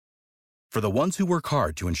For the ones who work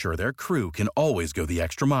hard to ensure their crew can always go the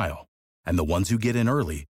extra mile, and the ones who get in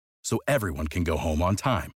early so everyone can go home on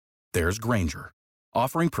time, there's Grainger,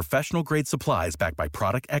 offering professional-grade supplies backed by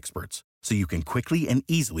product experts so you can quickly and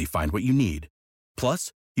easily find what you need.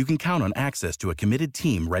 Plus, you can count on access to a committed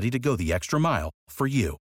team ready to go the extra mile for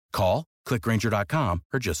you. Call, click Grainger.com,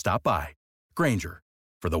 or just stop by. Grainger,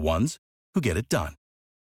 for the ones who get it done.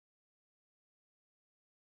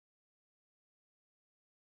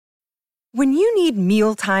 When you need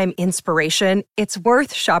mealtime inspiration, it's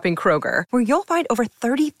worth shopping Kroger, where you'll find over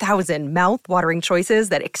 30,000 mouth-watering choices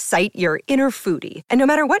that excite your inner foodie. And no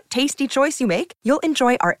matter what tasty choice you make, you'll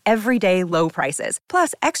enjoy our everyday low prices,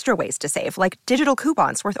 plus extra ways to save, like digital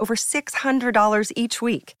coupons worth over $600 each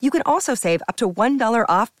week. You can also save up to $1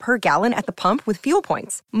 off per gallon at the pump with fuel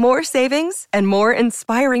points. More savings and more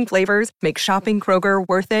inspiring flavors make shopping Kroger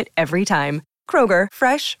worth it every time. Kroger,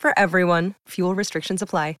 fresh for everyone. Fuel restrictions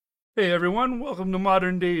apply. Hey everyone, welcome to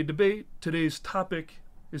Modern Day Debate. Today's topic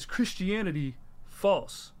is Christianity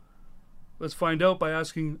false? Let's find out by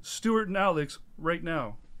asking Stuart and Alex right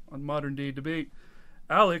now on Modern Day Debate.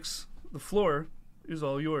 Alex, the floor is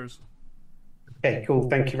all yours. Okay, cool.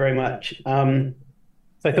 Thank you very much. So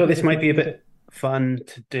I thought this might be a bit fun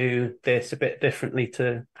to do this a bit differently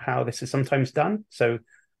to how this is sometimes done. So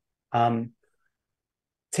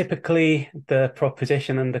typically, the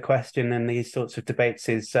proposition and the question in these sorts of debates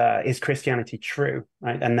is Christianity true,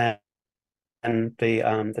 right? And then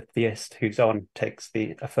the theist who's on takes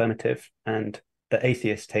the affirmative, and the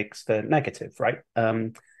atheist takes the negative, right?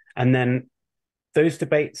 And then those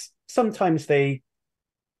debates sometimes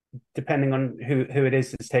depending on who it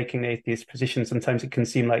is that's taking the atheist position, sometimes it can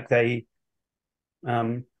seem like they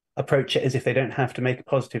approach it as if they don't have to make a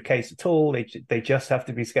positive case at all. They just have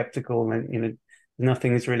to be skeptical, and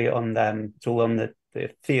nothing is really on them. It's all on the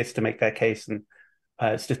theist to make their case, and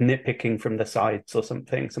it's just nitpicking from the sides or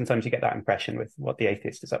something. Sometimes you get that impression with what the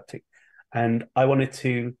atheist is up to. And I wanted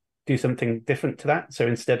to do something different to that. So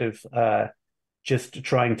instead of just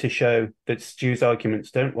trying to show that Stu's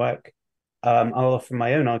arguments don't work, I'll offer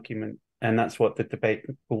my own argument, and that's what the debate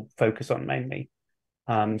will focus on mainly.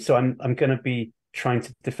 So I'm going to be trying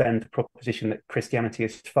to defend the proposition that Christianity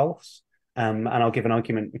is false. And I'll give an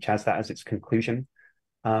argument which has that as its conclusion,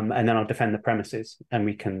 and then I'll defend the premises, and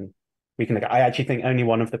we can look at. I actually think only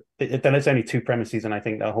one of there's only two premises, and I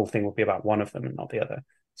think the whole thing will be about one of them and not the other.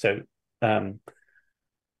 So,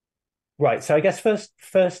 right. So I guess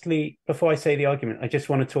firstly, before I say the argument, I just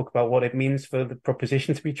want to talk about what it means for the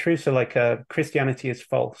proposition to be true. So, like, Christianity is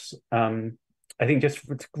false. I think just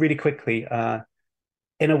really quickly,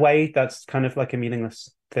 in a way, that's kind of like a meaningless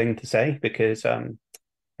thing to say, because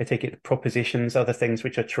I take it propositions are the things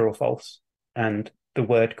which are true or false, and the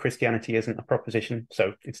word Christianity isn't a proposition,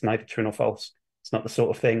 so it's neither true nor false. It's not the sort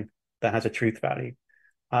of thing that has a truth value.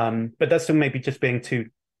 But that's still maybe just being too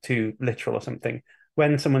literal or something.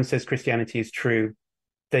 When someone says Christianity is true,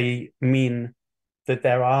 they mean that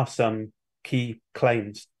there are some key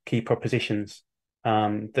claims, key propositions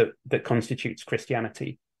that constitutes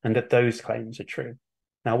Christianity, and that those claims are true.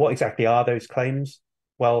 Now, what exactly are those claims?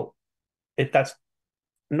 Well, that's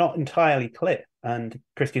not entirely clear, and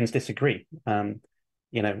Christians disagree. Do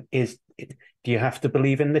you have to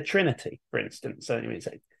believe in the Trinity, for instance? So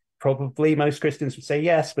probably most Christians would say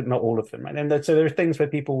yes, but not all of them. Right? And so there are things where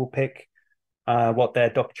people will pick what their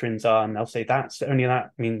doctrines are, and they'll say that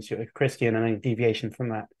means you're a Christian, and any deviation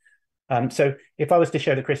from that. So if I was to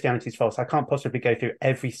show that Christianity is false, I can't possibly go through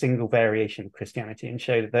every single variation of Christianity and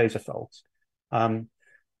show that those are false.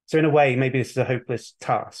 So in a way, maybe this is a hopeless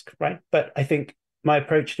task, right? But I think my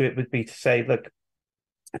approach to it would be to say, look,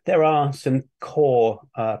 there are some core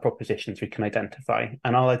propositions we can identify,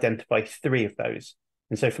 and I'll identify three of those.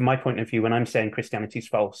 And so from my point of view, when I'm saying Christianity is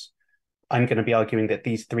false, I'm going to be arguing that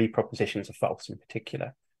these three propositions are false in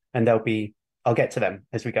particular. And I'll get to them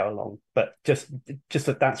as we go along, but just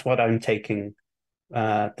that's what I'm taking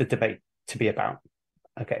the debate to be about.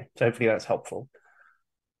 Okay, so hopefully that's helpful.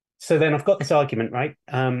 So then I've got this argument, right?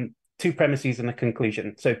 Two premises and a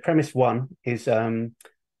conclusion. So premise one is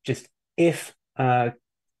just if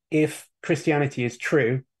Christianity is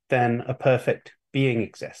true, then a perfect being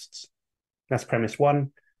exists. That's premise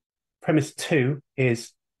one. Premise two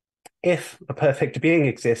is if a perfect being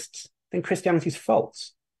exists, then Christianity is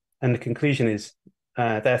false. And the conclusion is,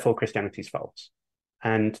 therefore, Christianity is false.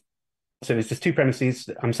 And so there's just two premises.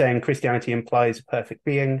 I'm saying Christianity implies a perfect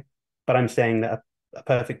being, but I'm saying that a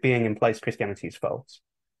perfect being implies Christianity is false.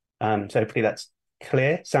 So hopefully that's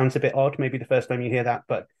clear. Sounds a bit odd, maybe the first time you hear that,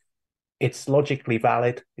 but it's logically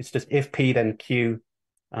valid. It's just if P, then Q,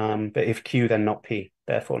 but if Q, then not P,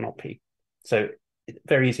 therefore not P. So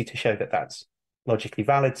very easy to show that that's logically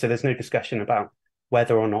valid. So there's no discussion about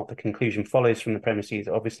whether or not the conclusion follows from the premises.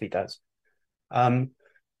 It obviously does.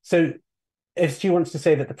 So if Stu wants to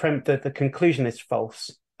say that the conclusion is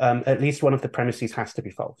false, at least one of the premises has to be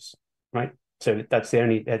false, right? So that's the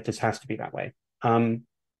only, it just has to be that way.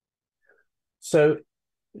 So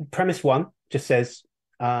premise one just says,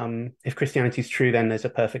 if Christianity is true, then there's a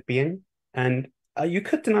perfect being. And you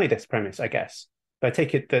could deny this premise, I guess. But I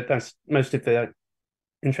take it that that's most of the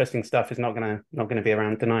interesting stuff is not gonna be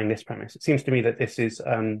around denying this premise. It seems to me that this is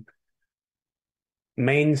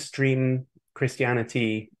mainstream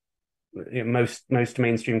Christianity. You know, most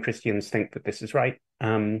mainstream Christians think that this is right.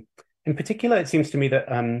 In particular, it seems to me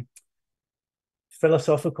that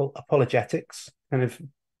philosophical apologetics kind of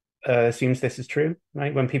assumes this is true,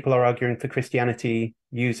 right? When people are arguing for Christianity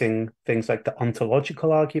using things like the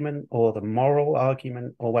ontological argument or the moral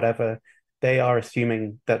argument or whatever, they are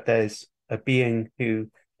assuming that there's a being who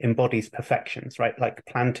embodies perfections, right? Like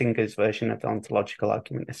Plantinga's version of the ontological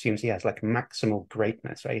argument assumes he has like maximal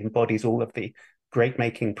greatness, right? He embodies all of the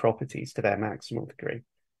great-making properties to their maximal degree.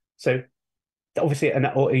 So obviously,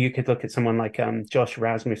 or you could look at someone like Josh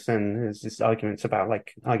Rasmussen, who's this arguments about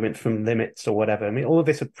like argument from limits or whatever. I mean, all of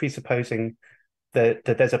this are presupposing that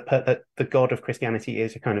the God of Christianity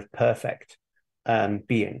is a kind of perfect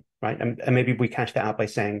being, right? And maybe we cash that out by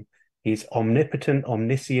saying he's omnipotent,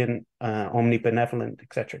 omniscient, omnibenevolent,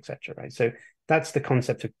 etc., right? So that's the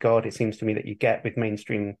concept of God, it seems to me, that you get with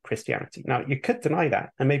mainstream Christianity. Now, you could deny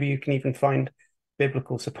that, and maybe you can even find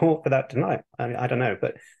biblical support for that denial. I mean, I don't know,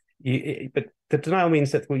 but the denial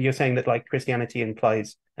means that you're saying that like Christianity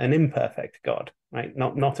implies an imperfect God, right?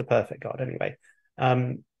 Not a perfect God, anyway. I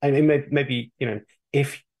mean, maybe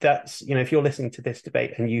if that's if you're listening to this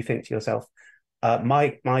debate and you think to yourself,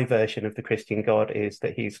 my version of the Christian God is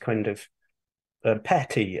that he's kind of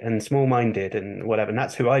petty and small-minded and whatever, and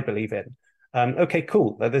that's who I believe in. Okay,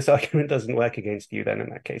 cool. This argument doesn't work against you then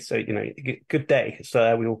in that case. So good day.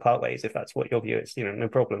 So we will part ways if that's what your view is. No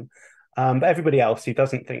problem. But everybody else who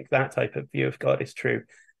doesn't think that type of view of God is true,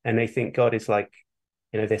 and they think God is like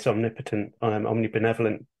this omnipotent,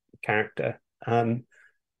 omnibenevolent character.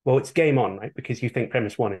 Well, it's game on, right? Because you think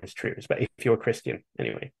premise one is true, but if you're a Christian,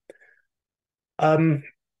 anyway.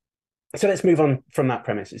 So let's move on from that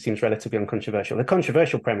premise. It seems relatively uncontroversial. The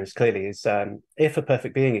controversial premise clearly is if a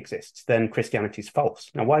perfect being exists, then Christianity is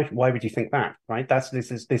false. Now, why would you think that, right?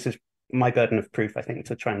 This is my burden of proof, I think,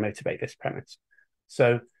 to try and motivate this premise.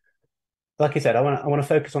 So, like I said, I want to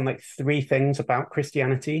focus on like three things about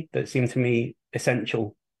Christianity that seem to me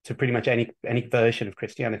essential to pretty much any version of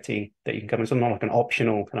Christianity that you can come. It's not like an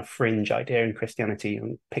optional kind of fringe idea in Christianity,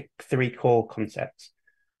 and pick three core concepts.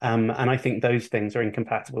 And I think those things are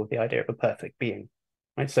incompatible with the idea of a perfect being,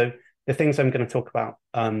 right? So the things I'm going to talk about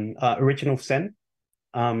are original sin,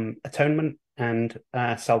 atonement, and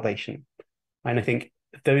salvation. And I think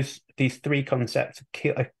these three concepts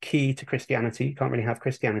are key to Christianity. You can't really have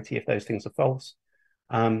Christianity if those things are false.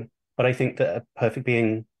 But I think that a perfect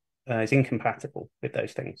being is incompatible with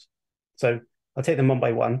those things. So I'll take them one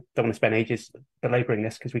by one. Don't want to spend ages belaboring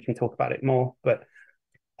this because we can talk about it more. But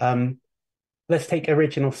let's take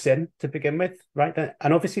original sin to begin with, right?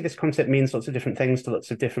 And obviously this concept means lots of different things to lots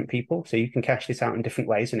of different people. So you can cash this out in different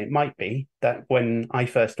ways. And it might be that when I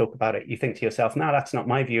first talk about it, you think to yourself, no, that's not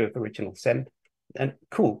my view of original sin. And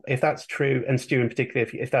cool, if that's true, and Stu in particular,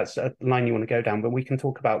 if that's a line you want to go down, but we can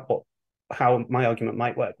talk about how my argument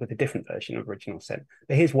might work with a different version of original sin.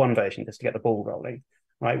 But here's one version just to get the ball rolling,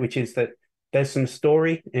 right? Which is that there's some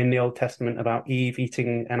story in the Old Testament about Eve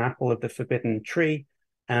eating an apple of the forbidden tree,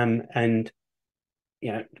 and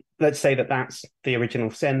let's say that that's the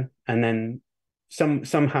original sin, and then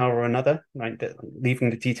somehow or another, right, leaving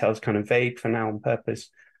the details kind of vague for now on purpose,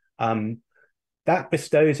 that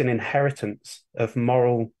bestows an inheritance of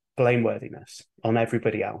moral blameworthiness on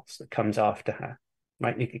everybody else that comes after her,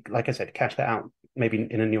 right? You could, like I said, cash that out maybe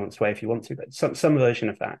in a nuanced way if you want to, but some version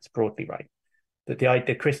of that's broadly right. That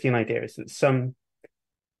the Christian idea is that some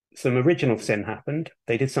original sin happened.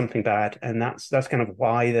 They did something bad, and that's kind of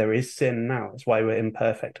why there is sin now. It's why we're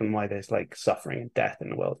imperfect and why there's like suffering and death in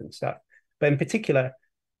the world and stuff. But in particular,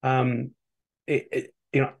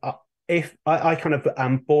 if I kind of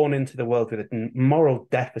am born into the world with a moral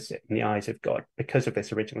deficit in the eyes of God because of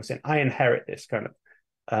this original sin, I inherit this kind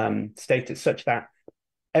of status such that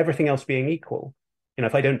everything else being equal,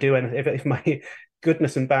 if I don't do anything, if my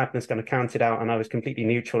goodness and badness kind of counted out and I was completely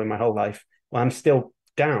neutral in my whole life, well, I'm still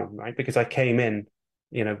down, right? Because I came in,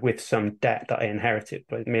 with some debt that I inherited,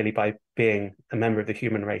 but merely by being a member of the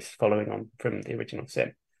human race following on from the original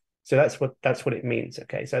sin. So that's what it means.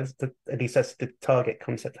 Okay, so at least that's the target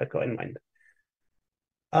concept I've got in mind.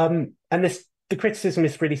 And the criticism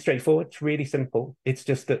is really straightforward. It's really simple. It's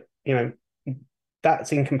just that,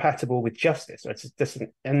 that's incompatible with justice. It's just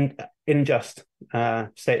an unjust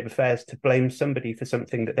state of affairs to blame somebody for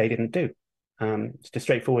something that they didn't do. It's just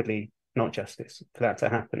straightforwardly not justice for that to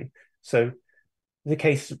happen. So the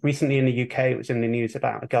case recently in the UK, it was in the news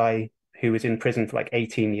about a guy who was in prison for like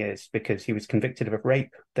 18 years because he was convicted of a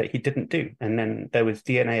rape that he didn't do. And then there was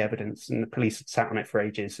DNA evidence and the police had sat on it for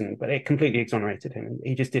ages, but it completely exonerated him.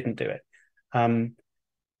 He just didn't do it.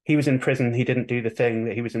 He was in prison. He didn't do the thing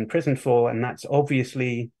that he was in prison for. And that's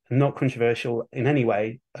obviously not controversial in any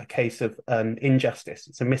way, a case of injustice.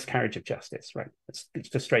 It's a miscarriage of justice, right? It's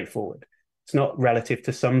just straightforward. It's not relative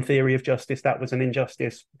to some theory of justice. That was an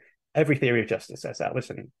injustice. Every theory of justice says that was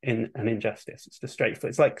an injustice. It's just straightforward.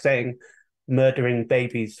 It's like saying murdering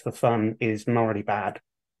babies for fun is morally bad.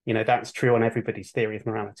 That's true on everybody's theory of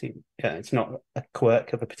morality. It's not a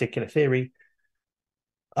quirk of a particular theory.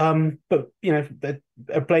 But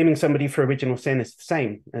blaming somebody for original sin is the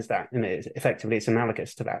same as that, and effectively it's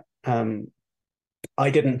analogous to that. I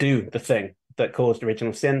didn't do the thing that caused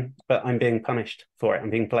original sin, but I'm being punished for it. I'm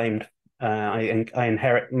being blamed. I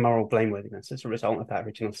inherit moral blameworthiness as a result of that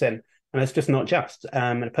original sin, and it's just not just.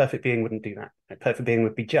 And a perfect being wouldn't do that. A perfect being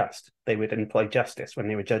would be just. They would employ justice when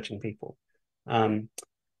they were judging people.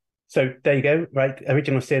 So there you go, right?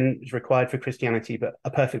 Original sin is required for Christianity, but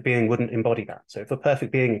a perfect being wouldn't embody that. So if a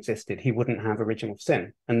perfect being existed, he wouldn't have original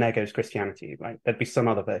sin, and there goes Christianity, right? There'd be some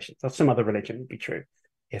other version, or some other religion would be true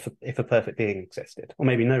if a perfect being existed, or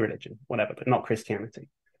maybe no religion, whatever, but not Christianity.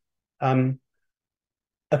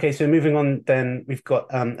 Okay, so moving on, then we've got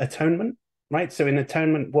atonement, right? So in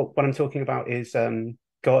atonement, what I'm talking about is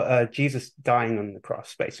Jesus dying on the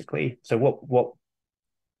cross, basically. So what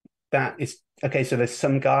that is, okay, so there's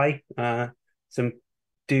some guy, some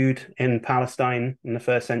dude in Palestine in the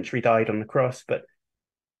 1st century died on the cross, but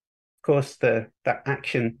of course that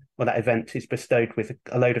action or that event is bestowed with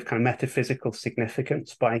a load of kind of metaphysical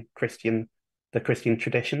significance by the Christian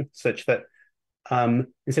tradition, such that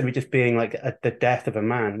instead of it just being like the death of a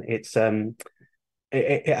man, it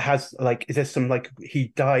has like, is there some like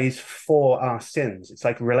he dies for our sins? It's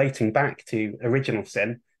like relating back to original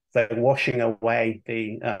sin, so washing away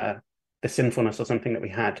the sinfulness or something that we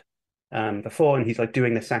had before, and he's like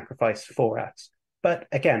doing the sacrifice for us. But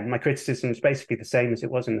again, my criticism is basically the same as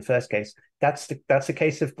it was in the first case. That's a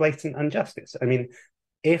case of blatant injustice. I mean,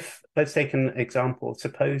 if, let's take an example,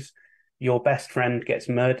 suppose your best friend gets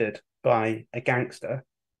murdered by a gangster,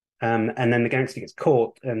 and then the gangster gets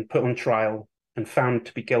caught and put on trial and found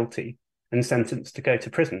to be guilty and sentenced to go to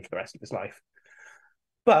prison for the rest of his life.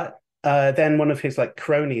 But then one of his like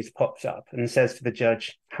cronies pops up and says to the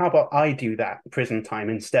judge, how about I do that prison time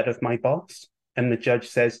instead of my boss? And the judge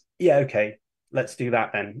says, yeah, okay, let's do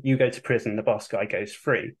that then. You go to prison, the boss guy goes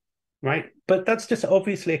free, right? But that's just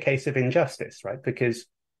obviously a case of injustice, right? Because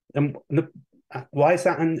why is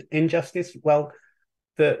that an injustice? Well,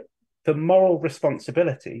 the moral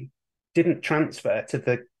responsibility didn't transfer to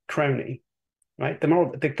the crony, right?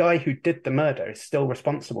 The guy who did the murder is still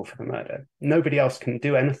responsible for the murder. Nobody else can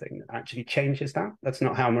do anything that actually changes that. That's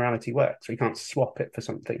not how morality works. We can't swap it for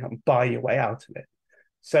something and buy your way out of it.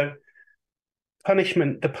 So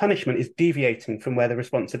the punishment is deviating from where the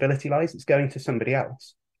responsibility lies. It's going to somebody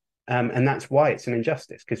else. And that's why it's an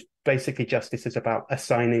injustice, because basically justice is about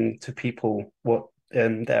assigning to people what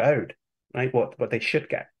they're owed, right? What they should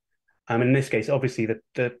get. In this case, obviously,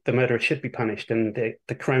 the murderer should be punished, and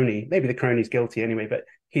the crony, maybe the crony's guilty anyway, but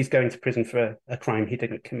he's going to prison for a crime he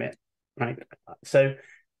didn't commit, right? So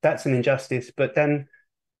that's an injustice. But then,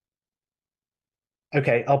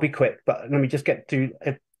 okay, I'll be quick, but let me just get to,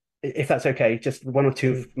 if that's okay, just 1 or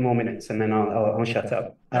 2 more minutes, and then I'll shut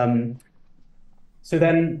up. So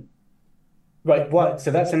then, right, what?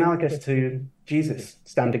 So that's analogous to Jesus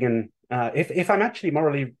standing in. If I'm actually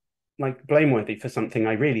morally like blameworthy for something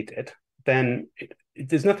I really did, then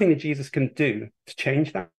there's nothing that Jesus can do to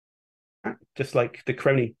change that. Just like the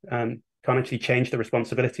crony can't actually change the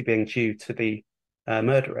responsibility being due to the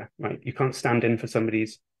murderer, right? You can't stand in for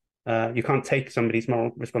somebody's, you can't take somebody's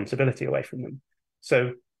moral responsibility away from them.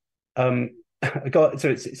 So, so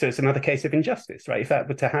it's another case of injustice, right? If that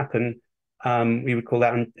were to happen, we would call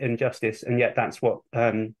that injustice, and yet that's what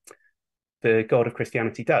the God of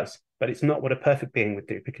Christianity does. But it's not what a perfect being would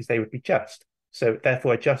do, because they would be just. So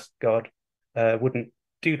therefore, a just God wouldn't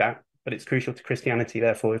do that. But it's crucial to Christianity.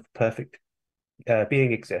 Therefore, if a perfect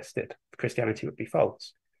being existed, Christianity would be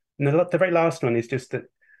false. And the very last one is just that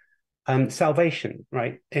salvation,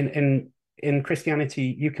 right? In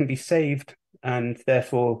Christianity, you can be saved, and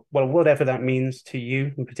therefore, well, whatever that means to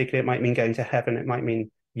you, in particular, it might mean going to heaven. It might mean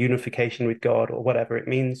unification with God or whatever it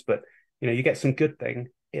means. But you get some good thing,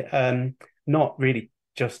 not really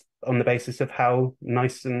just on the basis of how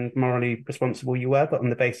nice and morally responsible you were, but on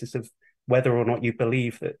the basis of whether or not you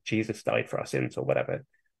believe that Jesus died for our sins or whatever.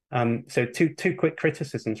 So two quick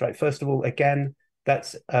criticisms, right? First of all, again,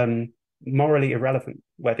 that's morally irrelevant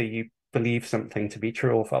whether you believe something to be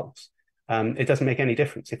true or false. It doesn't make any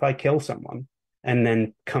difference. If I kill someone and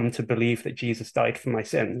then come to believe that Jesus died for my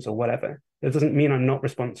sins or whatever, that doesn't mean I'm not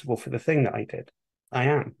responsible for the thing that I did. I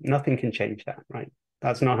am. Nothing can change that, right?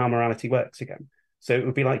 That's not how morality works again. So it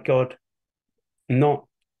would be like God not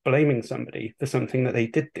blaming somebody for something that they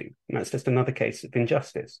did do. And that's just another case of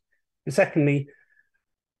injustice. And secondly,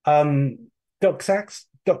 doxastic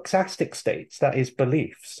states, that is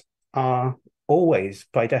beliefs, are always,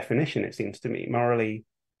 by definition, it seems to me, morally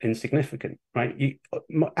insignificant, right?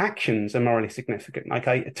 Actions are morally significant. Like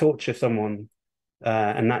I torture someone,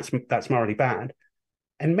 and that's morally bad.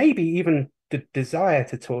 And maybe even the desire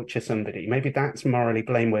to torture somebody, maybe that's morally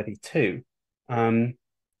blameworthy too.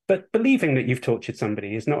 But believing that you've tortured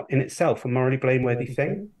somebody is not in itself a morally blameworthy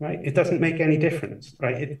thing, right? It doesn't make any difference,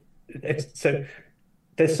 right? So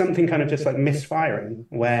there's something kind of just like misfiring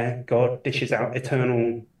where God dishes out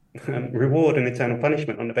eternal reward and eternal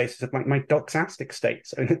punishment on the basis of my doxastic states.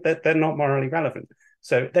 So they're not morally relevant.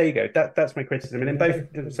 So there you go. That's my criticism. And in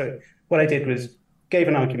both, so what I did was gave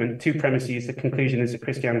an argument, two premises. The conclusion is that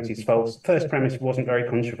Christianity is false. First premise wasn't very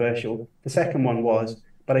controversial. The second one was,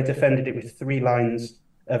 but I defended it with 3 lines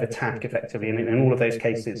of attack effectively. And in all of those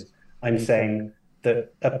cases, I'm saying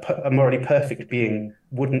that a morally perfect being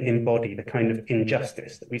wouldn't embody the kind of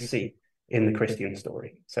injustice that we see in the Christian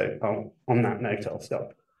story. So on that note, I'll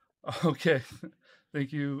stop. Okay.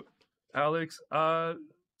 Thank you, Alex.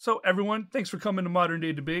 So everyone, thanks for coming to Modern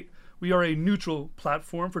Day Debate. We are a neutral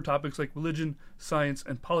platform for topics like religion, science,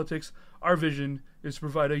 and politics. Our vision is to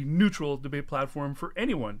provide a neutral debate platform for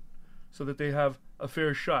anyone so that they have a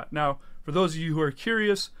fair shot. Now, for those of you who are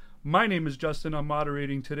curious, my name is Justin. I'm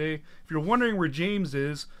moderating today. If you're wondering where James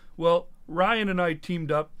is, well, Ryan and I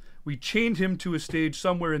teamed up. We chained him to a stage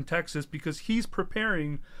somewhere in Texas because he's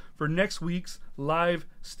preparing for next week's live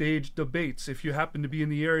stage debates. If you happen to be in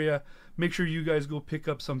the area, make sure you guys go pick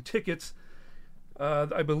up some tickets.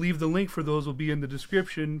 I believe the link for those will be in the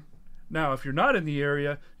description. Now, if you're not in the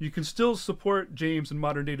area, you can still support James and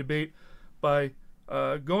Modern Day Debate by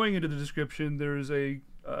going into the description. There is a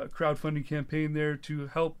crowdfunding campaign there to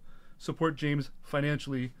help support James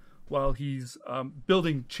financially while he's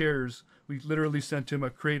building chairs. We literally sent him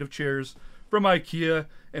a crate of chairs from IKEA,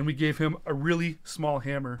 and we gave him a really small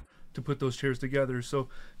hammer to put those chairs together. So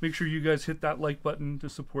make sure you guys hit that like button to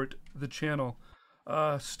support the channel.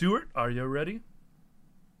 Stuart, are you ready?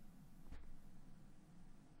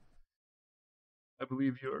 I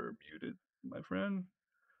believe you're muted, my friend.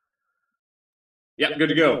 Yep, good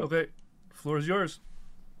to go. Okay, floor is yours.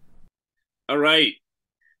 All right.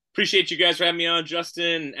 Appreciate you guys for having me on,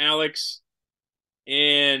 Justin and Alex.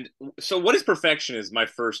 And so what is perfection is my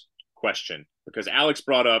first question, because Alex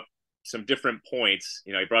brought up some different points.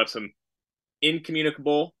 He brought up some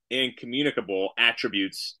incommunicable and communicable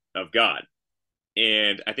attributes of God.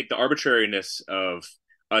 And I think the arbitrariness of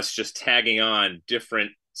us just tagging on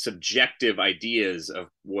different subjective ideas of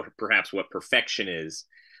what perfection is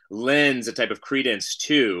lends a type of credence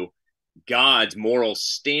to God's moral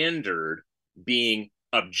standard being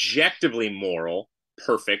objectively moral,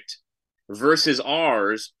 perfect, versus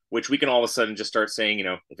ours, which we can all of a sudden just start saying,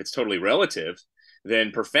 if it's totally relative,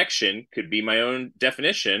 then perfection could be my own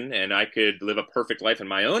definition, and I could live a perfect life in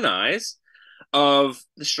my own eyes of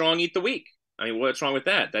the strong eat the weak. I mean, what's wrong with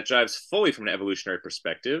that? That jives fully from an evolutionary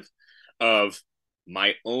perspective of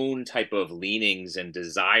my own type of leanings and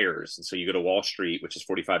desires. And so you go to Wall Street, which is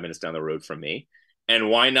 45 minutes down the road from me, and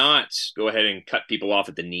why not go ahead and cut people off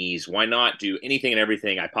at the knees? Why not do anything and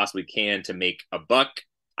everything I possibly can to make a buck?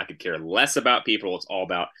 I could care less about people. It's all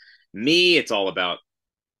about me. It's all about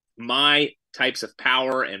my types of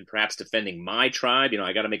power and perhaps defending my tribe.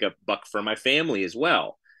 I got to make a buck for my family as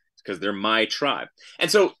well because they're my tribe. And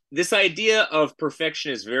so this idea of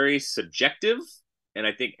perfection is very subjective. And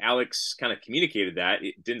I think Alex kind of communicated that.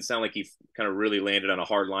 It didn't sound like he kind of really landed on a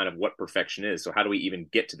hard line of what perfection is. So how do we even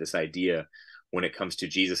get to this idea when it comes to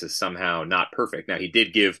Jesus is somehow not perfect? Now, he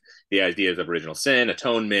did give the ideas of original sin,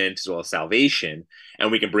 atonement, as well as salvation,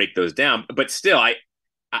 and we can break those down. But still,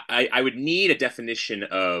 I would need a definition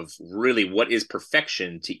of really what is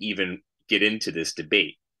perfection to even get into this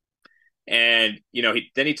debate. And,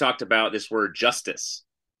 then he talked about this word justice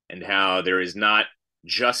and how there is not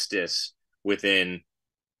justice within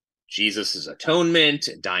Jesus's atonement,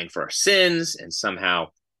 dying for our sins, and somehow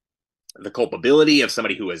the culpability of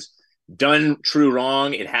somebody who has done true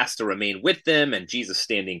wrong. It has to remain with them, and Jesus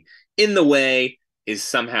standing in the way is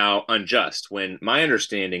somehow unjust, when my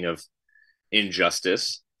understanding of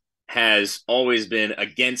injustice has always been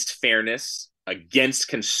against fairness, against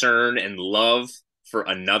concern and love for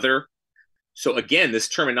another. So again, this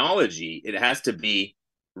terminology, it has to be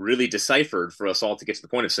really deciphered for us all to get to the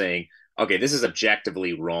point of saying, okay, this is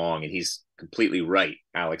objectively wrong. And he's completely right,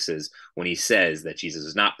 Alex is, when he says that Jesus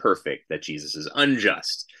is not perfect, that Jesus is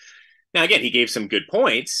unjust. Now, again, he gave some good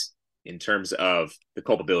points in terms of the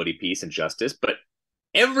culpability piece and justice, but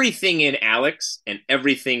everything in Alex and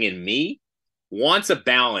everything in me wants a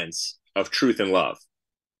balance of truth and love.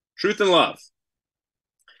 Truth and love.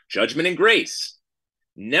 Judgment and grace.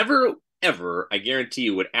 Never, ever, I guarantee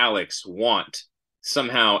you, would Alex want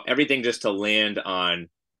somehow everything just to land on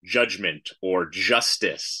judgment or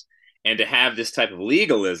justice, and to have this type of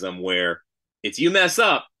legalism where it's you mess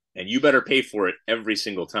up and you better pay for it every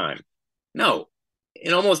single time. No.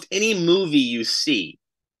 In almost any movie you see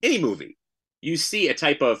a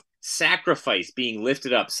type of sacrifice being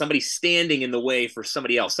lifted up, somebody standing in the way for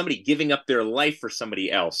somebody else, somebody giving up their life for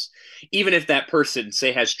somebody else, even if that person,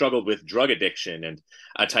 say, has struggled with drug addiction and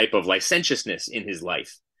a type of licentiousness in his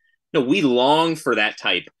life. No, we long for that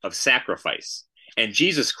type of sacrifice. And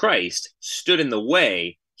Jesus Christ stood in the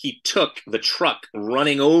way. He took the truck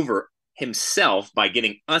running over himself by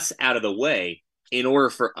getting us out of the way in order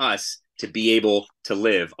for us to be able to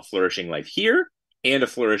live a flourishing life here and a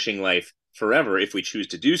flourishing life forever if we choose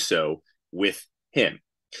to do so with him.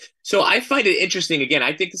 So I find it interesting. Again,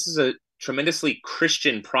 I think this is a tremendously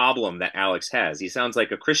Christian problem that Alex has. He sounds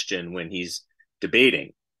like a Christian when he's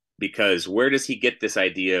debating, because where does he get this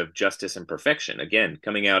idea of justice and perfection? Again,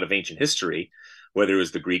 coming out of ancient history, whether it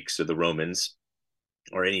was the Greeks or the Romans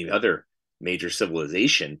or any other major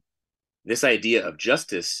civilization, this idea of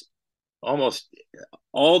justice almost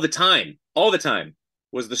all the time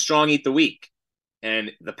was the strong eat the weak.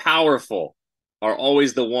 And the powerful are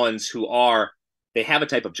always the ones who they have a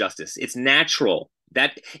type of justice. It's natural.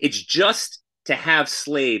 That it's just to have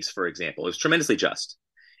slaves, for example. It was tremendously just.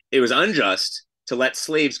 It was unjust to let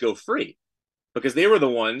slaves go free, because they were the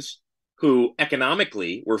ones who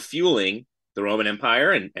economically were fueling the Roman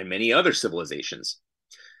Empire and many other civilizations.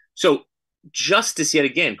 So justice, yet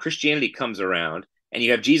again, Christianity comes around, and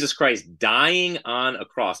you have Jesus Christ dying on a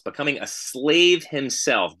cross, becoming a slave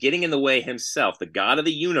himself, getting in the way himself, the God of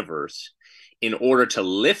the universe, in order to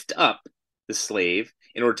lift up the slave,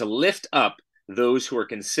 in order to lift up those who are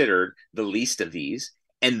considered the least of these.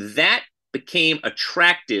 And that became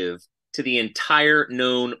attractive to the entire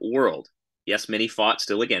known world. Yes, many fought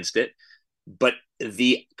still against it, but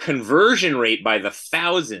the conversion rate by the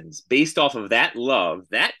thousands based off of that love,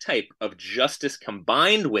 that type of justice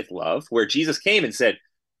combined with love, where Jesus came and said,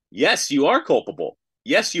 yes, you are culpable.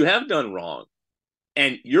 Yes, you have done wrong.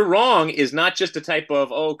 And your wrong is not just a type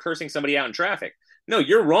of, cursing somebody out in traffic. No,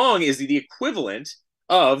 your wrong is the equivalent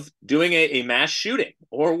of doing a mass shooting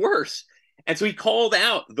or worse. And so he called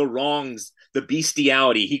out the wrongs, the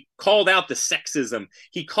bestiality. He called out the sexism.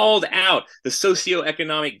 He called out the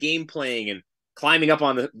socioeconomic game playing and climbing up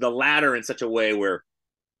on the ladder in such a way where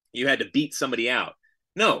you had to beat somebody out.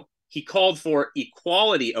 No, he called for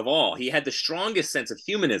equality of all. He had the strongest sense of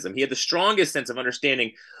humanism. He had the strongest sense of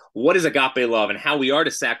understanding what is agape love and how we are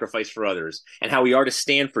to sacrifice for others and how we are to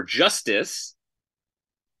stand for justice.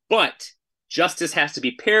 But justice has to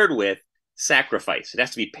be paired with sacrifice. It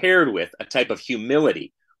has to be paired with a type of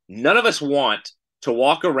humility. None of us want to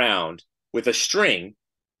walk around with a string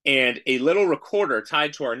and a little recorder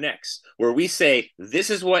tied to our necks where we say, this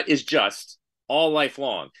is what is just all life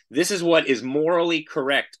long. This is what is morally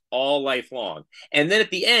correct all life long. And then at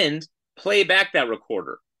the end, play back that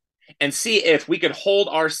recorder and see if we could hold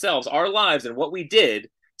ourselves, our lives, and what we did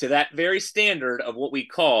to that very standard of what we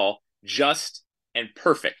call just and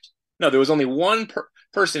perfect. No, there was only one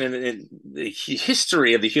person in the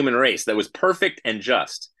history of the human race that was perfect and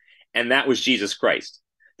just, and that was Jesus Christ.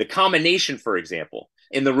 The combination, for example,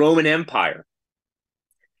 in the Roman Empire,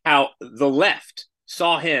 how the left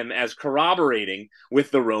saw him as corroborating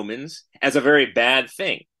with the Romans as a very bad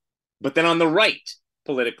thing. But then on the right,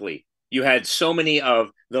 politically, you had so many of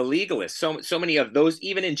the legalists, so many of those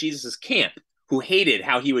even in Jesus's camp, who hated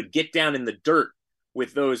how he would get down in the dirt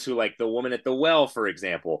with those who, like the woman at the well, for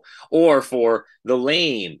example, or for the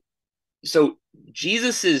lame. So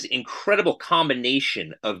Jesus's incredible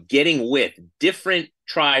combination of getting with different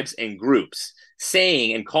tribes and groups,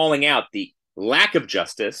 saying and calling out the lack of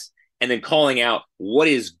justice, and then calling out what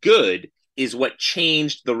is good, is what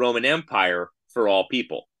changed the Roman Empire for all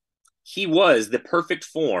people. He was the perfect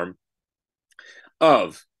form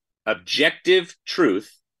of objective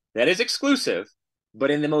truth that is exclusive,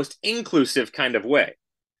 but in the most inclusive kind of way,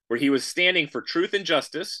 where he was standing for truth and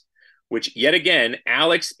justice, which yet again,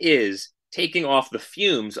 Alex is taking off the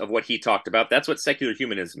fumes of what he talked about. That's what secular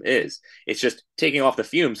humanism is. It's just taking off the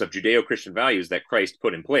fumes of Judeo-Christian values that Christ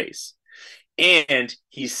put in place. And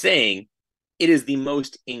he's saying it is the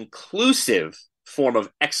most inclusive form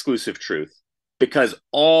of exclusive truth because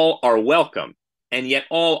all are welcome, and yet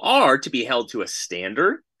all are to be held to a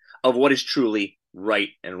standard of what is truly right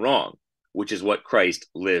and wrong, which is what Christ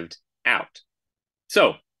lived out.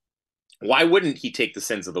 So, why wouldn't he take the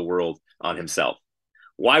sins of the world on himself?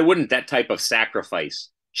 Why wouldn't that type of sacrifice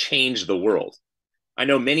change the world? I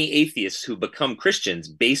know many atheists who become Christians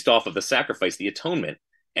based off of the sacrifice, the atonement,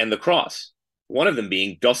 and the cross. One of them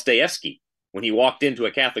being Dostoevsky, when he walked into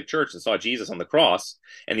a Catholic church and saw Jesus on the cross,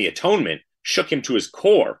 and the atonement shook him to his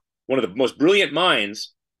core. One of the most brilliant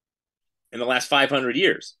minds in the last 500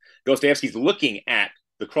 years. Dostoevsky's looking at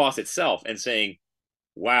the cross itself and saying,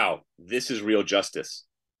 wow, this is real justice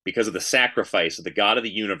because of the sacrifice of the God of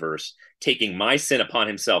the universe taking my sin upon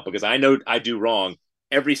himself because I know I do wrong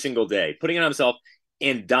every single day, putting it on himself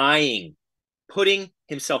and dying, putting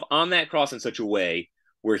himself on that cross in such a way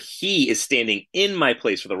where he is standing in my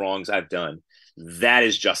place for the wrongs I've done. That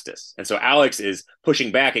is justice. And so Alex is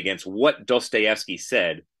pushing back against what Dostoevsky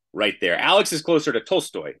said right there. Alex is closer to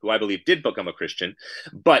Tolstoy, who I believe did become a Christian,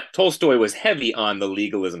 but Tolstoy was heavy on the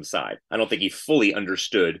legalism side. I don't think he fully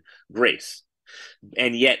understood grace.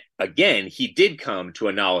 And yet, again, he did come to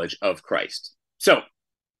a knowledge of Christ. So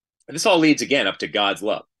this all leads again up to God's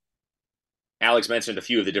love. Alex mentioned a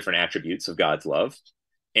few of the different attributes of God's love,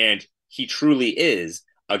 and he truly is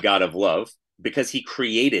a God of love because he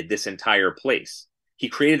created this entire place. He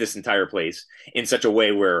created this entire place in such a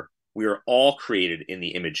way where we are all created in the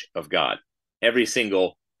image of God. Every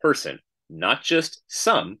single person, not just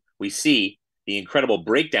some. We see the incredible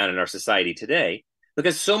breakdown in our society today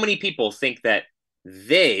because so many people think that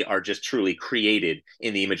they are just truly created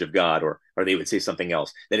in the image of God, or they would say something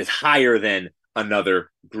else that is higher than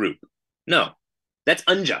another group. No, that's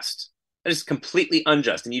unjust. That is completely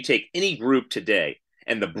unjust. And you take any group today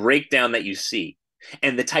and the breakdown that you see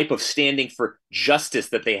and the type of standing for justice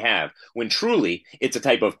that they have, when truly it's a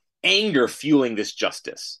type of anger fueling this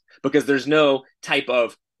justice because there's no type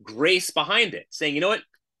of grace behind it, saying, you know what,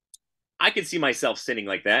 I could see myself sinning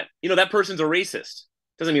like that. You know, that person's a racist.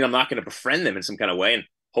 Doesn't mean I'm not going to befriend them in some kind of way and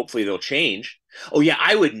hopefully they'll change. Oh yeah,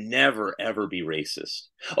 I would never ever be racist.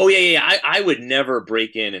 Oh yeah, I would never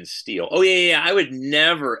break in and steal. Oh yeah, I would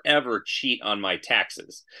never ever cheat on my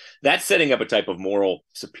taxes. That's setting up a type of moral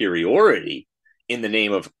superiority in the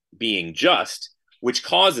name of being just, which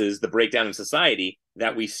causes the breakdown in society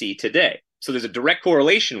that we see today. So there's a direct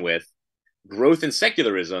correlation with growth in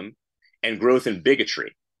secularism and growth in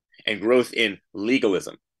bigotry and growth in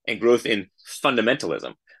legalism and growth in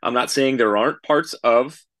fundamentalism. I'm not saying there aren't parts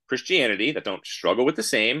of Christianity that don't struggle with the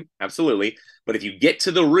same, absolutely. But if you get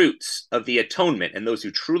to the roots of the atonement and those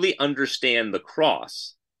who truly understand the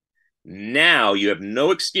cross, now you have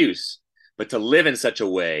no excuse but to live in such a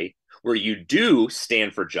way where you do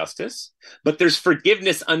stand for justice, but there's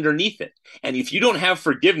forgiveness underneath it. And if you don't have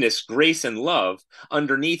forgiveness, grace, and love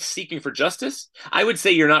underneath seeking for justice, I would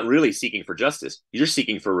say you're not really seeking for justice. You're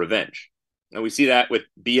seeking for revenge. And we see that with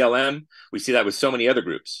BLM. We see that with so many other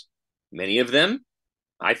groups. Many of them,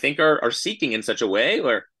 I think, are seeking in such a way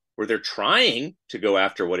where they're trying to go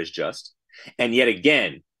after what is just. And yet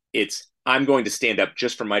again, it's, I'm going to stand up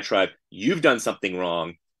just for my tribe. You've done something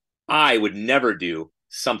wrong. I would never do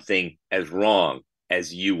something as wrong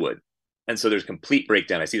as you would. And so there's complete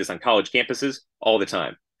breakdown. I see this on college campuses all the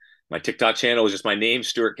time. My TikTok channel is just my name,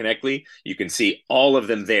 Stuart Connectley. You can see all of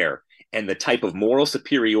them there. And the type of moral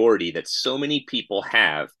superiority that so many people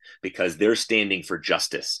have because they're standing for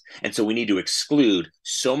justice. And so we need to exclude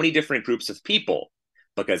so many different groups of people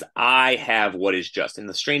because I have what is just. And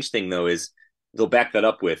the strange thing, though, is they'll back that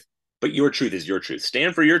up with, but your truth is your truth.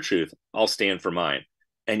 Stand for your truth. I'll stand for mine.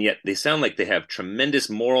 And yet they sound like they have tremendous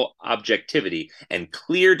moral objectivity and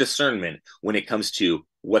clear discernment when it comes to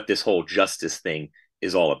what this whole justice thing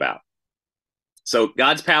is all about. So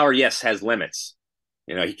God's power, yes, has limits.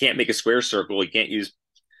 You know, he can't make a square circle. He can't use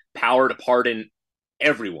power to pardon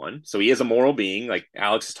everyone. So he is a moral being, like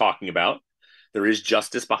Alex is talking about. There is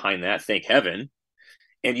justice behind that, thank heaven.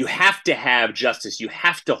 And you have to have justice. You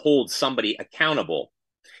have to hold somebody accountable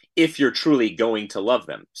if you're truly going to love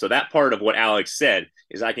them. So that part of what Alex said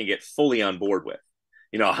is I can get fully on board with.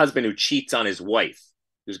 You know, a husband who cheats on his wife,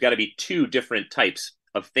 there's got to be two different types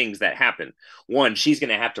of things that happen. One, she's going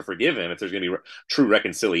to have to forgive him if there's going to be true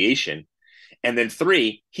reconciliation. And then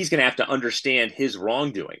three, he's going to have to understand his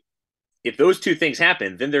wrongdoing. if those two things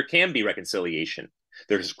happen, then there can be reconciliation.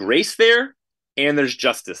 There's grace there and there's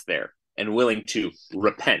justice there, and willing to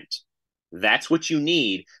repent. That's what you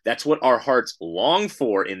need. That's what our hearts long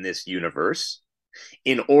for in this universe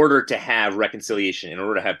in order to have reconciliation, in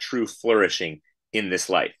order to have true flourishing in this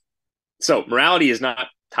life. So morality is not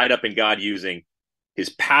tied up in God using his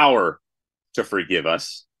power to forgive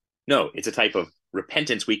us. No, it's a type of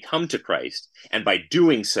repentance. We come to Christ, and by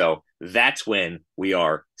doing so, that's when we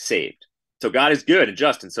are saved. So God is good and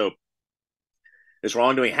just, and so this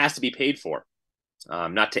wrongdoing has to be paid for,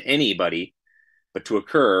 not to anybody, but to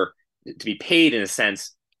occur, to be paid in a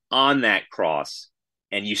sense on that cross.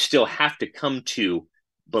 And you still have to come to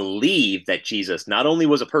believe that Jesus not only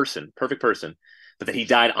was a person, perfect person, but that he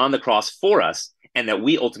died on the cross for us, and that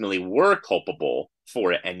we ultimately were culpable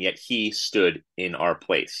for it, and yet he stood in our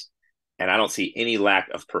place. And I don't see any lack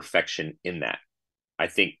of perfection in that. I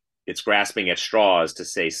think it's grasping at straws to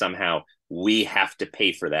say somehow we have to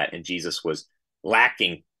pay for that, and Jesus was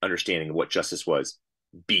lacking understanding of what justice was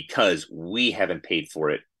because we haven't paid for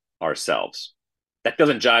it ourselves. That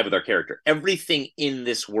doesn't jive with our character. Everything in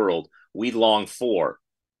this world, we long for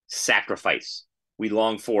sacrifice. We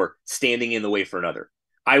long for standing in the way for another.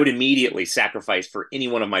 I would immediately sacrifice for any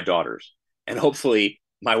one of my daughters, and hopefully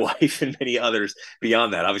my wife and many others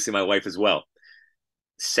beyond that. Obviously, my wife as well.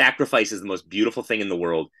 Sacrifice is the most beautiful thing in the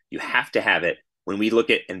world. You have to have it. When we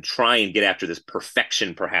look at and try and get after this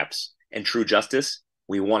perfection, perhaps, and true justice,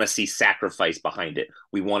 we want to see sacrifice behind it.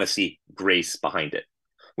 We want to see grace behind it.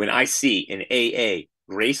 When I see in AA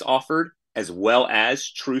grace offered as well as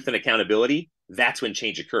truth and accountability, that's when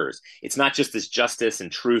change occurs. It's not just this justice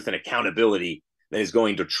and truth and accountability that is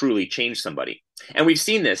going to truly change somebody. And we've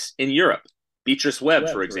seen this in Europe. Beatrice Webb,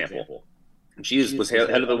 for example. She was head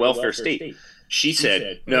of the welfare state. She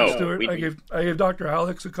said, no. Stuart, I gave Dr.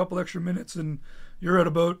 Alex a couple extra minutes, and you're at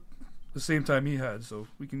about the same time he had, so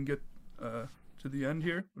we can get to the end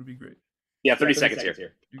here. It would be great. Yeah, 30 seconds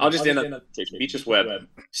here. I'll just end up Beatrice Webb.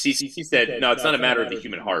 She said, no, it's not a matter of the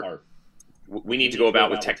human heart. We need to go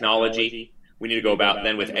about with technology. We need to go about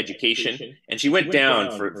then with education. And she went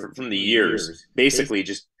down from the years, basically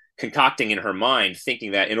just concocting in her mind,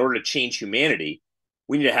 thinking that in order to change humanity,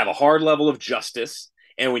 we need to have a hard level of justice,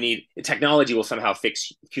 and we need technology will somehow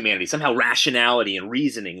fix humanity. Somehow rationality and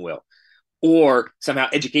reasoning will, or somehow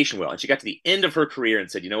education will. And she got to the end of her career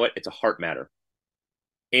and said, you know what? It's a heart matter.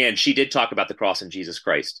 And she did talk about the cross and Jesus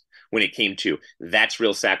Christ when it came to that's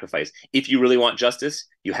real sacrifice. If you really want justice,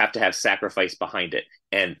 you have to have sacrifice behind it.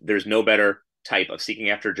 And there's no better type of seeking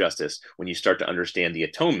after justice when you start to understand the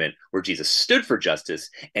atonement where Jesus stood for justice,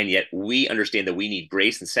 and yet we understand that we need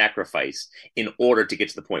grace and sacrifice in order to get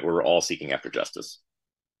to the point where we're all seeking after justice.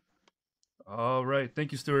 All right.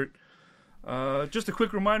 Thank you, Stuart. Just a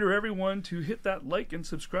quick reminder, everyone, to hit that like and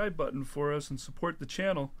subscribe button for us and support the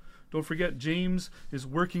channel. Don't forget, James is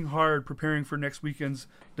working hard preparing for next weekend's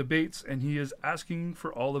debates, and he is asking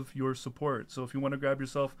for all of your support. So if you want to grab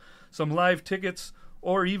yourself some live tickets,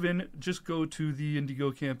 or even just go to the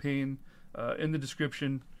Indigo campaign in the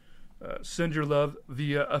description, send your love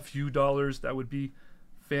via a few dollars. That would be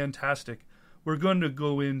fantastic. We're going to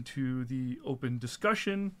go into the open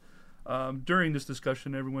discussion. During this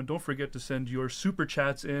discussion, everyone, don't forget to send your super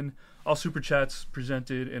chats in. All super chats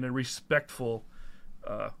presented in a respectful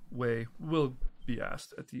way will be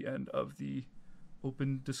asked at the end of the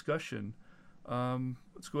open discussion.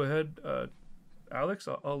 Let's go ahead. Alex,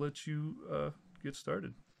 I'll let you get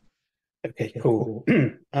started. Okay, cool.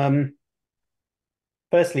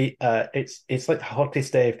 Firstly, it's like the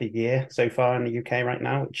hottest day of the year so far in the UK right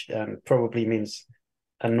now, which probably means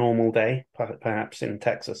a normal day, perhaps in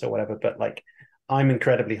Texas or whatever. But like, I'm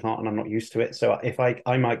incredibly hot and I'm not used to it. So if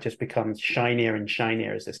I might just become shinier and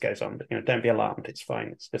shinier as this goes on. But don't be alarmed. It's fine.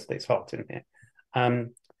 It's just it's hot in here.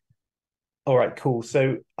 All right, cool.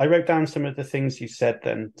 So I wrote down some of the things you said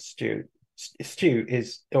then, Stu. Stu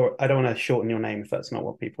is, or I don't want to shorten your name if that's not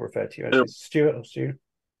what people refer to you as. Is Stuart or Stu?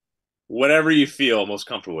 Whatever you feel most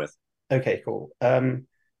comfortable with. Okay, cool.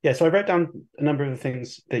 Yeah, so I wrote down a number of the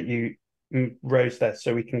things that you rose there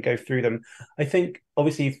so we can go through them. I think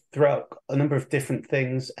obviously throughout a number of different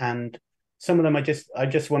things, and some of them I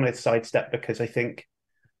just want to sidestep because I think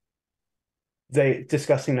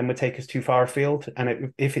discussing them would take us too far afield,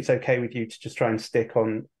 and if it's okay with you to just try and stick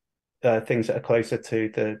on things that are closer to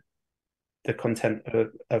the content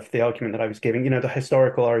of the argument that I was giving, the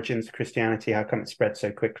historical origins of Christianity, how come it spread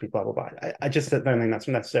so quickly, blah, blah, blah. I just don't think that's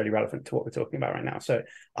necessarily relevant to what we're talking about right now. So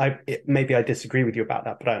maybe I disagree with you about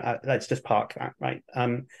that, but let's just park that, right?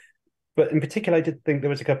 But in particular, I did think there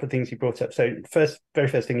was a couple of things you brought up. So very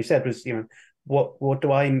first thing you said was, what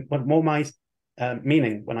am I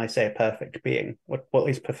meaning when I say a perfect being. What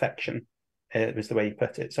is perfection? Was the way you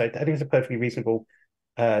put it. So I think it's a perfectly reasonable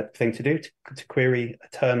thing to do, to query a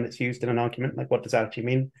term that's used in an argument. Like, what does that actually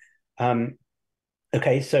mean?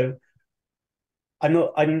 Okay, so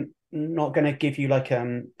I'm not going to give you like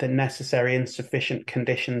the necessary and sufficient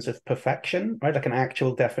conditions of perfection, right? Like an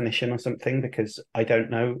actual definition or something, because I don't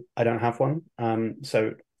know, I don't have one.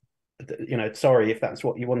 So sorry if that's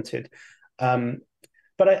what you wanted.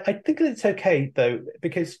 But I think that it's okay though,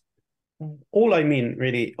 because all I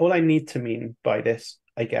need to mean by this,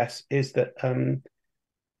 I guess, is that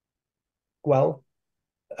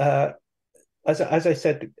as I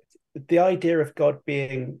said, the idea of God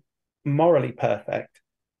being morally perfect,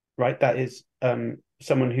 right? That is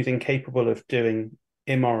someone who's incapable of doing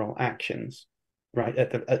immoral actions, right?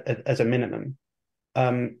 As a minimum,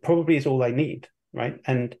 probably is all I need, right?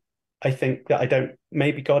 And I think that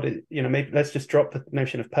maybe God is, maybe let's just drop the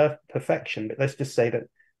notion of perfection, but let's just say that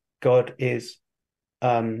God is,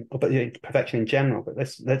 perfection in general, but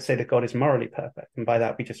let's say that God is morally perfect. And by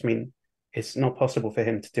that, we just mean it's not possible for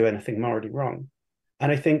him to do anything morally wrong.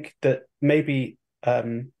 And I think that maybe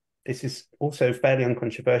this is also fairly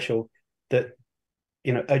uncontroversial, that,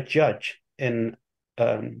 a judge in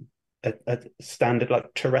a standard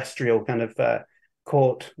like terrestrial kind of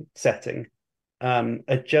court setting,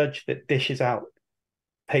 a judge that dishes out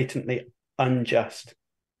patently unjust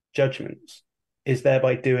judgments is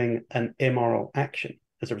thereby doing an immoral action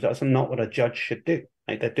as a result. It's not what a judge should do.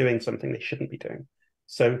 Like, they're doing something they shouldn't be doing.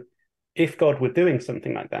 So if God were doing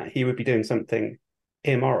something like that, he would be doing something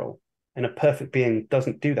immoral. And a perfect being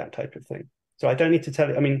doesn't do that type of thing. So I don't need to tell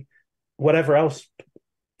you, I mean, whatever else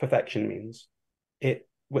perfection means, at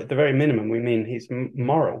the very minimum, we mean he's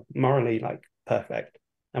morally like perfect.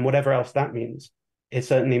 And whatever else that means, it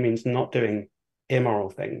certainly means not doing immoral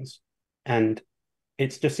things. And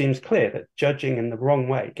it just seems clear that judging in the wrong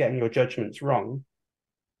way, getting your judgments wrong,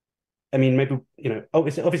 I mean, maybe,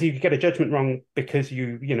 obviously you could get a judgment wrong because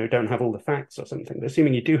you don't have all the facts or something. But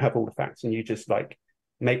assuming you do have all the facts and you just like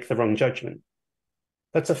make the wrong judgment,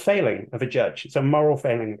 that's a failing of a judge. It's a moral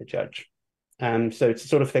failing of a judge. So it's the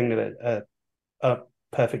sort of thing that a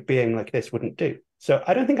perfect being like this wouldn't do. So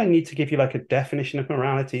I don't think I need to give you like a definition of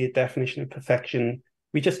morality, a definition of perfection.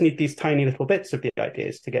 We just need these tiny little bits of the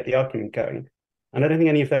ideas to get the argument going. And I don't think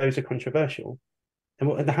any of those are controversial.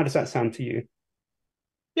 And how does that sound to you?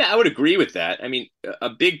 Yeah, I would agree with that. I mean, a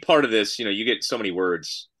big part of this, you get so many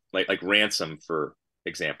words like ransom, for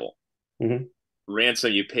example. Mm-hmm.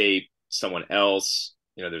 Ransom, you pay someone else.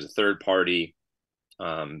 There's a third party,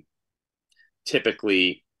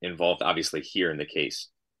 typically involved, obviously here in the case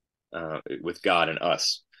with God and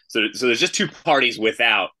us. So there's just two parties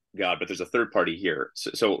without God, but there's a third party here.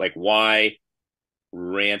 So like, why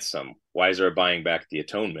ransom? Why is there a buying back the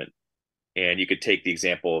atonement? And you could take the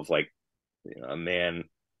example of like a man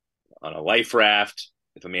on a life raft.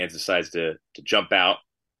 If a man decides to jump out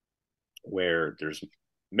where there's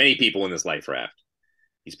many people in this life raft,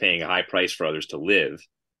 he's paying a high price for others to live,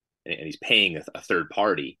 and he's paying a third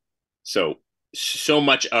party. So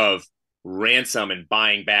much of ransom and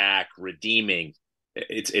buying back, redeeming,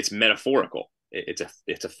 it's metaphorical.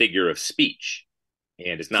 It's a figure of speech,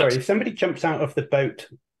 and it's not. Sorry, if somebody jumps out of the boat,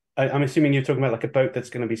 I'm assuming you're talking about like a boat that's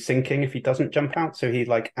going to be sinking if he doesn't jump out. So he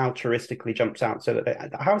like altruistically jumps out so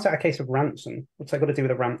that how is that a case of ransom? What's that got to do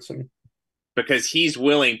with a ransom? Because he's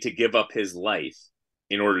willing to give up his life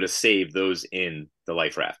in order to save those in the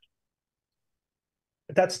life raft.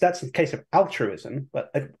 That's the case of altruism,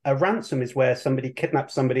 but a ransom is where somebody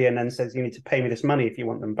kidnaps somebody and then says, you need to pay me this money if you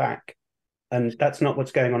want them back. And that's not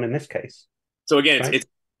what's going on in this case. So again, right? It's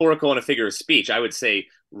oracle and a figure of speech. I would say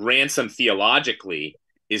ransom theologically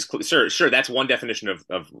is sure that's one definition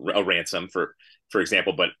of a ransom, for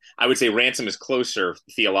example, but I would say ransom is closer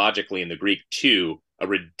theologically in the Greek to a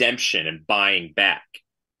redemption and buying back.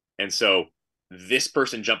 And so this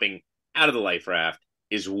person jumping out of the life raft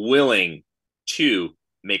is willing to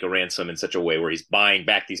make a ransom in such a way where he's buying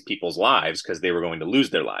back these people's lives because they were going to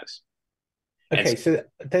lose their lives. Okay, so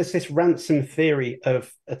there's this ransom theory of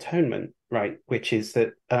atonement, right? Which is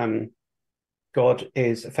that God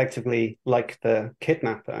is effectively like the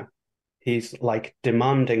kidnapper. He's like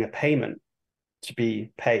demanding a payment to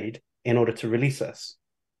be paid in order to release us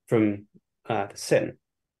from the sin.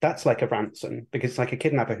 That's like a ransom, because it's like a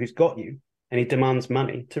kidnapper who's got you and he demands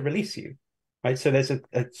money to release you, right? So there's a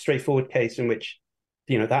straightforward case in which,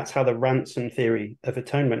 that's how the ransom theory of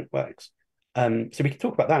atonement works. So we can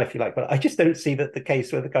talk about that if you like, but I just don't see that the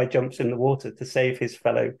case where the guy jumps in the water to save his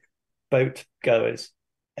fellow boat goers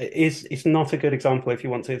is not a good example if you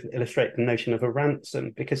want to illustrate the notion of a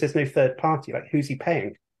ransom, because there's no third party. Like, who's he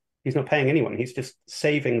paying? He's not paying anyone. He's just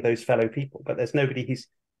saving those fellow people, but there's nobody he's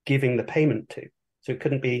giving the payment to. So it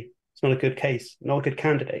couldn't be, it's not a good case, not a good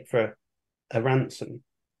candidate for a ransom.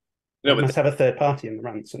 No, It must have a third party in the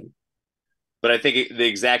ransom. but I think the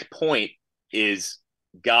exact point is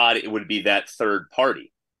God it would be that third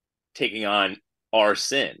party taking on our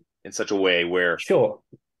sin in such a way Sure.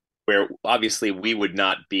 where obviously we would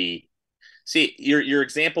not be. See, your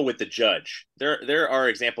example with the judge. There are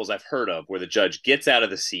examples I've heard of where the judge gets out of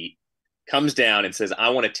the seat, comes down and says, "I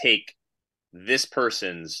want to take this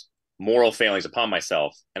person's moral failings upon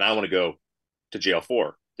myself, and I want to go to jail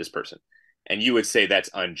for this person." And you would say that's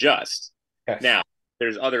unjust. Yes. Now,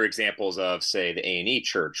 there's other examples of, say, the A&E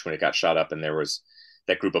church when it got shot up, and there was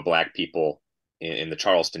that group of black people in the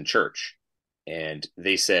Charleston church, and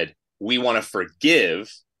they said, "We want to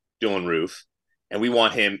forgive Dylan Roof, and we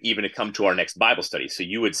want him even to come to our next Bible study." So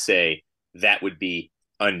you would say that would be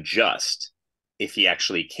unjust if he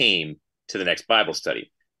actually came to the next Bible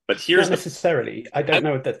study. But here's not necessarily. I don't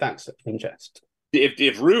know that that's unjust.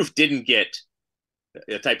 If Roof didn't get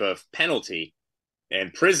a type of penalty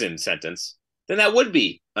and prison sentence, then that would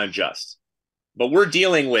be unjust. But we're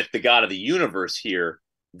dealing with the God of the universe here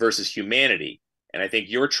versus humanity. And I think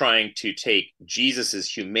you're trying to take Jesus's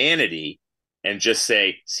humanity and just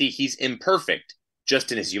say, see, he's imperfect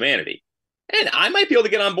just in his humanity. And I might be able to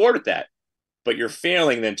get on board with that. But you're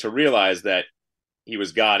failing then to realize that he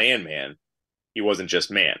was God and man. He wasn't just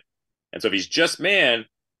man. And so if he's just man,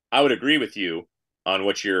 I would agree with you on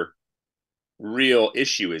what your real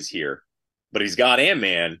issue is here. But if he's God and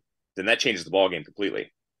man, then that changes the ballgame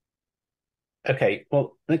completely. Okay,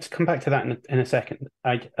 well, let's come back to that in a second.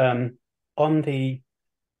 So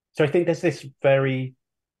I think there's this very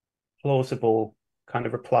plausible kind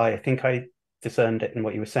of reply. I think I discerned it in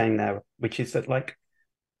what you were saying there, which is that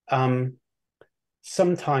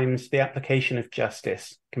sometimes the application of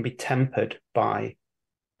justice can be tempered by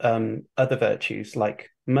other virtues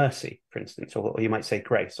like mercy, for instance, or you might say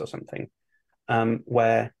grace or something,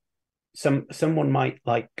 where someone might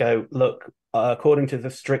go, look, according to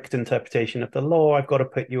the strict interpretation of the law, I've got to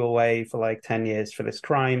put you away for 10 years for this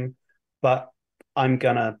crime, but I'm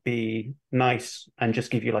gonna be nice and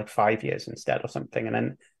just give you 5 years instead or something. And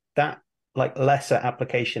then that lesser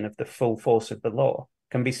application of the full force of the law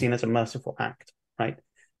can be seen as a merciful act, right?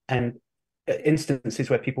 And instances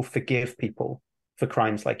where people forgive people for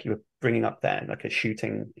crimes like you were bringing up there, like a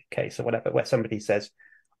shooting case or whatever, where somebody says,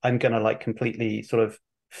 I'm gonna completely sort of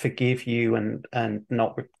forgive you and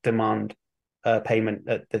not demand payment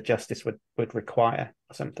that the justice would require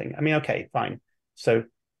or something. I mean, okay, fine. So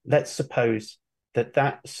let's suppose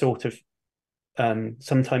that sort of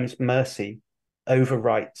sometimes mercy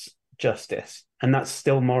overwrites justice, and that's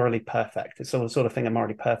still morally perfect. It's the sort of thing a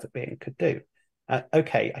morally perfect being could do.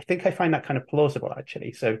 Okay, I think I find that kind of plausible,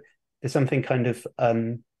 actually. So there's something kind of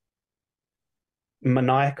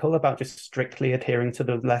maniacal about just strictly adhering to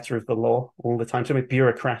the letter of the law all the time, something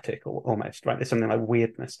bureaucratic almost, right? There's something like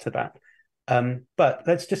weirdness to that. But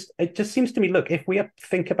it just seems to me, look, if we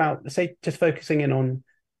think about, say, just focusing in on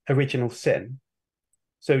original sin,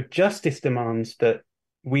 so justice demands that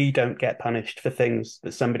we don't get punished for things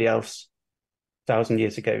that somebody else 1,000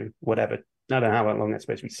 years ago, whatever, I don't know how long that's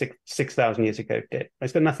supposed to be, 6,000 years ago did.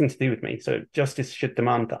 It's got nothing to do with me. So justice should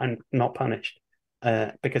demand that I'm not punished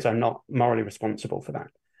because I'm not morally responsible for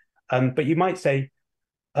that. But you might say,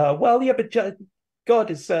 well, yeah, but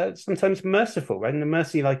God is sometimes merciful, right? And the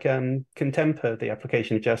mercy can temper the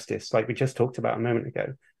application of justice, like we just talked about a moment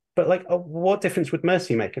ago. But what difference would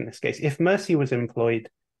mercy make in this case? If mercy was employed,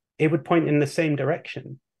 it would point in the same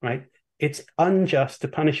direction, right? It's unjust to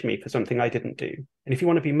punish me for something I didn't do. And if you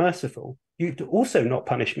want to be merciful, you also not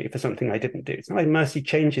punish me for something I didn't do. It's not like mercy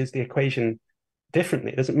changes the equation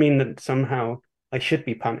differently. It doesn't mean that somehow I should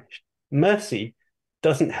be punished. Mercy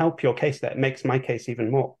doesn't help your case there. It makes my case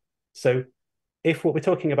even more. So if what we're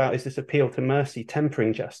talking about is this appeal to mercy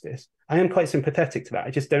tempering justice, I am quite sympathetic to that.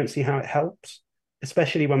 I just don't see how it helps,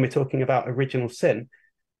 especially when we're talking about original sin.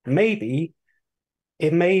 Maybe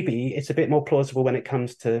it's a bit more plausible when it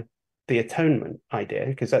comes to the atonement idea,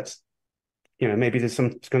 because that's, maybe there's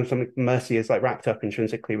some mercy is wrapped up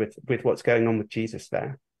intrinsically with what's going on with Jesus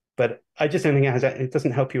there. But I just don't think it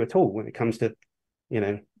doesn't help you at all when it comes to,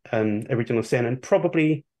 original sin. And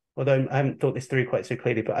probably, although I haven't thought this through quite so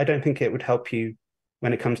clearly, but I don't think it would help you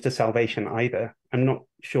when it comes to salvation either. I'm not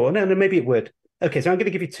sure. No, maybe it would. Okay, so I'm going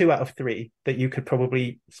to give you 2 out of 3 that you could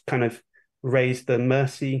probably kind of raise the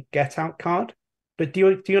mercy get out card. But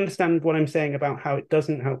do you understand what I'm saying about how it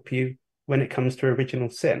doesn't help you when it comes to original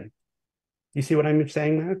sin? You see what I'm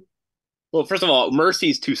saying now? Well, first of all, mercy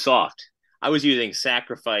is too soft. I was using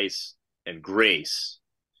sacrifice and grace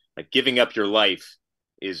Like giving up your life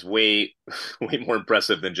is way way more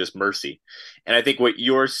impressive than just mercy. And I think what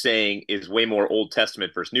you're saying is way more Old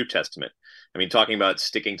Testament versus New Testament. I mean, talking about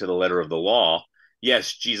sticking to the letter of the law.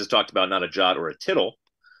 Yes, Jesus talked about not a jot or a tittle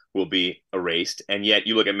will be erased. And yet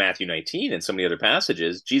you look at Matthew 19 and so many other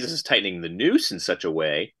passages, Jesus is tightening the noose in such a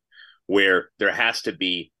way where there has to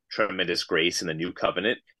be tremendous grace in the new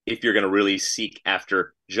covenant if you're going to really seek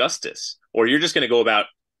after justice, or you're just going to go about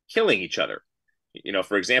killing each other.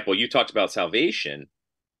 For example, you talked about salvation.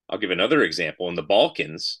 I'll give another example. In the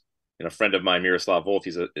Balkans, a friend of mine, Miroslav Volf,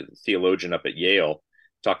 he's a theologian up at Yale,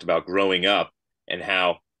 talked about growing up and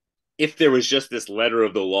how if there was just this letter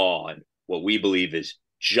of the law and what we believe is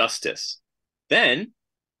justice, then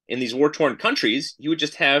in these war-torn countries, you would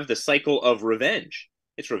just have the cycle of revenge.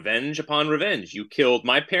 It's revenge upon revenge. You killed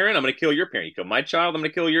my parent, I'm going to kill your parent. You killed my child, I'm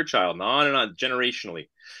going to kill your child, and on, generationally.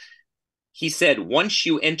 He said, once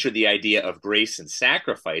you enter the idea of grace and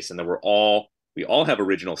sacrifice, and that we all have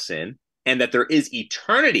original sin, and that there is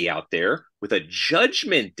eternity out there with a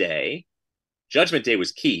judgment day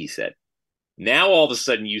was key, he said. Now all of a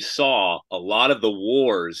sudden you saw a lot of the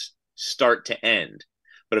wars start to end.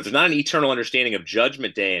 But if there's not an eternal understanding of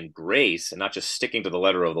judgment day and grace, and not just sticking to the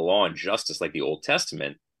letter of the law and justice like the Old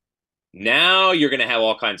Testament, now you're going to have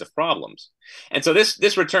all kinds of problems. And so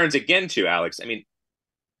this returns again to, Alex, I mean,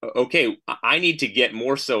 okay, I need to get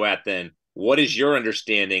more so at then, what is your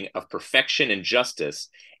understanding of perfection and justice?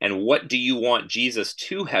 And what do you want Jesus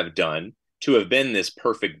to have done to have been this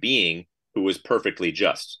perfect being who was perfectly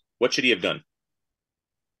just? What should he have done?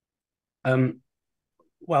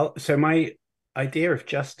 Well, so my idea of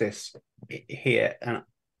justice here, and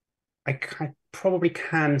I probably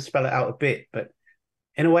can spell it out a bit, but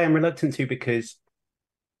in a way I'm reluctant to, because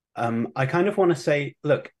I kind of want to say,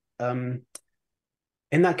 look, in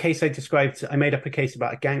that case I made up a case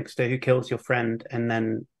about a gangster who kills your friend and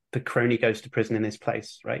then the crony goes to prison in his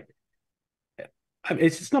place, right?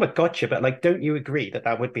 It's not a gotcha, but like, don't you agree that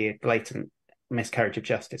that would be a blatant miscarriage of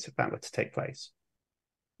justice if that were to take place?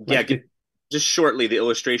 Like, yeah, just shortly the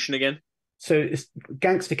illustration again. So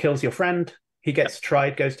gangster kills your friend, he gets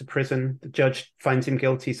tried, goes to prison, the judge finds him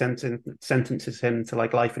guilty, sentences him to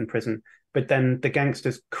like life in prison, but then the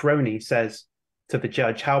gangster's crony says to the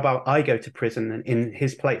judge, how about I go to prison in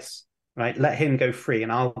his place, right? Let him go free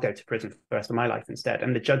and I'll go to prison for the rest of my life instead.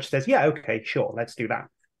 And the judge says, yeah, okay, sure, let's do that.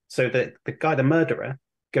 So the murderer,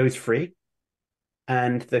 goes free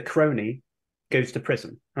and the crony goes to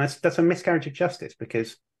prison. And that's a miscarriage of justice,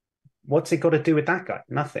 because what's it got to do with that guy?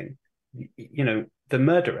 Nothing. The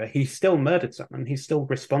murderer, he still murdered someone. He's still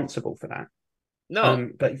responsible for that. No,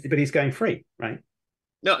 but he's going free, right?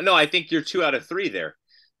 No, I think you're 2 out of 3 there,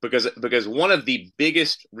 because one of the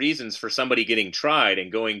biggest reasons for somebody getting tried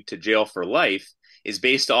and going to jail for life is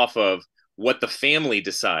based off of what the family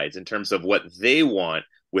decides in terms of what they want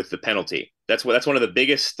with the penalty. That's one of the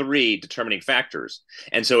biggest 3 determining factors.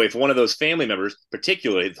 And so if one of those family members,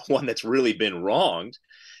 particularly the one that's really been wronged,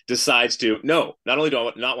 decides to, no, not only do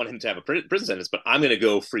I not want him to have a prison sentence, but I'm going to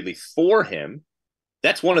go freely for him,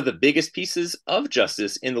 that's one of the biggest pieces of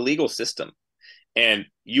justice in the legal system. And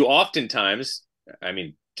you oftentimes, I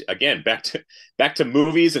mean, again, back to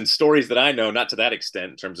movies and stories that I know, not to that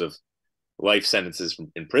extent in terms of life sentences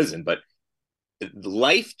in prison, but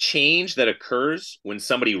life change that occurs when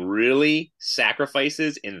somebody really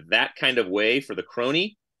sacrifices in that kind of way for the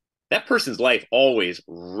crony, that person's life always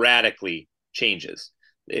radically changes.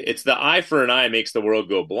 It's the eye for an eye makes the world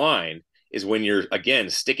go blind, is when you're, again,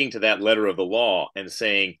 sticking to that letter of the law and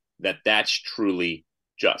saying that that's truly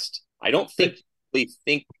just. I don't think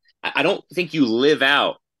you live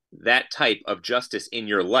out that type of justice in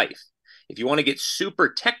your life. If you want to get super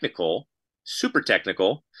technical,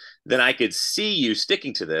 then I could see you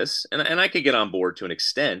sticking to this, and I could get on board to an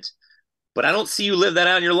extent, but I don't see you live that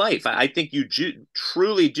out in your life. I think you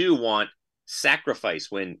truly do want sacrifice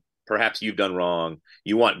when perhaps you've done wrong.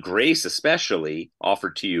 You want grace, especially,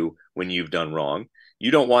 offered to you when you've done wrong.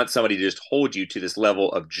 You don't want somebody to just hold you to this level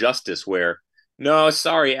of justice where, no,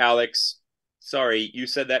 sorry, Alex. Sorry, you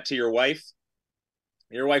said that to your wife.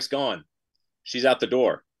 Your wife's gone. She's out the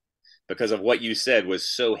door because of what you said was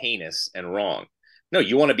so heinous and wrong. No,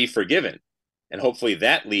 you want to be forgiven. And hopefully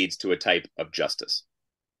that leads to a type of justice.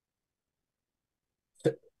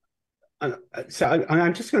 So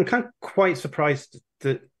I'm just kind of quite surprised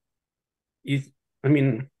that so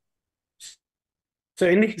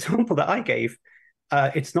in the example that I gave,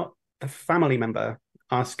 it's not the family member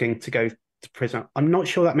asking to go to prison. I'm not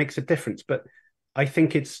sure that makes a difference, but I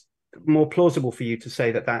think it's more plausible for you to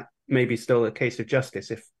say that may be still a case of justice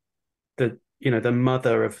if the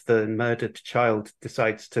mother of the murdered child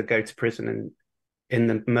decides to go to prison in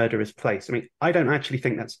the murderer's place. I mean, I don't actually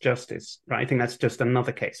think that's justice, right? I think that's just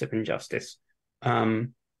another case of injustice.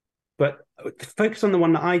 But focus on the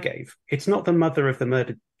one that I gave. It's not the mother of the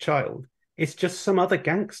murdered child. It's just some other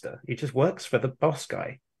gangster. He just works for the boss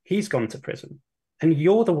guy. He's gone to prison, and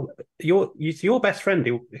it's your best friend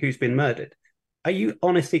who's been murdered. Are you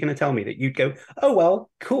honestly going to tell me that you'd go, oh well,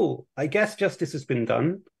 cool, I guess justice has been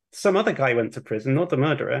done. Some other guy went to prison, not the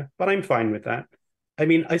murderer, but I'm fine with that. I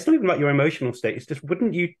mean, it's not even about your emotional state. It's just,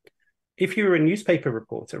 wouldn't you, if you were a newspaper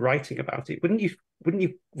reporter writing about it, wouldn't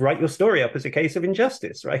you write your story up as a case of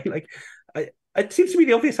injustice, right? Like, it seems to me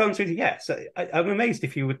the obvious answer is yes. I'm amazed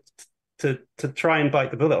if you would to try and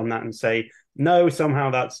bite the bullet on that and say no, somehow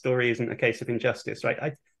that story isn't a case of injustice,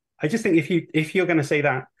 right? I just think if you're going to say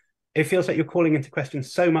that, it feels like you're calling into question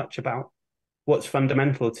so much about what's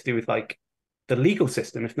fundamental to do with like the legal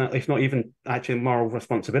system, if not even actually moral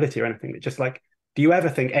responsibility or anything. But just like, do you ever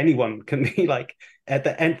think anyone can be like, at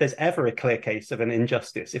the end, there's ever a clear case of an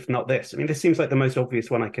injustice, if not this? I mean, this seems like the most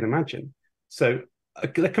obvious one I can imagine. So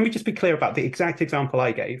can we just be clear about the exact example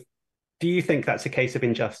I gave? Do you think that's a case of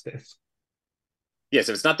injustice? Yes,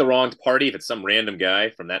 if it's not the wronged party, if it's some random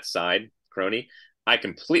guy from that side, crony, I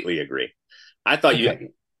completely agree. I thought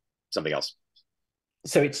you something else.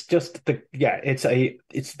 So it's just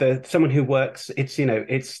it's someone who works.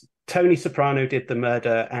 It's Tony Soprano did the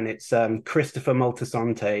murder, and it's Christopher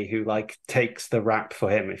Moltisanti who like takes the rap for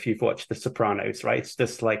him. If you've watched The Sopranos, right? It's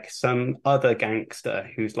just like some other gangster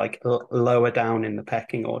who's like lower down in the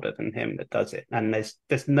pecking order than him that does it. And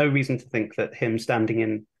there's no reason to think that him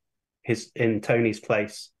standing in Tony's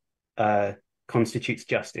place constitutes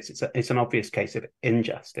justice. It's an obvious case of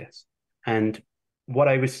injustice. And what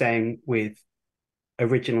I was saying with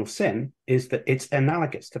original sin is that it's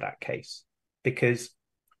analogous to that case, because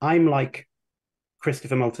I'm like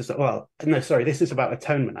Christopher Moltisanti. Well, no, sorry, this is about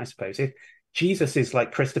atonement, I suppose. Jesus is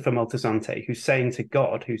like Christopher Moltisanti, who's saying to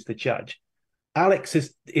God, who's the judge, Alex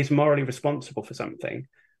is morally responsible for something,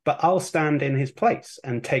 but I'll stand in his place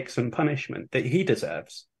and take some punishment that he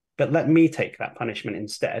deserves. But let me take that punishment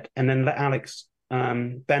instead, and then let Alex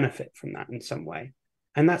benefit from that in some way.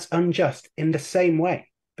 And that's unjust in the same way,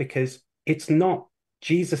 because it's not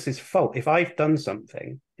Jesus's fault. If I've done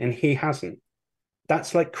something and he hasn't,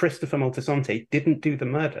 that's like Christopher Moltisanti didn't do the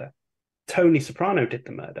murder. Tony Soprano did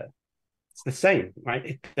the murder. It's the same,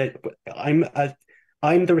 right?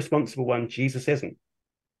 I'm the responsible one. Jesus isn't,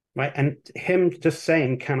 right? And him just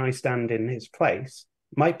saying, "Can I stand in his place?"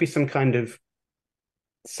 might be some kind of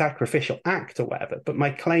sacrificial act or whatever. But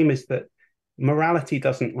my claim is that morality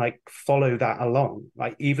doesn't like follow that along.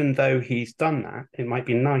 Like, even though he's done that, it might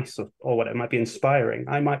be nice or whatever, it might be inspiring.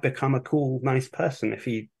 I might become a cool, nice person if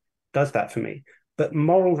he does that for me. But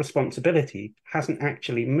moral responsibility hasn't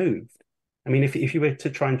actually moved. I mean, if you were to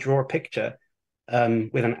try and draw a picture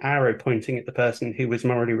with an arrow pointing at the person who was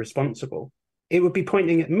morally responsible, it would be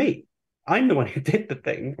pointing at me. I'm the one who did the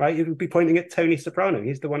thing, right? It would be pointing at Tony Soprano.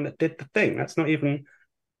 He's the one that did the thing. That's not even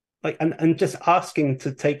like, and just asking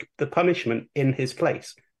to take the punishment in his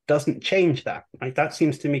place doesn't change that. Right? That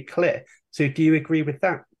seems to me clear. So do you agree with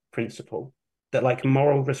that principle, that like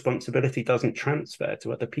moral responsibility doesn't transfer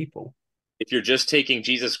to other people? If you're just taking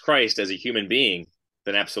Jesus Christ as a human being,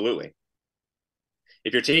 then absolutely.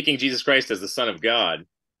 If you're taking Jesus Christ as the Son of God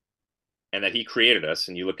and that he created us,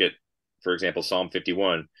 and you look at, for example, Psalm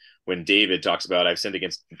 51, when David talks about, I've sinned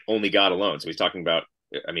against only God alone. So he's talking about,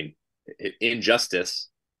 I mean, injustice,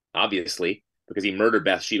 obviously, because he murdered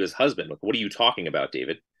Bathsheba's husband. Look, what are you talking about,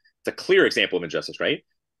 David? It's a clear example of injustice, right?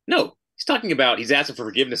 No, he's asking for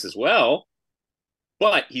forgiveness as well,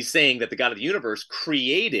 but he's saying that the God of the universe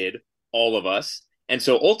created all of us. And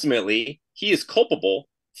so ultimately, he is culpable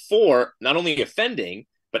for not only offending,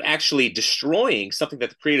 but actually destroying something that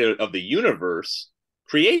the creator of the universe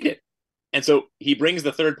created. And so he brings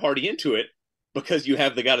the third party into it because you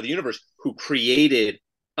have the God of the universe who created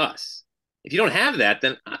us. If you don't have that,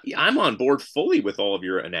 then I'm on board fully with all of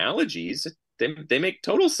your analogies. They make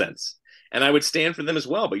total sense. And I would stand for them as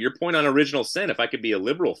well. But your point on original sin, if I could be a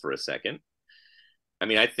liberal for a second, I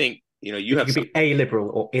mean, I think, you have be a liberal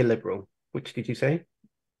or illiberal. Which did you say?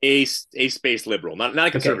 A space liberal, not a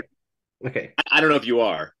conservative. Okay. I don't know if you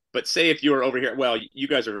are, but say if you were over here, well, you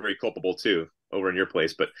guys are very culpable too over in your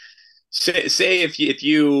place. But say if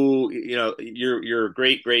your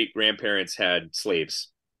great grandparents had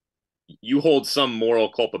slaves, you hold some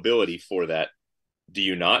moral culpability for that, do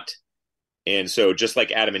you not? And so just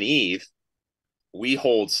like Adam and Eve, we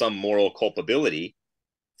hold some moral culpability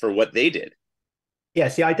for what they did. Yeah,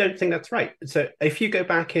 see, I don't think that's right. So if you go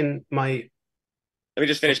back in my... Let me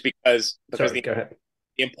just finish because Sorry, go ahead.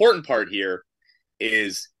 The important part here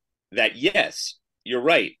is that, yes, you're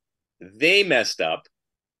right. They messed up,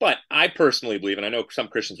 but I personally believe, and I know some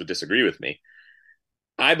Christians would disagree with me,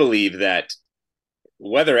 I believe that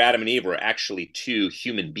whether Adam and Eve were actually two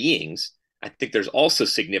human beings, I think there's also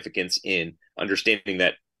significance in understanding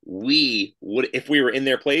that we would, if we were in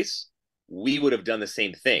their place, we would have done the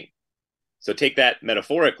same thing. So take that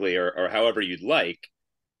metaphorically or however you'd like,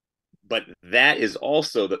 but that is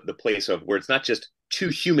also the place of where it's not just two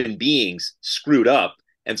human beings screwed up.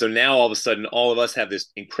 And so now all of a sudden, all of us have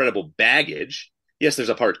this incredible baggage. Yes, there's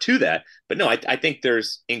a part to that, but no, I think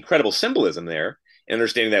there's incredible symbolism there and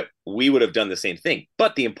understanding that we would have done the same thing.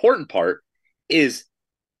 But the important part is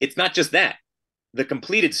it's not just that. The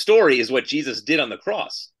completed story is what Jesus did on the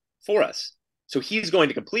cross for us. So he's going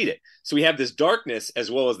to complete it. So we have this darkness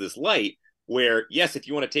as well as this light where, yes, if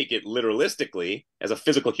you want to take it literalistically as a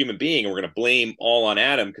physical human being, and we're going to blame all on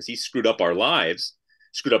Adam because he screwed up our lives,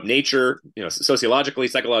 screwed up nature, sociologically,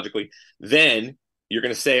 psychologically, then you're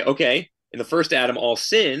going to say, okay, in the first Adam, all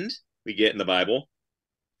sinned, we get in the Bible.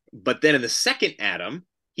 But then in the second Adam,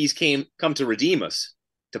 he's come to redeem us,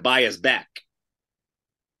 to buy us back.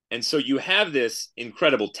 And so you have this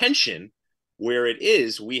incredible tension where it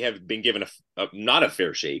is we have been given not a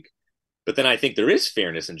fair shake, but then I think there is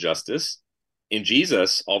fairness and justice in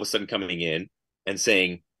Jesus all of a sudden coming in and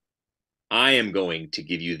saying, I am going to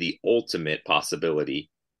give you the ultimate possibility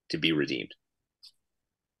to be redeemed.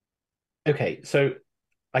 Okay, so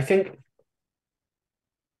I think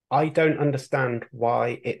I don't understand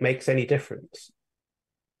why it makes any difference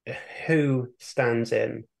who stands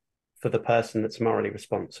in for the person that's morally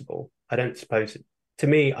responsible. I don't suppose it, to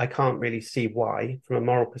me, I can't really see why, from a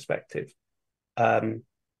moral perspective,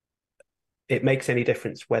 it makes any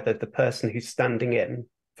difference whether the person who's standing in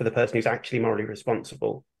for the person who's actually morally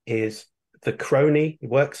responsible is the crony who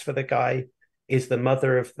works for the guy, is the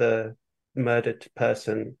mother of the murdered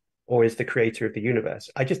person, or is the creator of the universe.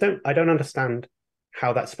 I don't understand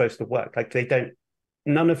how that's supposed to work. Like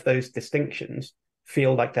none of those distinctions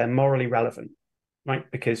feel like they're morally relevant, right?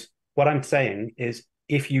 Because what I'm saying is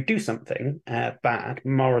if you do something bad,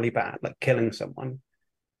 morally bad, like killing someone,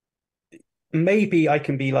 maybe I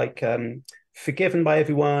can be like forgiven by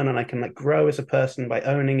everyone and I can like grow as a person by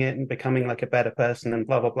owning it and becoming like a better person and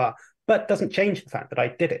blah, blah, blah. But it doesn't change the fact that I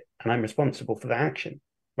did it and I'm responsible for the action,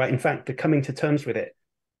 right? In fact, the coming to terms with it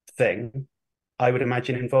thing, I would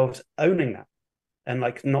imagine involves owning that and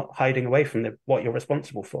like not hiding away from what you're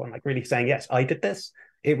responsible for and like really saying, yes, I did this.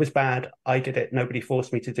 It was bad. I did it. Nobody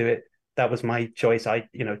forced me to do it. That was my choice.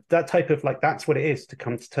 That type of like, that's what it is to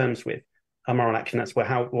come to terms with a moral action. That's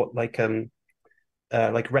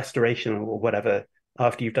like restoration or whatever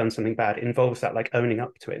after you've done something bad involves that like owning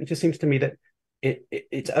up to it. It just seems to me that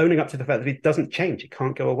it's owning up to the fact that it doesn't change. It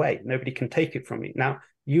can't go away. Nobody can take it from you. Now,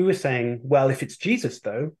 you were saying, well, if it's Jesus,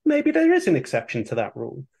 though, maybe there is an exception to that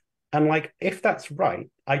rule. And like, if that's right,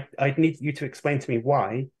 I'd need you to explain to me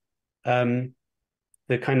why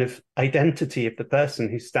the kind of identity of the person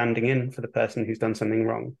who's standing in for the person who's done something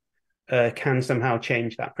wrong can somehow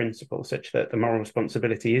change that principle such that the moral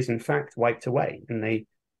responsibility is in fact wiped away and they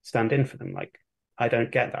stand in for them. Like, I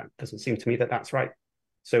don't get that. It doesn't seem to me that that's right.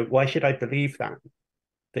 So why should I believe that?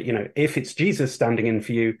 That, if it's Jesus standing in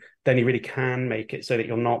for you, then he really can make it so that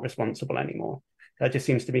you're not responsible anymore. That just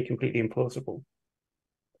seems to me completely implausible.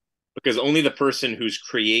 Because only the person who's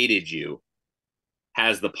created you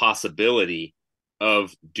has the possibility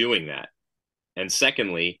of doing that. And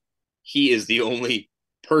secondly, he is the only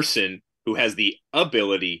person who has the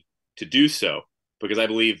ability to do so, because I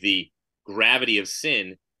believe the gravity of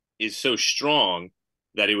sin is so strong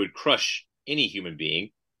that it would crush any human being,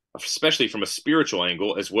 especially from a spiritual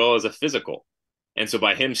angle as well as a physical. And so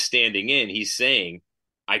by him standing in, he's saying,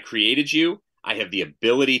 I created you, I have the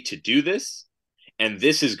ability to do this, and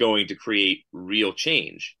this is going to create real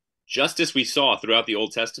change. Justice we saw throughout the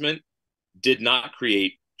Old Testament did not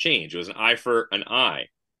create change. It was an eye for an eye.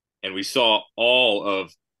 And we saw all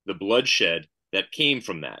of the bloodshed that came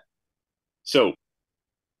from that. So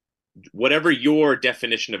whatever your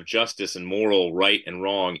definition of justice and moral right and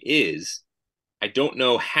wrong is, I don't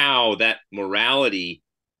know how that morality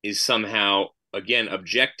is somehow, again,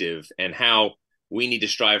 objective and how we need to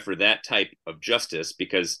strive for that type of justice,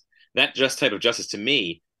 because that just type of justice to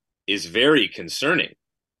me is very concerning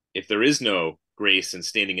if there is no grace and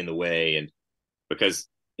standing in the way. And because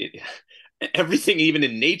everything, even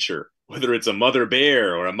in nature, whether it's a mother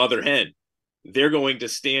bear or a mother hen, they're going to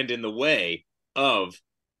stand in the way of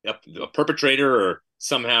a perpetrator or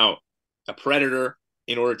somehow a predator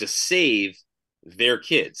in order to save their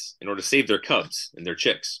kids, in order to save their cubs and their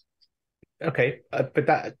chicks. Okay,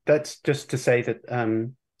 but that's just to say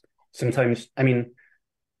that sometimes, I mean,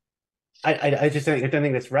 I just I don't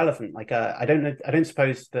think that's relevant. Like, I don't know, I don't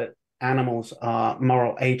suppose that animals are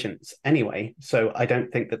moral agents anyway. So I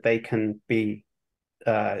don't think that they can be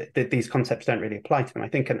that these concepts don't really apply to them. I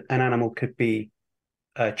think an animal could be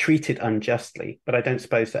treated unjustly, but I don't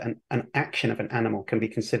suppose that an action of an animal can be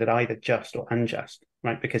considered either just or unjust,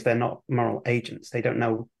 right? Because they're not moral agents. They don't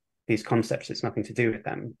know these concepts. It's nothing to do with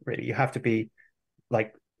them, really. You have to be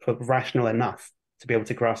like rational enough to be able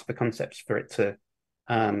to grasp the concepts for it to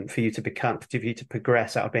for you to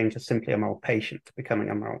progress out of being just simply a moral patient to becoming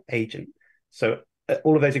a moral agent. So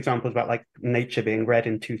all of those examples about like nature being red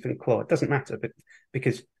in tooth and claw, it doesn't matter, but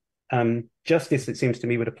because justice, it seems to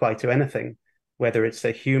me, would apply to anything, whether it's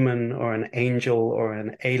a human or an angel or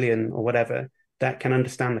an alien or whatever, that can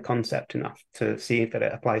understand the concept enough to see that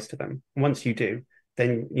it applies to them. Once you do,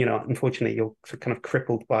 then, you know, unfortunately, you're kind of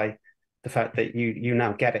crippled by the fact that you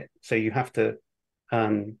now get it. So you have to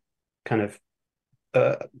kind of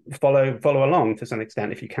follow along to some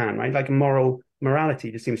extent if you can, right? Like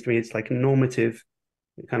morality just seems to me it's like normative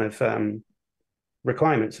kind of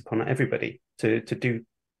requirements upon everybody to do,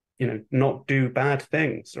 you know, not do bad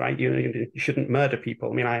things, right? You shouldn't murder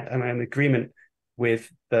people. I mean, I'm in agreement with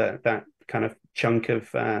that kind of chunk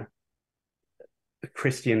of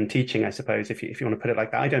Christian teaching, I suppose, if you want to put it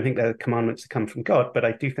like that. I don't think they're commandments that come from God, but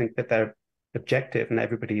I do think that they're objective and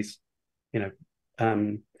everybody's, you know,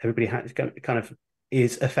 everybody has kind of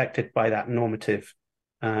is affected by that normative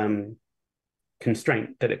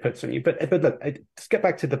constraint that it puts on you. But look, let's get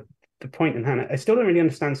back to the point in hand. I still don't really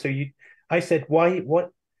understand. So I said,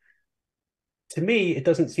 what? To me, it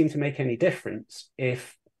doesn't seem to make any difference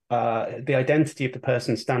if the identity of the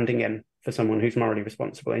person standing in for someone who's morally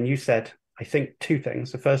responsible. And you said, I think, two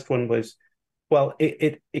things. The first one was, well,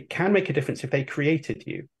 it can make a difference if they created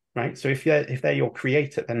you, right? So if they're your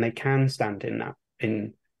creator, then they can stand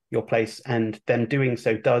in your place, and then doing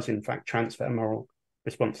so does in fact transfer moral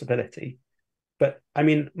responsibility. But I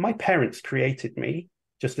mean, my parents created me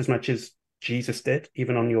just as much as Jesus did,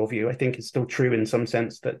 even on your view. I think it's still true in some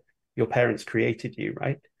sense that your parents created you,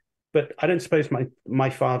 right? But I don't suppose my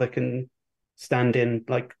father can stand in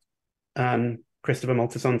like Christopher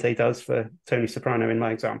Moltisanti does for Tony Soprano in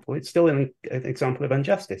my example. It's still an example of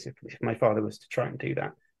injustice if my father was to try and do that.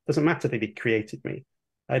 It doesn't matter that he created me.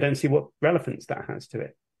 I don't see what relevance that has to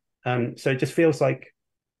it. So it just feels like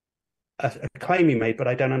a claim you made, but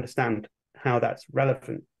I don't understand how that's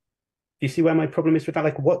relevant. Do you see where my problem is with that?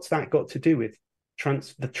 Like, what's that got to do with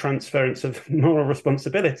the transference of moral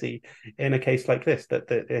responsibility in a case like this,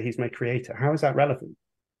 that he's my creator? How is that relevant?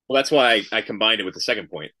 Well, that's why I combined it with the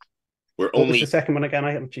second point. What was the second one again?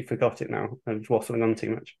 I actually forgot it now. I was waffling on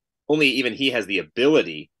too much. Only even he has the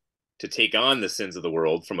ability to take on the sins of the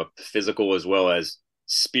world from a physical as well as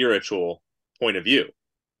spiritual point of view.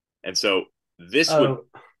 And so this would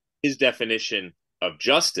his definition of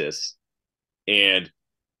justice, and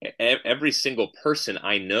every single person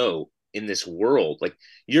I know in this world, like,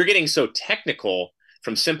 you're getting so technical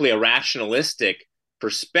from simply a rationalistic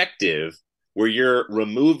perspective where you're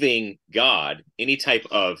removing God, any type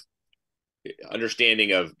of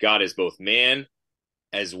understanding of God as both man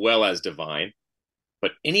as well as divine.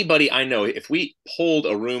 But anybody I know, if we pulled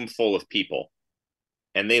a room full of people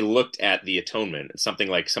and they looked at the atonement, something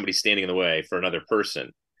like somebody standing in the way for another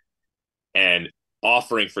person and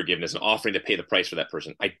offering forgiveness and offering to pay the price for that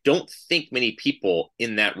person, I don't think many people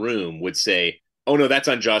in that room would say, oh no, that's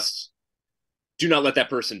unjust. Do not let that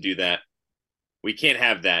person do that. We can't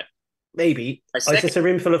have that. Maybe. Is this a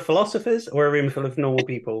room full of philosophers or a room full of normal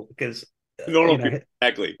people? Because normal people,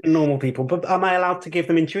 exactly. Normal people. But am I allowed to give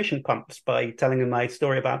them intuition pumps by telling them my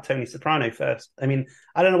story about Tony Soprano first? I mean,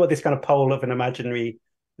 I don't know what this kind of poll of an imaginary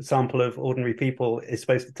sample of ordinary people is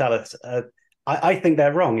supposed to tell us. I think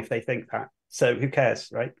they're wrong if they think that. So who cares,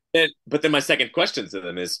 right? But then my second question to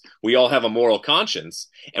them is, we all have a moral conscience,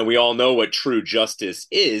 and we all know what true justice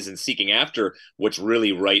is and seeking after what's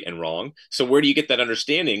really right and wrong. So where do you get that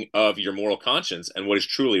understanding of your moral conscience and what is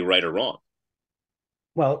truly right or wrong?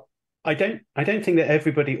 Well, I don't think that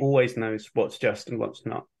everybody always knows what's just and what's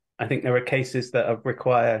not. I think there are cases that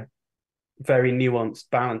require very nuanced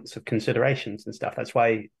balance of considerations and stuff. That's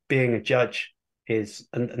why being a judge is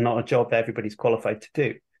not a job that everybody's qualified to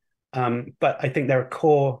do. But I think there are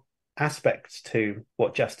core aspects to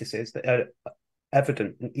what justice is that are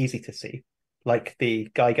evident and easy to see, like the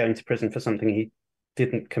guy going to prison for something he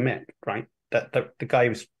didn't commit, right? That the guy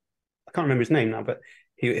was, I can't remember his name now, but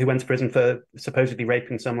he went to prison for supposedly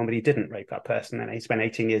raping someone, but he didn't rape that person, and he spent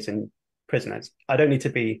 18 years in prison. I don't need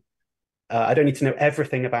to know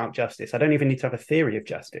everything about justice. I don't even need to have a theory of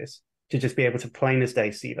justice to just be able to plain as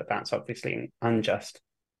day see that that's obviously an unjust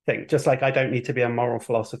thing. Just like I don't need to be a moral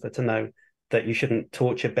philosopher to know that you shouldn't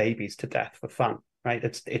torture babies to death for fun, right?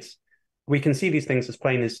 It's we can see these things as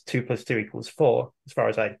plain as 2 + 2 = 4, as far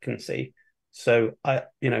as I can see. So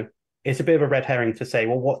it's a bit of a red herring to say,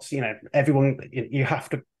 well, what's everyone, you have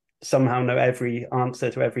to somehow know every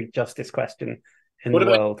answer to every justice question in the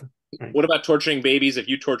world. Right? What about torturing babies? If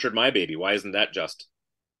you tortured my baby, why isn't that just?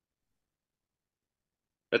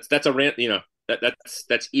 That's a rant,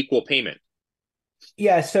 that's equal payment.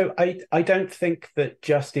 Yeah, so I don't think that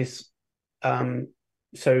justice.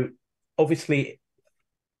 So obviously,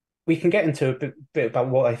 we can get into a bit about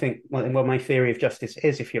what I think, what my theory of justice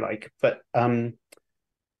is, if you like. But I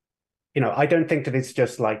don't think that it's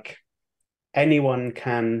just like anyone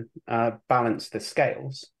can balance the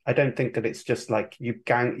scales. I don't think that it's just like you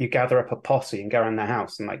gather up a posse and go around their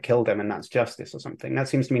house and like kill them, and that's justice or something. That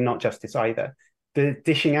seems to me not justice either. The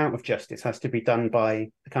dishing out of justice has to be done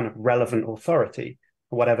by a kind of relevant authority,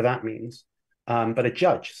 whatever that means. But a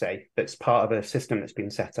judge, say, that's part of a system that's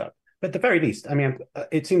been set up. But at the very least, I mean,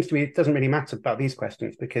 it seems to me it doesn't really matter about these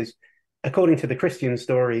questions because according to the Christian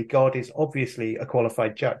story, God is obviously a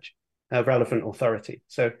qualified judge, a relevant authority.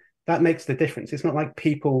 So that makes the difference. It's not like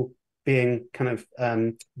people being kind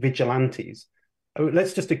of vigilantes.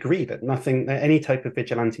 Let's just agree that any type of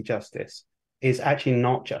vigilante justice is actually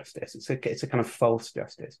not justice. It's a kind of false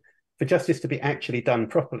justice. For justice to be actually done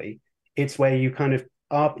properly, it's where you kind of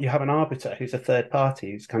you have an arbiter who's a third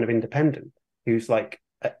party, who's kind of independent, who's like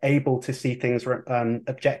able to see things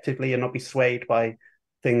objectively and not be swayed by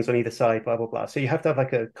things on either side, blah, blah, blah. So you have to have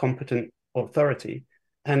like a competent authority.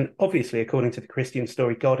 And obviously, according to the Christian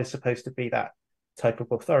story, God is supposed to be that type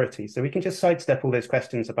of authority. So we can just sidestep all those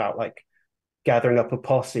questions about like gathering up a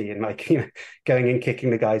posse and like, going and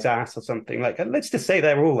kicking the guy's ass or something. Like, let's just say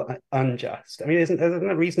they're all unjust. I mean, isn't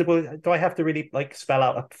that reasonable? Do I have to really like spell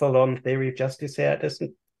out a full-on theory of justice here? It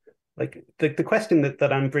doesn't, like the question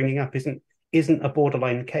that I'm bringing up isn't a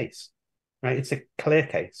borderline case, right? It's a clear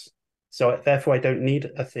case. So therefore, I don't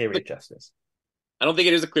need a theory of justice. I don't think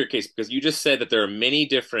it is a clear case because you just said that there are many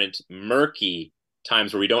different murky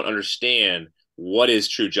times where we don't understand what is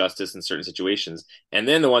true justice in certain situations. And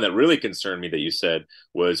then the one that really concerned me that you said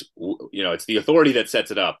was, it's the authority that sets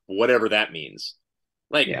it up, whatever that means.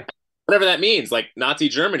 Like, whatever that means, like Nazi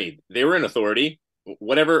Germany, they were in authority,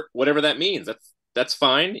 whatever that means. That's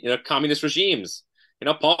fine. Communist regimes,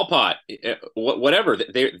 Pol Pot, whatever,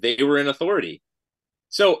 they were in authority.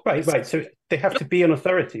 So right. So they have to be an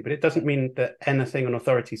authority, but it doesn't mean that anything an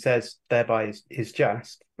authority says thereby is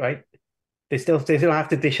just, right? They still have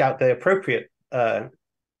to dish out the appropriate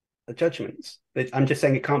judgments. I'm just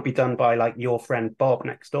saying it can't be done by like your friend Bob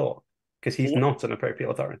next door because he's not an appropriate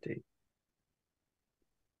authority.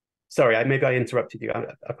 Sorry, maybe I interrupted you. I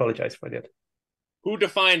apologize for that. Who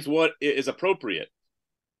defines what is appropriate?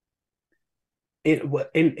 In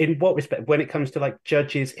what respect? When it comes to like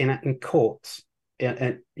judges in courts,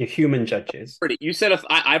 human judges. You said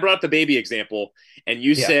I brought up the baby example, and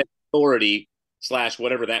you said authority /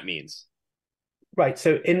 whatever that means. Right.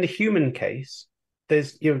 So in the human case,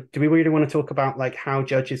 there's do we really want to talk about like how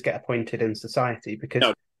judges get appointed in society?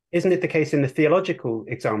 Because isn't it the case in the theological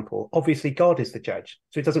example? Obviously, God is the judge,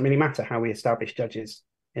 so it doesn't really matter how we establish judges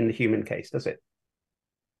in the human case, does it?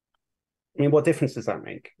 I mean, what difference does that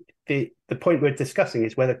make? The point we're discussing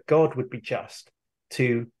is whether God would be just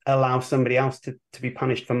to allow somebody else to be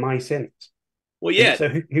punished for my sins. Well, yeah. And so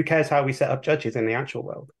who cares how we set up judges in the actual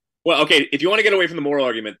world? Well, okay. If you want to get away from the moral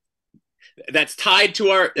argument, that's tied to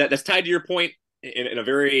your point in a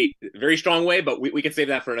very, very strong way. But we can save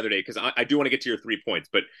that for another day because I do want to get to your 3 points.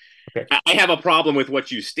 But okay. I have a problem with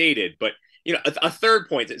what you stated. But a third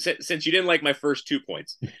point, since you didn't like my first 2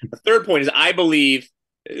 points, a third point is I believe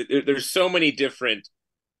there's so many different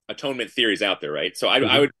atonement theories out there, right? So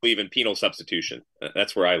I would believe in penal substitution.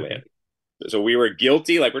 That's where I land. So we were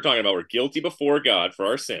guilty, like we're talking about, we're guilty before God for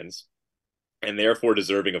our sins and therefore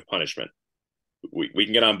deserving of punishment. We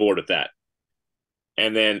can get on board with that.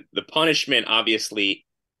 And then the punishment obviously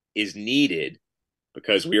is needed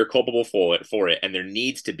because we are culpable for it. And there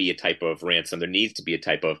needs to be a type of ransom. There needs to be a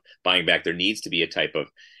type of buying back. There needs to be a type of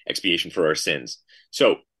expiation for our sins.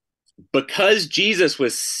 So because Jesus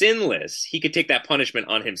was sinless, he could take that punishment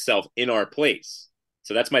on himself in our place.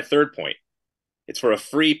 So that's my third point. It's for a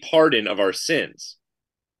free pardon of our sins.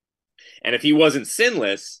 And if he wasn't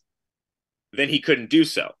sinless, then he couldn't do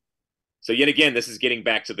so. So yet again, this is getting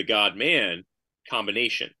back to the God-man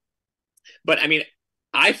combination. But I mean,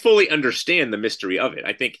 I fully understand the mystery of it.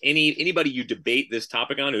 I think anybody you debate this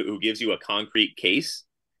topic on who gives you a concrete case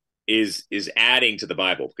is adding to the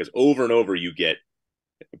Bible because over and over you get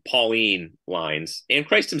Pauline lines and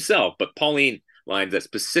Christ himself, but Pauline lines that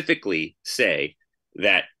specifically say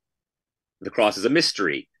that the cross is a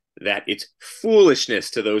mystery, that it's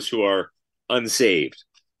foolishness to those who are unsaved.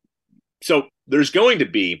 So there's going to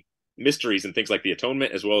be mysteries and things like the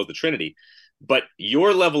atonement as well as the Trinity, but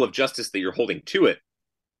your level of justice that you're holding to it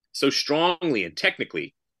so strongly and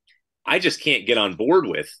technically, I just can't get on board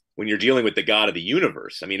with when you're dealing with the God of the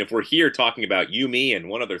universe. I mean, if we're here talking about you, me, and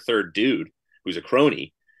one other third dude who's a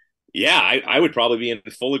crony, yeah, I would probably be in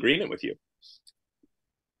full agreement with you.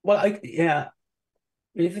 Well, yeah.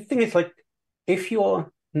 The thing is, like, if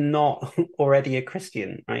you're not already a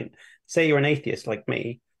Christian, right? Say you're an atheist like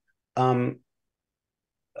me, um,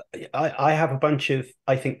 I have a bunch of,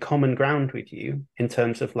 I think, common ground with you in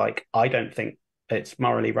terms of, like, I don't think it's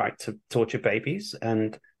morally right to torture babies,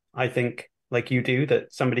 and I think, like you do,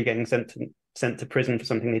 that somebody getting sent to prison for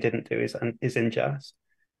something they didn't do is unjust.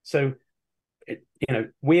 So,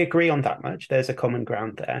 we agree on that much. There's a common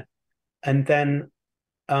ground there, and then,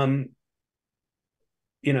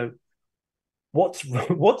 you know,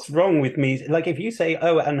 what's wrong with me? Like, if you say,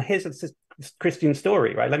 oh, and here's a Christian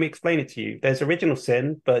story, right? Let me explain it to you. There's original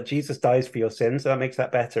sin, but Jesus dies for your sin, so that makes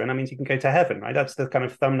that better, and that means you can go to heaven, right? That's the kind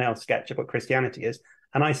of thumbnail sketch of what Christianity is.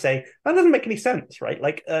 And I say that doesn't make any sense, right?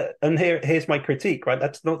 Like, and here's my critique, right?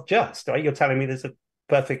 That's not just, right? You're telling me there's a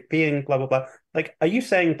perfect being, blah blah blah. Like, are you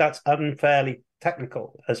saying that's unfairly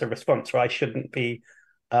technical as a response, or I shouldn't be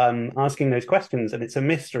asking those questions, and it's a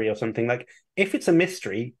mystery or something? Like, if it's a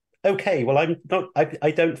mystery, okay, well,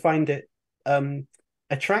 I don't find it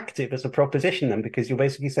attractive as a proposition then, because you're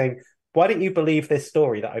basically saying, why don't you believe this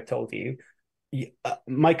story that I've told you?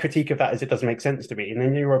 My critique of that is it doesn't make sense to me, and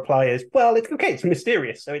then your reply is, well, it's okay, it's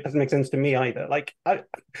mysterious, so it doesn't make sense to me either. Like, That's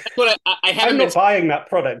what I haven't I'm been not buying that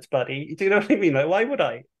product, buddy. Do you know what I mean? Like, why would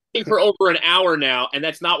I? for over an hour now, and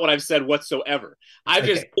that's not what I've said whatsoever. I've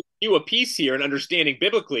just Okay. given you a piece here and understanding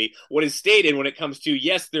biblically what is stated when it comes to,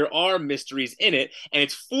 yes, there are mysteries in it, and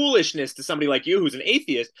it's foolishness to somebody like you who's an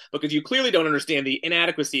atheist because you clearly don't understand the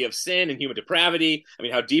inadequacy of sin and human depravity. I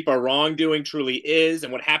mean, how deep our wrongdoing truly is,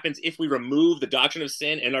 and what happens if we remove the doctrine of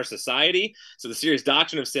sin in our society. So the serious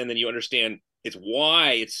doctrine of sin, then you understand it's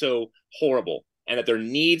why it's so horrible, and that there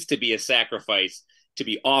needs to be a sacrifice to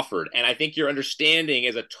be offered. And I think your understanding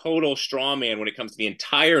is a total straw man when it comes to the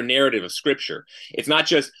entire narrative of Scripture. It's not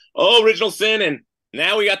just, oh, original sin, and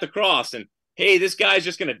now we got the cross, and hey, this guy's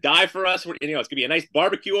just going to die for us. It's going to be a nice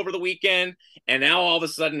barbecue over the weekend, and now all of a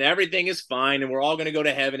sudden everything is fine, and we're all going to go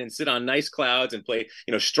to heaven and sit on nice clouds and play,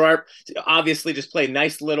 Stuart obviously just play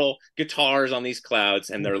nice little guitars on these clouds,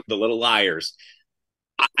 and they're the little liars.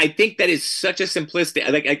 I think that is such a simplistic.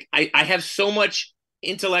 Like, I have so much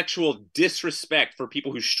intellectual disrespect for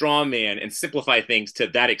people who strawman and simplify things to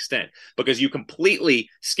that extent, because you completely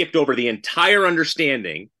skipped over the entire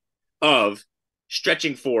understanding of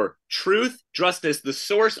stretching for truth, justness, the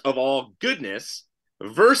source of all goodness,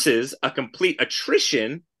 versus a complete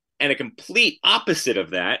attrition and a complete opposite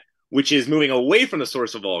of that, which is moving away from the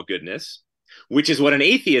source of all goodness, which is what an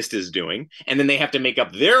atheist is doing. And then they have to make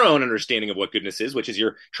up their own understanding of what goodness is, which is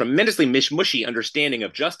your tremendously mishmushy understanding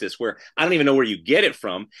of justice, where I don't even know where you get it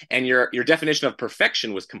from. And your definition of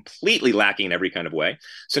perfection was completely lacking in every kind of way.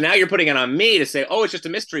 So now you're putting it on me to say, oh, it's just a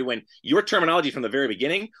mystery, when your terminology from the very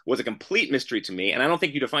beginning was a complete mystery to me. And I don't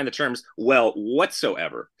think you define the terms well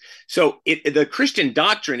whatsoever. So the Christian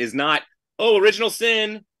doctrine is not, oh, original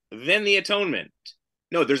sin, then the atonement.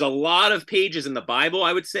 No, there's a lot of pages in the Bible,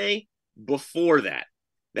 I would say, before that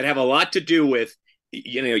have a lot to do with,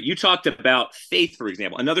 you talked about faith, for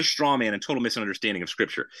example, another straw man and total misunderstanding of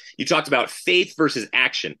Scripture. You talked about faith versus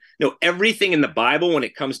action. No, everything in the Bible, when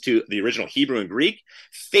it comes to the original Hebrew and Greek,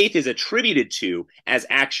 faith is attributed to as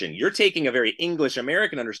action. You're taking a very English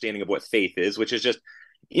American understanding of what faith is, which is just,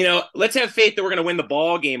 let's have faith that we're going to win the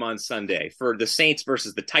ball game on Sunday for the Saints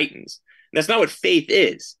versus the Titans. And that's not what faith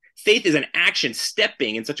is. Faith is an action,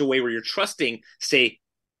 stepping in such a way where you're trusting, say,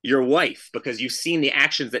 your wife, because you've seen the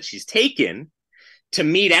actions that she's taken to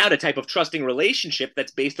mete out a type of trusting relationship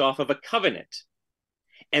that's based off of a covenant.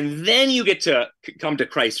 And then you get to come to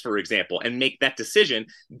Christ, for example, and make that decision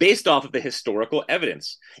based off of the historical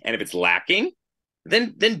evidence. And if it's lacking,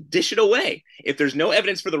 then dish it away. If there's no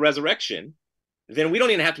evidence for the resurrection, then we don't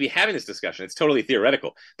even have to be having this discussion. It's totally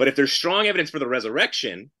theoretical. But if there's strong evidence for the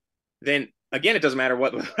resurrection, then again, it doesn't matter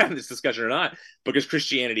what we're having this discussion or not, because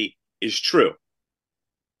Christianity is true.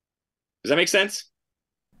 Does that make sense?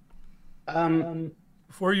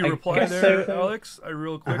 Before you reply there, so. Alex, I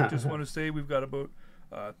real quick just want to say we've got about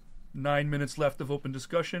 9 minutes left of open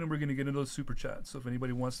discussion, and we're going to get into those super chats. So if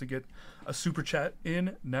anybody wants to get a super chat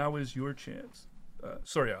in, now is your chance.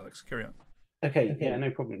 Sorry, Alex, carry on. Okay, yeah,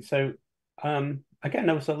 no problem. So, again,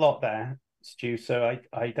 there was a lot there. Stu. So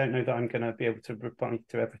I don't know that I'm going to be able to reply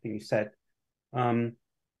to everything you said. Um,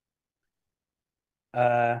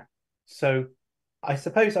 so I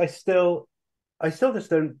suppose I still just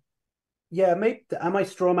don't. Yeah, maybe am I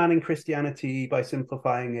straw manning Christianity by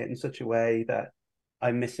simplifying it in such a way that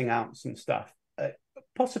I'm missing out some stuff?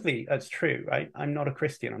 Possibly that's true, right? I'm not a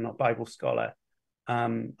Christian. I'm not a Bible scholar.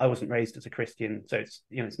 I wasn't raised as a Christian, so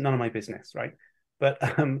it's none of my business, right? But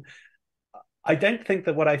I don't think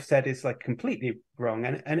that what I've said is like completely wrong,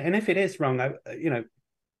 and if it is wrong,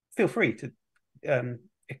 feel free to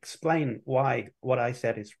explain why what I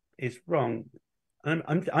said is wrong.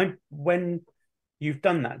 I'm when you've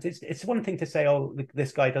done that, it's one thing to say, oh,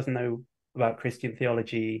 this guy doesn't know about Christian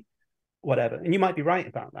theology, whatever, and you might be right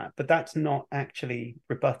about that, but that's not actually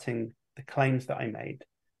rebutting the claims that I made.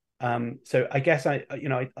 So I guess I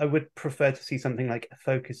would prefer to see something like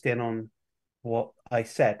focused in on what I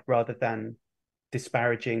said rather than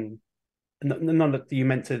disparaging. Not that you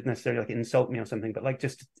meant to necessarily like insult me or something, but like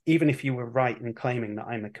just even if you were right in claiming that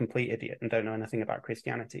I'm a complete idiot and don't know anything about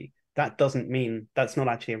Christianity, that doesn't mean that's not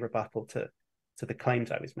actually a rebuttal to the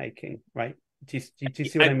claims I was making, right? Do you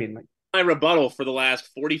see what I mean? Like, My rebuttal for the last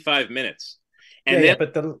 45 minutes. And yeah,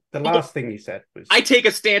 then but the last thing you said was I take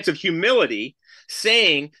a stance of humility,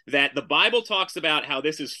 saying that the Bible talks about how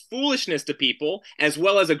this is foolishness to people as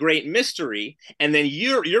well as a great mystery. And then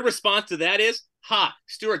your response to that is, ha,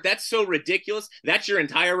 Stuart, that's so ridiculous. That's your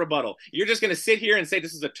entire rebuttal. You're just going to sit here and say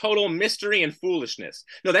this is a total mystery and foolishness.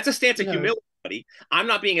 No, that's a stance of humility, buddy. I'm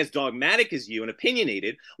not being as dogmatic as you and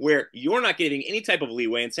opinionated, where you're not giving any type of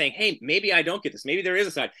leeway and saying, hey, maybe I don't get this. Maybe there is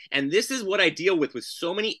a side. And this is what I deal with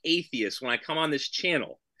so many atheists when I come on this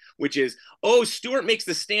channel, which is, oh, Stuart makes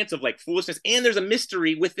the stance of like foolishness, and there's a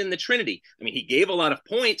mystery within the Trinity. I mean, he gave a lot of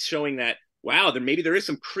points showing that, wow, maybe there is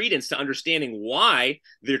some credence to understanding why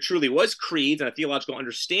there truly was creeds and a theological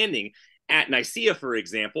understanding at Nicaea, for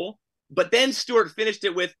example. But then Stuart finished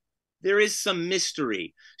it with, there is some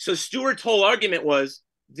mystery. So Stuart's whole argument was,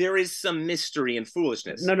 there is some mystery and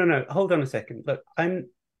foolishness. No. Hold on a second. Look, I'm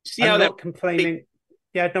See how not complaining.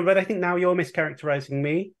 Yeah, no, but I think now you're mischaracterizing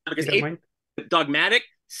me. Because you don't mind? Dogmatic,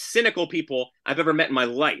 cynical people I've ever met in my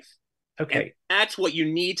life. Okay. And that's what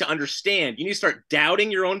you need to understand. You need to start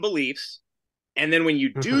doubting your own beliefs. And then when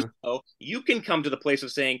you do so, you can come to the place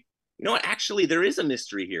of saying, you know what, actually, there is a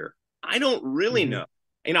mystery here. I don't really know.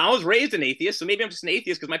 You know, I was raised an atheist, so maybe I'm just an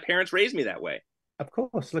atheist because my parents raised me that way. Of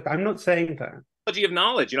course. Look, I'm not saying that. Theology of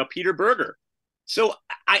knowledge, Peter Berger. So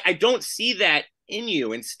I don't see that in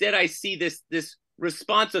you. Instead, I see this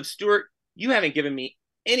response of, Stuart, you haven't given me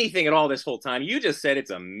anything at all this whole time. You just said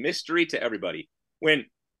it's a mystery to everybody. When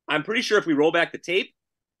I'm pretty sure if we roll back the tape,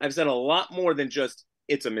 I've said a lot more than just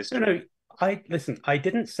it's a mystery. No, listen, I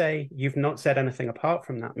didn't say you've not said anything apart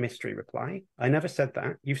from that mystery reply. I never said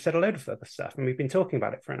that. You've said a load of other stuff, and we've been talking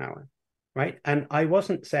about it for an hour, right? And I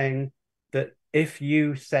wasn't saying that if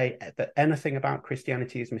you say that anything about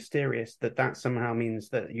Christianity is mysterious, that somehow means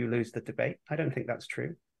that you lose the debate. I don't think that's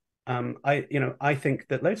true. I think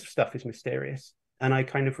that loads of stuff is mysterious, and I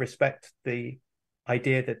kind of respect the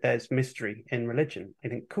idea that there's mystery in religion. I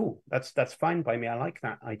think, cool, that's fine by me. I like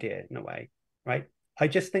that idea in a way, right? I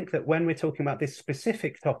just think that when we're talking about this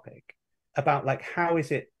specific topic about like how is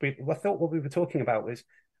it, I thought what we were talking about was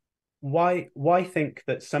why think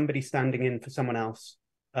that somebody standing in for someone else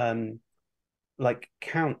like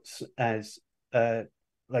counts as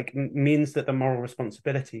means that the moral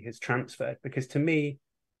responsibility has transferred, because to me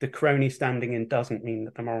the crony standing in doesn't mean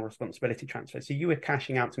that the moral responsibility transfers. So you were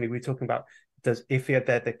cashing out to me, we were talking about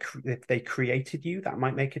if they created you, that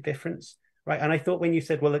might make a difference, right? And I thought when you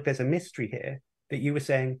said, well, look, there's a mystery here, that you were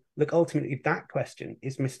saying, look, ultimately that question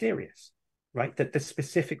is mysterious, right? That the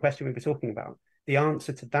specific question we were talking about, the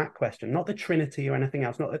answer to that question, not the Trinity or anything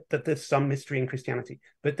else, not that there's some mystery in Christianity,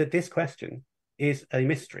 but that this question is a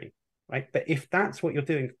mystery, right? But if that's what you're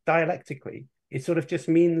doing dialectically, it sort of just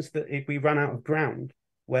means that if we run out of ground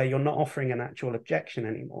where you're not offering an actual objection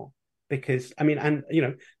anymore. Because, I mean, and,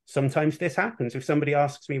 sometimes this happens. If somebody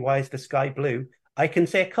asks me, why is the sky blue? I can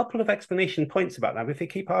say a couple of explanation points about that. But if they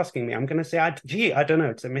keep asking me, I'm going to say, I don't know.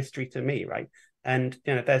 It's a mystery to me, right? And,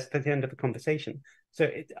 there's the end of the conversation. So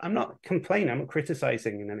I'm not complaining. I'm not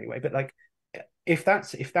criticizing in any way. But like, if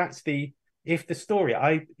the story,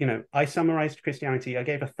 I summarized Christianity, I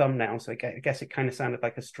gave a thumbnail. So I guess it kind of sounded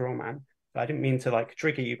like a straw man. I didn't mean to like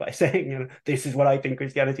trigger you by saying, this is what I think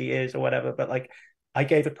Christianity is or whatever. But like, I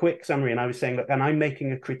gave a quick summary and I was saying, look, and I'm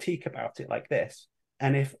making a critique about it like this.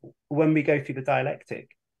 And if when we go through the dialectic,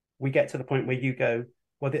 we get to the point where you go,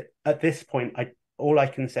 well, at this point, all I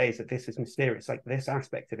can say is that this is mysterious, like this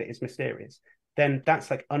aspect of it is mysterious, then that's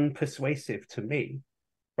like unpersuasive to me.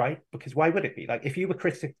 right? Because why would it be? Like if you were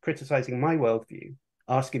criticizing my worldview,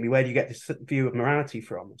 asking me where do you get this view of morality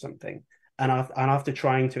from or something, and after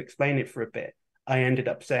trying to explain it for a bit, I ended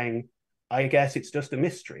up saying, I guess it's just a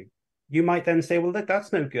mystery. You might then say, well,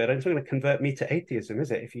 that's no good. It's not going to convert me to atheism,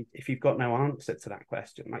 is it? If you've got no answer to that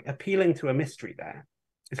question, like appealing to a mystery there,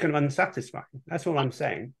 it's kind of unsatisfying. That's all I'm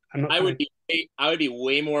saying. I'm not. I would be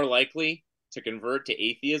way more likely to convert to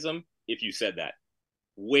atheism if you said that.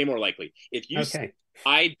 Way more likely. If you say,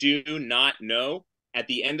 I do not know at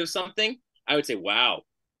the end of something, I would say, wow,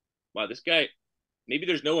 this guy, maybe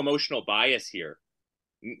there's no emotional bias here.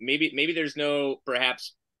 Maybe there's no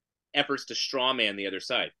perhaps efforts to strawman the other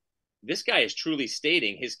side. This guy is truly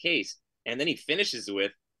stating his case, and then he finishes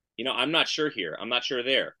with, I'm not sure here. I'm not sure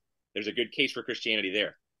there. There's a good case for Christianity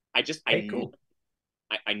there. I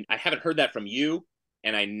haven't heard that from you,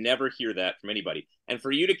 and I never hear that from anybody. And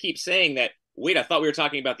for you to keep saying that, wait, I thought we were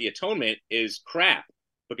talking about the atonement is crap,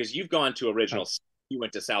 because you've gone to original. You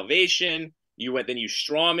went to salvation. Then you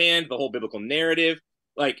strawman the whole biblical narrative.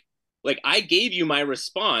 Like I gave you my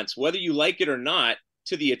response, whether you like it or not,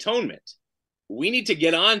 to the atonement. We need to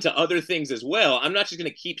get on to other things as well. I'm not just going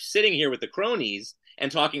to keep sitting here with the cronies and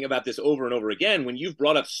talking about this over and over again when you've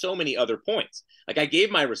brought up so many other points. Like I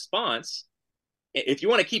gave my response. If you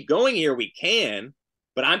want to keep going here, we can,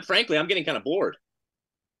 but I'm getting kind of bored.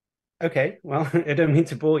 Okay, well, I don't mean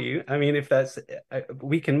to bore you. I mean, if that's,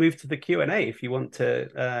 we can move to the Q&A if you want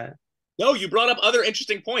to. No, you brought up other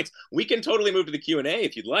interesting points. We can totally move to the Q&A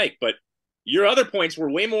if you'd like, but your other points were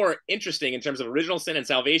way more interesting in terms of original sin and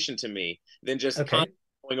salvation to me than just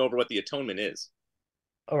going over what the atonement is.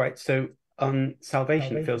 All right, so on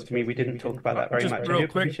salvation, it feels to me we didn't talk about that very much. Just real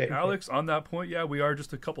quick, Alex, on that point, yeah, we are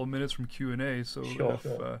just a couple of minutes from Q&A, so sure. If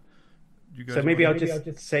you guys I'll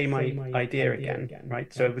just say my idea again,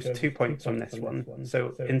 right? So it was 2 points on this one.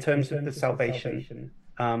 So in terms of the salvation,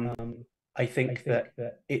 I think that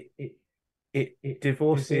it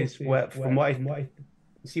divorces from what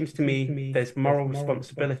it seems to me there's moral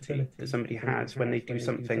responsibility that somebody has when they do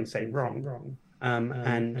something, say, wrong,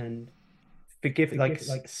 and forgive, like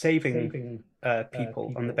saving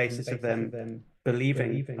people on the basis of them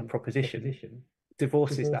believing a proposition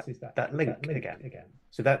divorces that link again.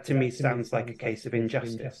 So that to me sounds like a case of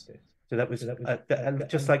injustice. So that was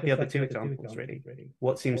just like the other two examples, really.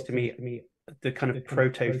 What seems to me the kind of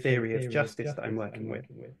proto theory of justice that I'm working with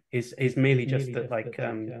is merely just that, like,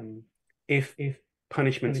 if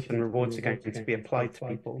punishments and rewards are going to be applied to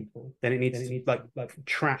people, then it needs to like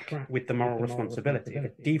track with the moral responsibility. If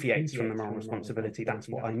it deviates from the moral responsibility, that's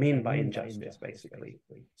what I mean by injustice, basically.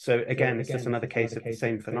 So again, it's just another case of the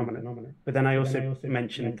same phenomenon. But then I also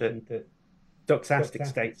mentioned that doxastic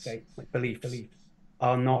states, like beliefs,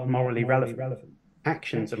 are not morally relevant.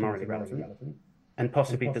 Actions are morally relevant, and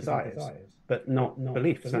possibly desires, but not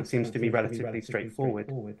beliefs. So that seems to be relatively straightforward.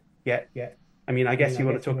 Yet, I mean, I guess you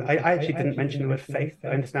want to talk. I actually didn't mention the word faith. I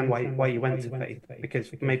understand why you went to faith, because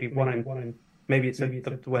maybe it's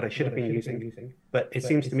the word I should have been using. But it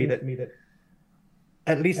seems to me that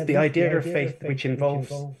at least the idea of faith, which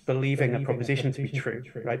involves believing a proposition to be true,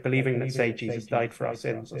 right? Believing that, say, Jesus died for our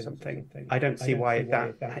sins or something. I don't see why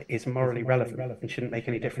that is morally relevant and shouldn't make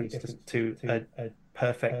any difference to a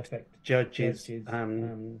perfect judge's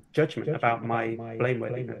judgment about my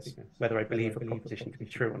blameworthiness, whether I believe a proposition to be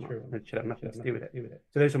true or not. It should have nothing to do with it.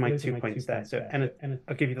 So those are my 2 points there. So, and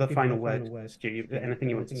I'll give you the final word, Stu. Anything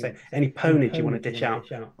you want to say? Any ponage you want to dish out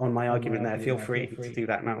on my argument there, feel free to do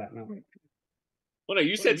that now. Well, no,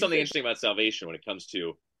 you said something interesting about salvation when it comes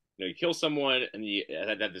to, you kill someone and you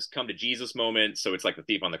had this come to Jesus moment. So it's like the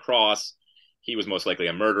thief on the cross. He was most likely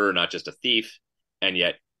a murderer, not just a thief. And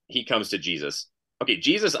yet he comes to Jesus. Okay,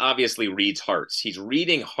 Jesus obviously reads hearts. He's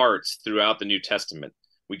reading hearts throughout the New Testament.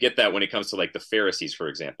 We get that when it comes to like the Pharisees, for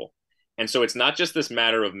example. And so it's not just this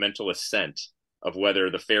matter of mental assent of whether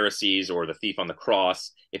the Pharisees or the thief on the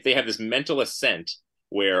cross, if they have this mental assent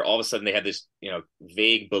where all of a sudden they have this,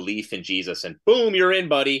 vague belief in Jesus and boom, you're in,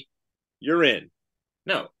 buddy. You're in.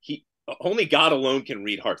 No, only God alone can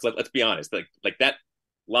read hearts. Let's be honest. Like that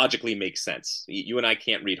logically makes sense. You and I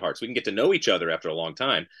can't read hearts. We can get to know each other after a long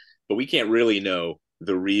time, but we can't really know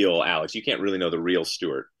the real Alex. You can't really know the real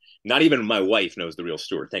Stuart. Not even my wife knows the real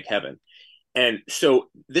Stuart, thank heaven. And so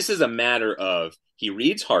this is a matter of he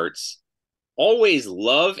reads hearts. Always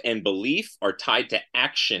love and belief are tied to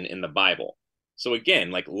action in the Bible. So again,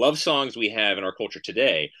 like love songs we have in our culture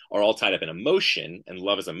today are all tied up in emotion, and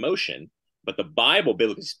love is emotion. But the Bible,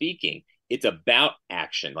 biblically speaking, it's about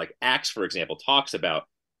action. Like Acts, for example, talks about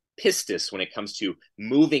pistis when it comes to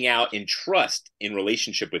moving out in trust in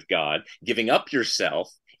relationship with God, giving up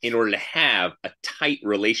yourself in order to have a tight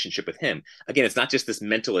relationship with him. Again, it's not just this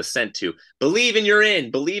mental assent to believe and you're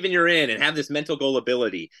in, and have this mental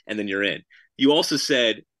gullibility, and then you're in. You also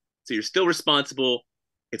said, so you're still responsible.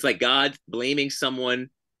 It's like God blaming someone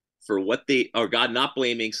for what or God not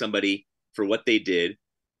blaming somebody for what they did,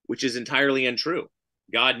 which is entirely untrue.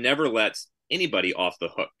 God never lets anybody off the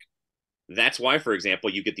hook. That's why, for example,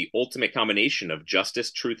 you get the ultimate combination of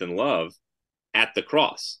justice, truth, and love at the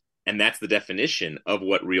cross. And that's the definition of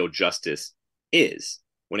what real justice is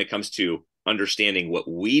when it comes to understanding what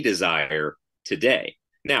we desire today.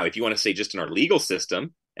 Now, if you want to say just in our legal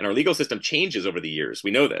system, and our legal system changes over the years,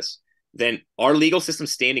 we know this, then our legal system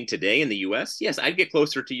standing today in the US, yes, I'd get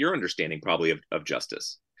closer to your understanding probably of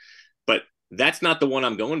justice. But that's not the one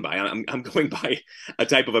I'm going by. I'm going by a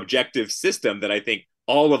type of objective system that I think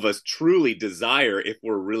all of us truly desire if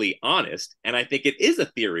we're really honest. And I think it is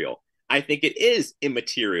ethereal. I think it is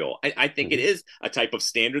immaterial. I think it is a type of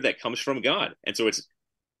standard that comes from God. And so it's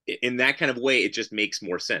in that kind of way, it just makes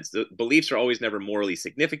more sense. The beliefs are always never morally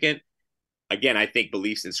significant. Again, I think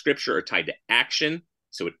beliefs in scripture are tied to action.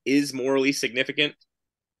 So it is morally significant.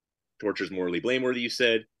 Torture is morally blameworthy, you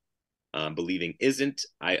said. Believing isn't.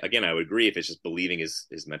 I would agree if it's just believing is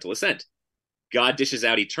mental assent. God dishes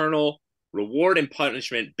out eternal reward and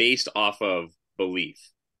punishment based off of belief,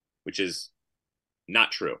 which is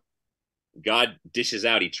not true. God dishes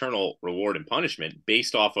out eternal reward and punishment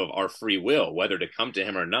based off of our free will, whether to come to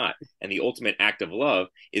him or not. And the ultimate act of love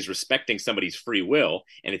is respecting somebody's free will.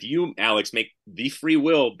 And if you, Alex, make the free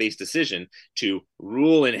will based decision to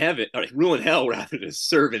rule in hell rather than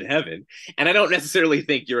serve in heaven, and I don't necessarily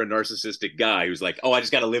think you're a narcissistic guy who's like, oh, I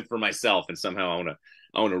just got to live for myself and somehow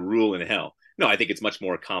I want to rule in hell. No, I think it's much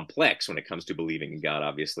more complex when it comes to believing in God,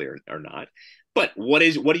 obviously, or not. But what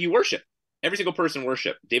do you worship? Every single person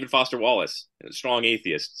worship. David Foster Wallace, a strong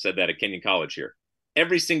atheist, said that at Kenyon College here.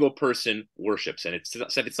 Every single person worships. And if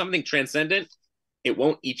it's something transcendent, it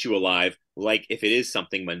won't eat you alive like if it is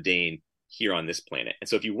something mundane here on this planet. And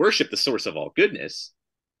so if you worship the source of all goodness,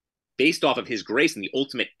 based off of his grace and the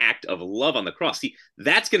ultimate act of love on the cross, see,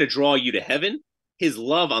 that's going to draw you to heaven, his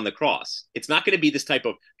love on the cross. It's not going to be this type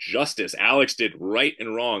of justice. Alex did right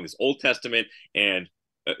and wrong, this Old Testament, and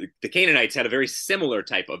the Canaanites had a very similar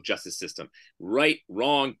type of justice system. Right,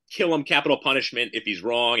 wrong, kill him, capital punishment if he's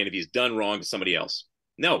wrong and if he's done wrong to somebody else.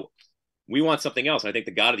 No, we want something else. And I think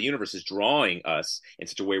the God of the universe is drawing us in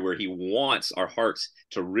such a way where he wants our hearts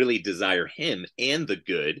to really desire him and the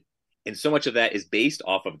good. And so much of that is based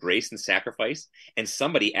off of grace and sacrifice. And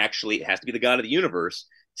somebody actually, it has to be the God of the universe,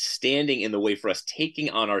 standing in the way for us taking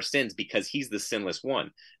on our sins because he's the sinless one.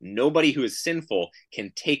 Nobody who is sinful can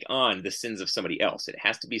take on the sins of somebody else. It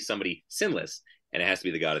has to be somebody sinless, and it has to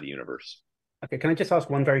be the God of the universe. Okay, can I just ask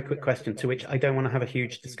one very quick question to which I don't want to have a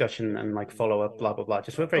huge discussion and like follow up, blah, blah, blah.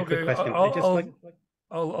 Just one very quick question.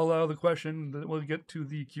 I'll allow the question. We'll get to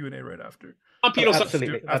the Q&A right after.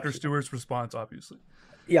 Absolutely. After Stuart's response, obviously.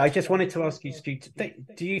 Yeah, I just wanted to ask you, Stu,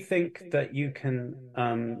 do you think that you can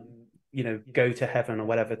go to heaven or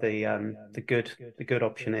whatever the good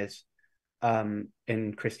option is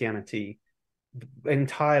in Christianity,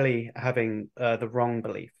 entirely having the wrong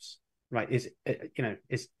beliefs, right? Is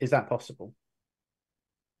that possible?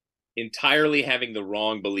 Entirely having the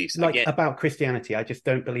wrong beliefs, about Christianity, I just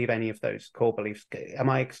don't believe any of those core beliefs. Am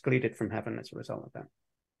I excluded from heaven as a result of that?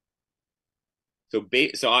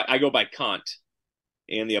 So I go by Kant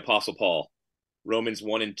and the Apostle Paul, Romans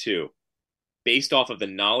 1 and 2. Based off of the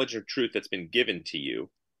knowledge of truth that's been given to you,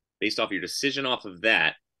 based off of your decision off of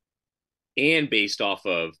that, and based off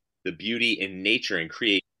of the beauty and nature and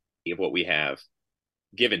creativity of what we have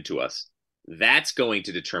given to us, that's going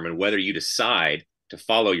to determine whether you decide to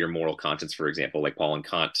follow your moral conscience, for example, like Paul and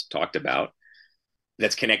Kant talked about,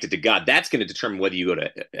 that's connected to God. That's going to determine whether you go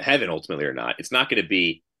to heaven ultimately or not. It's not going to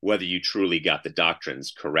be whether you truly got the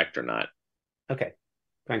doctrines correct or not. Okay.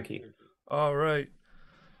 Thank you. All right.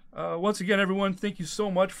 Once again, everyone, thank you so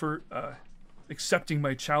much for accepting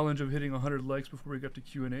my challenge of hitting 100 likes before we got to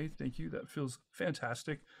Q&A. Thank you. That feels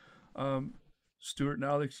fantastic. Stuart and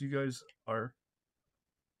Alex, you guys are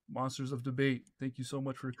monsters of debate. Thank you so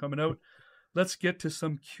much for coming out. Let's get to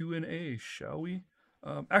some Q&A, shall we?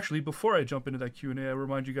 Actually, before I jump into that Q&A, I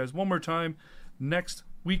remind you guys one more time, next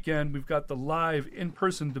weekend, we've got the live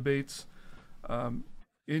in-person debates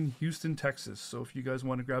in Houston, Texas. So if you guys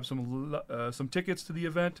want to grab some tickets to the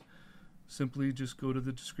event, simply just go to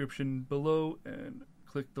the description below and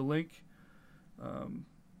click the link.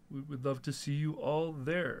 We would love to see you all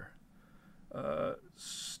there.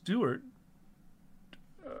 Stuart,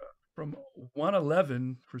 from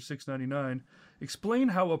 111 for $6.99, explain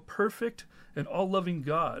how a perfect and all-loving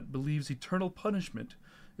God believes eternal punishment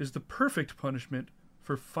is the perfect punishment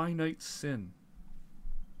for finite sin?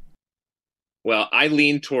 Well, I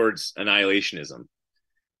lean towards annihilationism.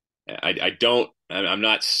 I'm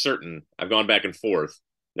not certain. I've gone back and forth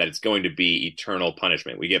that it's going to be eternal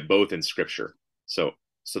punishment. We get both in scripture. So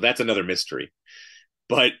that's another mystery.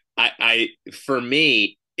 But for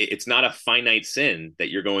me, it's not a finite sin that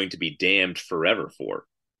you're going to be damned forever for.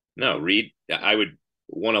 No, I would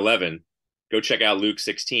 111, go check out Luke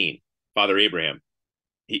 16, Father Abraham.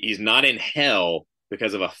 He's not in hell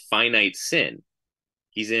because of a finite sin.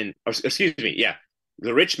 Excuse me, yeah.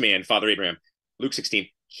 The rich man, Father Abraham, Luke 16,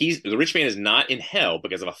 the rich man is not in hell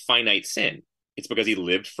because of a finite sin. It's because he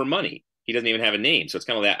lived for money. He doesn't even have a name. So it's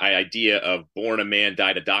kind of that idea of born a man,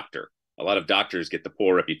 died a doctor. A lot of doctors get the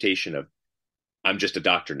poor reputation of, I'm just a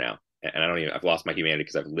doctor now. And I've lost my humanity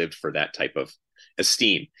because I've lived for that type of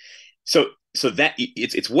esteem. So that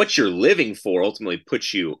it's what you're living for ultimately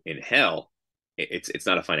puts you in hell. It's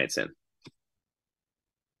not a finite sin.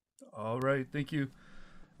 All right, thank you.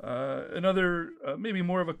 Another, maybe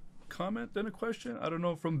more of a comment than a question. I don't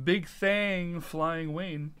know, from Big Thang Flying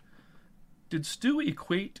Wayne. Did Stu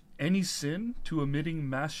equate any sin to omitting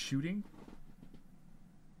mass shooting?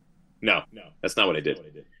 No, that's not what I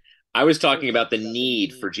did. I was talking about the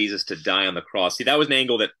need for Jesus to die on the cross. See, that was an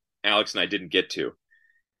angle that Alex and I didn't get to.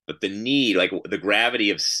 But the need, like the gravity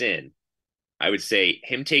of sin, I would say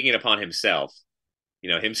him taking it upon himself,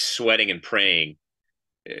 him sweating and praying,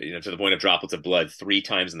 to the point of droplets of blood 3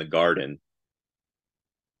 times in the garden,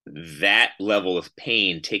 that level of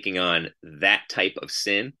pain taking on that type of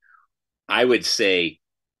sin, I would say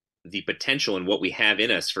the potential in what we have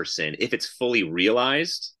in us for sin, if it's fully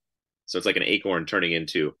realized, so it's like an acorn turning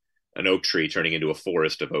into an oak tree, turning into a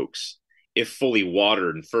forest of oaks. If fully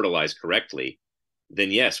watered and fertilized correctly,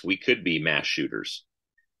 then yes, we could be mass shooters.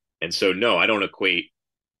 And so, no, I don't equate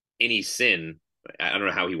any sin. I don't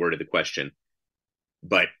know how he worded the question,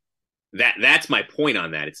 but that's my point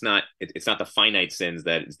on that. It's not the finite sins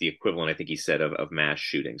that is the equivalent, I think he said, of mass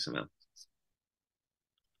shooting somehow.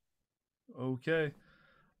 Okay.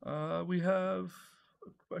 We have a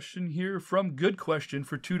question here from Good Question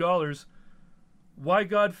for $2. Why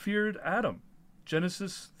God feared Adam?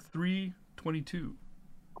 Genesis 3:22.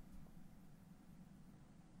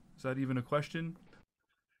 Is that even a question?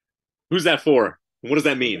 Who's that for? What does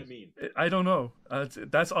that mean? I don't know.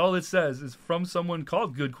 That's all it says. Is from someone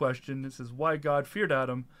called Good Question. It says why God feared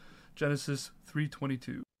Adam. Genesis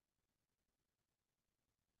 3:22.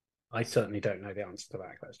 I certainly don't know the answer to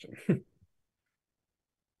that question.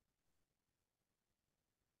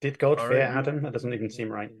 Did God fear Adam? That doesn't even seem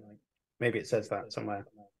right. Maybe it says that somewhere.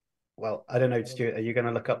 Well, I don't know, Stuart. Are you going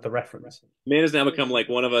to look up the reference? Man has now become like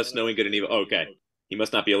one of us, knowing good and evil. Oh, okay. He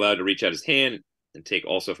must not be allowed to reach out his hand and take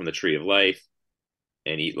also from the tree of life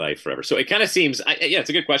and eat life forever. So it kind of seems, it's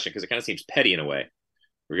a good question because it kind of seems petty in a way,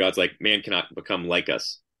 where God's like, man cannot become like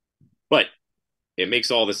us. But it makes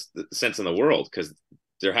all this sense in the world because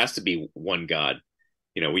there has to be one God.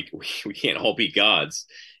 We can't all be gods.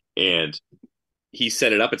 And he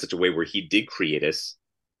set it up in such a way where he did create us.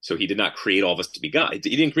 So he did not create all of us to be God. He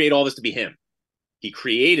didn't create all of us to be him. He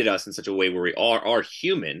created us in such a way where we are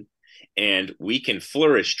human and we can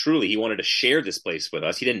flourish truly. He wanted to share this place with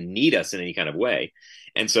us. He didn't need us in any kind of way.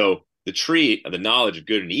 And so the tree of the knowledge of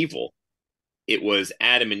good and evil, it was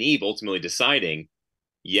Adam and Eve ultimately deciding,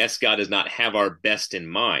 yes, God does not have our best in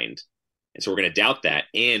mind. And so we're going to doubt that.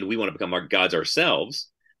 And we want to become our gods ourselves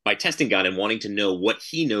by testing God and wanting to know what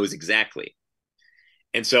he knows exactly.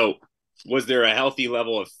 And so was there a healthy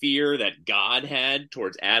level of fear that God had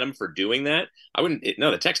towards Adam for doing that?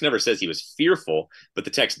 No, the text never says he was fearful, but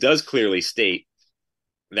the text does clearly state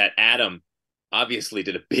that Adam obviously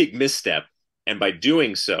did a big misstep. And by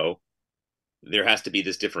doing so, there has to be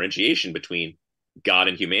this differentiation between God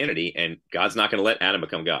and humanity, and God's not going to let Adam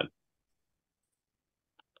become God.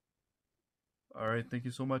 All right, thank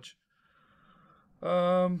you so much.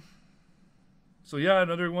 So yeah,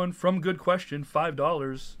 another one from Good Question,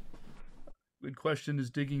 $5. Good Question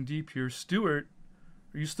is digging deep here. Stuart,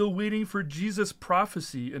 are you still waiting for Jesus'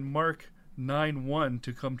 prophecy in Mark 9:1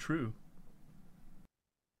 to come true?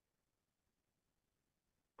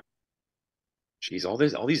 Jeez, all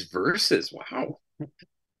these verses. Wow.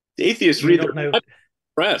 The atheists read their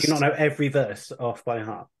press. Do you not know every verse off by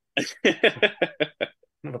heart? You're not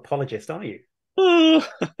an apologist, are you?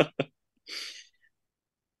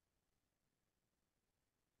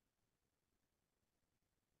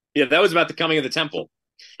 Yeah, that was about the coming of the temple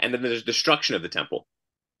and then the destruction of the temple.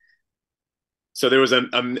 So there was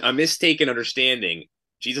a mistaken understanding.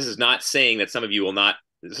 Jesus is not saying that some of you will not.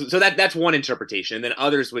 So that's one interpretation. And then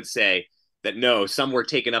others would say that no, some were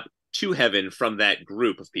taken up to heaven from that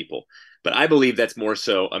group of people. But I believe that's more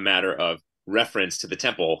so a matter of reference to the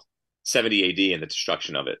temple 70 AD and the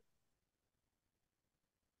destruction of it.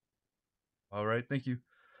 All right, thank you.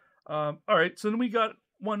 All right, so then we got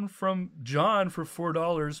one from John for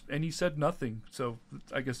 $4, and he said nothing. So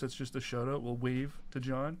I guess that's just a shout out. We'll wave to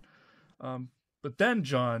John. But then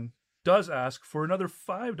John does ask for another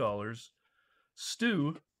 $5.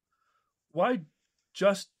 Stu, why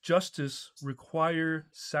justice require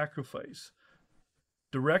sacrifice?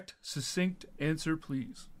 Direct, succinct answer,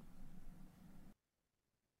 please.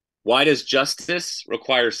 Why does justice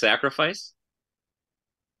require sacrifice?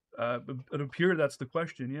 It appears that's the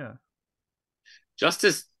question, yeah.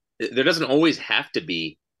 Justice, there doesn't always have to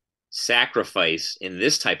be sacrifice in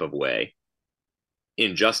this type of way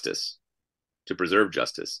in justice to preserve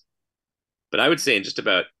justice. But I would say in just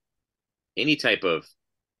about any type of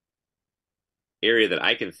area that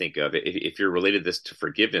I can think of, if you're related this to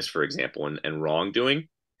forgiveness, for example, and wrongdoing,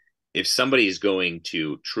 if somebody is going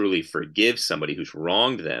to truly forgive somebody who's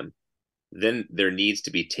wronged them, then there needs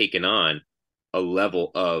to be taken on a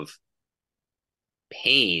level of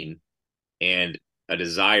pain and a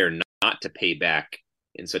desire not to pay back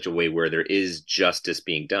in such a way where there is justice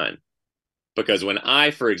being done. Because when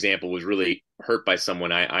I, for example, was really hurt by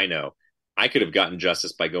someone I know, I could have gotten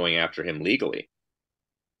justice by going after him legally.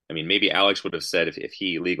 I mean, maybe Alex would have said if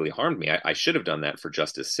he legally harmed me, I should have done that for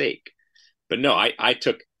justice sake. But no, I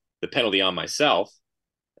took the penalty on myself.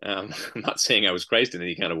 I'm not saying I was Christ in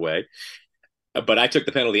any kind of way, but I took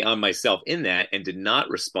the penalty on myself in that and did not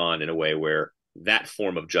respond in a way where that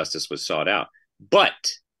form of justice was sought out.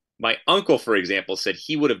 But my uncle, for example, said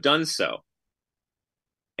he would have done so.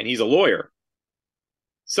 And he's a lawyer.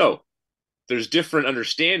 So there's different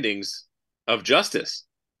understandings of justice.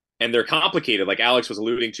 And they're complicated, like Alex was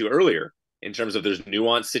alluding to earlier, in terms of there's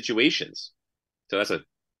nuanced situations. So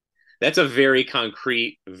that's a very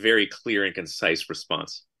concrete, very clear and concise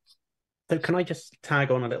response. So can I just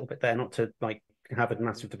tag on a little bit there, not to like have a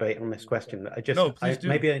massive debate on this question, but Please do.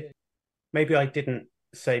 Maybe I didn't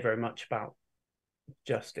say very much about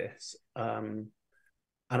justice. And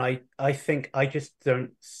I think I just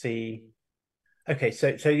don't see. Okay,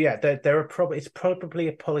 so yeah, there are probably, it's probably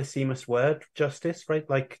a polysemous word, justice, right?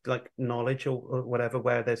 Like knowledge or whatever,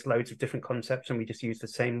 where there's loads of different concepts and we just use the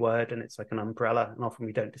same word and it's like an umbrella, and often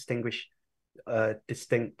we don't distinguish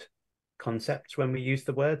distinct concepts when we use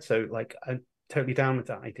the word. So like I'm totally down with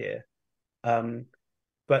that idea.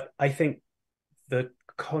 But I think the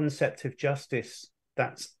concept of justice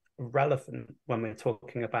that's relevant when we're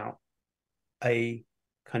talking about a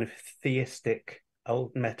kind of theistic,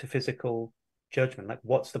 old metaphysical judgment, like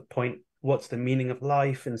what's the point, what's the meaning of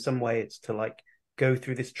life? In some way it's to like go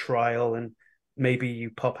through this trial and maybe you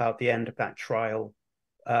pop out the end of that trial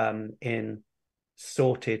in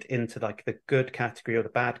sorted into like the good category or the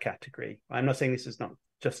bad category. I'm not saying this is not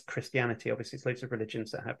just Christianity, obviously it's loads of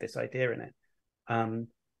religions that have this idea in it.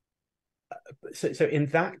 So in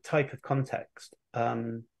that type of context,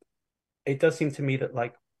 it does seem to me that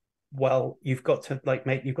like, well, you've got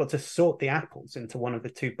to sort the apples into one of the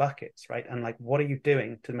two buckets, right? And like, what are you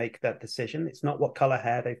doing to make that decision? It's not what color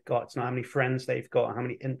hair they've got. It's not how many friends they've got, how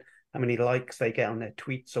many likes they get on their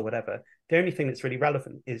tweets or whatever. The only thing that's really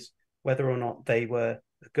relevant is whether or not they were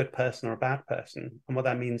a good person or a bad person. And what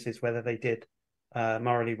that means is whether they did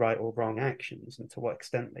morally right or wrong actions and to what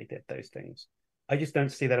extent they did those things. I just don't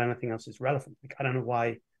see that anything else is relevant. Like, I don't know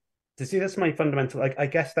why. To see, that's my fundamental, like, I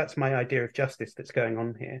guess that's my idea of justice that's going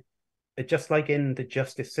on here. Just like in the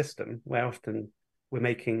justice system, where often we're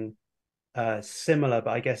making similar,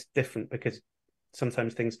 but I guess different, because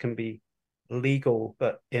sometimes things can be legal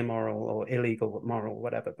but immoral, or illegal but moral,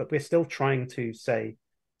 whatever. But we're still trying to say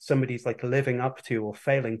somebody's like living up to or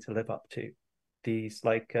failing to live up to these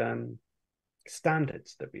like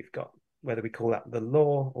standards that we've got, whether we call that the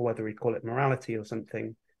law or whether we call it morality or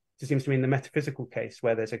something. It seems to me in the metaphysical case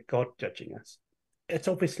where there's a God judging us, it's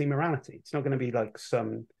obviously morality. It's not going to be like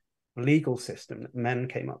some legal system that men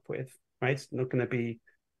came up with, right? It's not going to be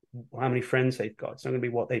how many friends they've got. It's not going to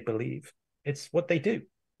be what they believe. It's what they do.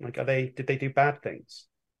 Like, did they do bad things,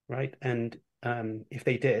 right? And if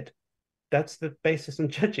they did, that's the basis on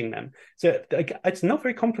judging them. So it's not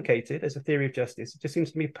very complicated as a theory of justice. It just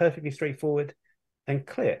seems to me perfectly straightforward and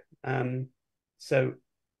clear. So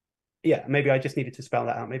yeah, maybe I just needed to spell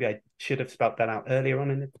that out. Maybe I should have spelled that out earlier on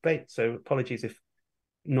in the debate. So apologies if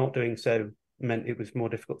not doing so meant it was more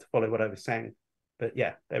difficult to follow what I was saying. But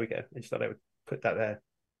yeah, there we go. I just thought I would put that there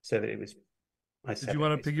so that it was. Did you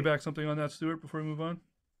want to piggyback something on that, Stuart, before we move on?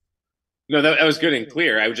 No, that was good and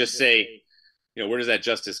clear. I would just say, where does that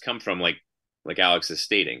justice come from? Like, like Alex is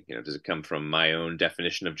stating. Does it come from my own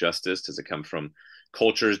definition of justice? Does it come from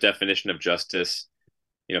culture's definition of justice?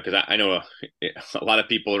 Because I know a lot of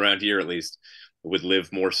people around here, at least, would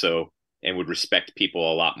live more so and would respect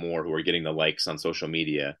people a lot more who are getting the likes on social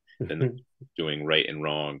media than doing right and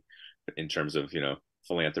wrong in terms of,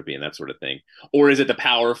 philanthropy and that sort of thing. Or is it the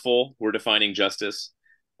powerful who are defining justice?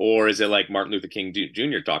 Or is it like Martin Luther King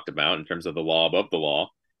Jr. talked about in terms of the law above the law,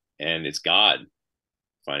 and it's God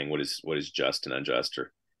finding what is just and unjust,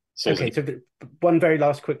 or okay. So one very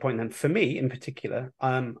last quick point then. For me, in particular,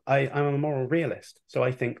 I'm a moral realist, so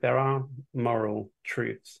I think there are moral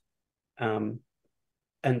truths, and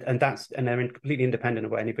they're completely independent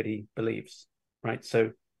of what anybody believes, right?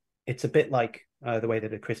 So it's a bit like the way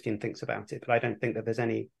that a Christian thinks about it, but I don't think that there's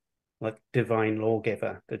any like divine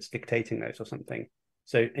lawgiver that's dictating those or something.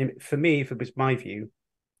 So for me, if it was my view,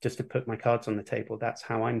 just to put my cards on the table, that's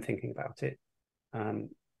how I'm thinking about it.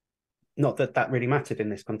 Not that that really mattered in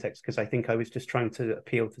this context, because I think I was just trying to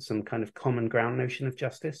appeal to some kind of common ground notion of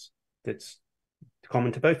justice that's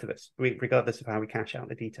common to both of us, regardless of how we cash out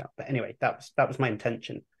the detail. But anyway, that was my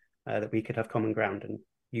intention, that we could have common ground and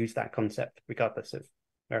use that concept regardless of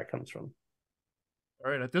where it comes from. All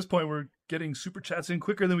right, at this point, we're getting super chats in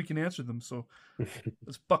quicker than we can answer them. So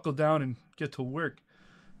let's buckle down and get to work.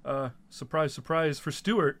 Surprise, surprise for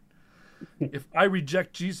Stuart. If I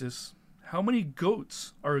reject Jesus, how many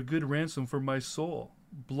goats are a good ransom for my soul?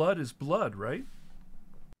 Blood is blood, right?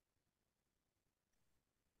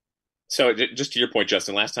 So just to your point,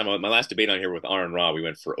 Justin, my last debate on here with Aaron Ra, we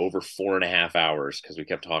went for over 4.5 hours because we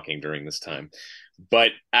kept talking during this time. But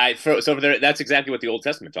that's exactly what the Old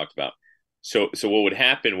Testament talked about. So what would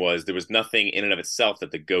happen was there was nothing in and of itself that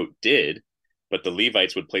the goat did, but the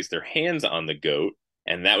Levites would place their hands on the goat,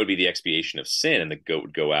 and that would be the expiation of sin, and the goat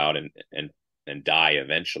would go out and die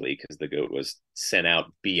eventually because the goat was sent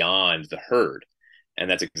out beyond the herd. And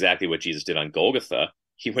that's exactly what Jesus did on Golgotha.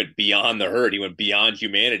 He went beyond the herd. He went beyond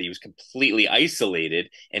humanity. He was completely isolated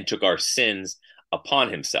and took our sins upon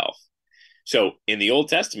himself. So in the Old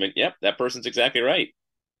Testament, yep, that person's exactly right.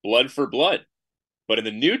 Blood for blood. But in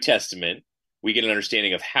the New Testament, we get an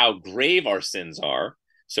understanding of how grave our sins are.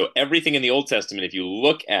 So everything in the Old Testament, if you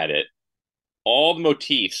look at it, all the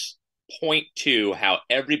motifs point to how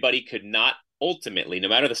everybody could not ultimately, no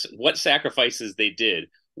matter what sacrifices they did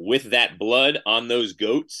with that blood on those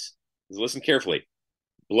goats, listen carefully,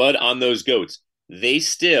 blood on those goats, they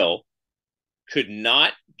still could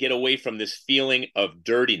not get away from this feeling of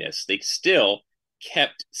dirtiness. They still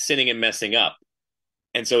kept sinning and messing up.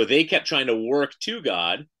 And so they kept trying to work to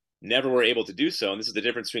God, never were able to do so. And this is the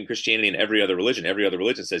difference between Christianity and every other religion. Every other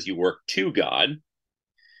religion says you work to God.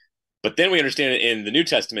 But then we understand in the New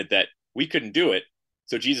Testament that we couldn't do it.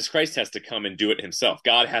 So Jesus Christ has to come and do it himself.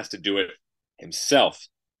 God has to do it himself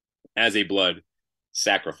as a blood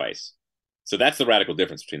sacrifice. So that's the radical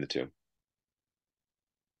difference between the two.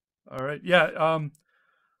 All right. Yeah.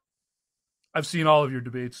 I've seen all of your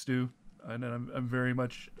debates, Stu, and I'm very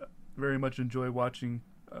much enjoy watching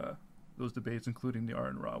those debates, including the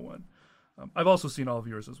Aaron Ra one. I've also seen all of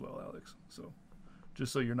yours as well, Alex. So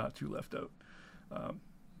just so you're not too left out.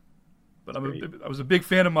 But I was a big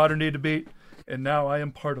fan of Modern Day Debate, and now I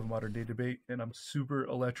am part of Modern Day Debate, and I'm super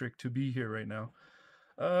electric to be here right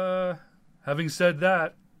now. Having said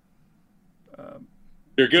that,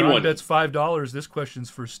 you're a good John one. bets $5. This question's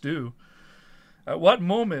for Stu. At what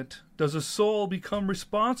moment does a soul become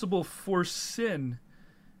responsible for sin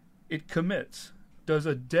it commits? Does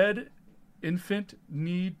a dead infant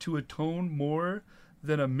need to atone more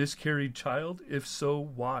than a miscarried child? If so,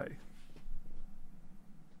 why?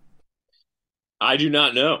 I do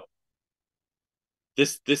not know.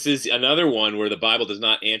 This is another one where the Bible does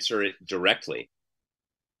not answer it directly.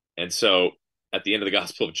 And so at the end of the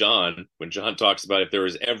Gospel of John, when John talks about if there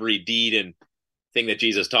was every deed and thing that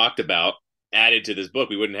Jesus talked about added to this book,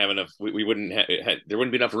 we wouldn't have enough. We wouldn't there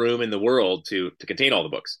wouldn't be enough room in the world to contain all the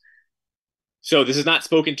books. So this is not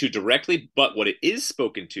spoken to directly, but what it is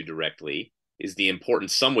spoken to directly is the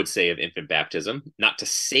importance, some would say, of infant baptism, not to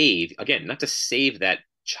save that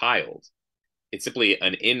child. It's simply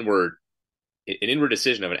an inward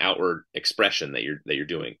decision of an outward expression that you're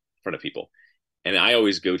doing in front of people. And I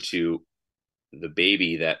always go to the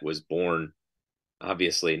baby that was born,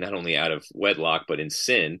 obviously, not only out of wedlock, but in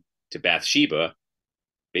sin, to Bathsheba,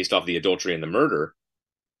 based off the adultery and the murder.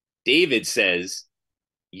 David says,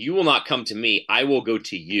 "You will not come to me, I will go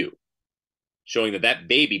to you," showing that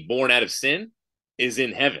baby born out of sin is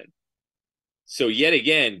in heaven. So yet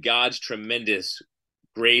again, God's tremendous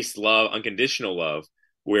grace, love, unconditional love,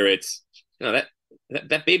 where it's,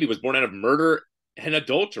 that baby was born out of murder and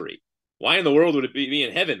adultery. Why in the world would it be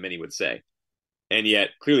in heaven, many would say? and yet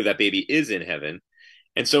clearly that baby is in heaven.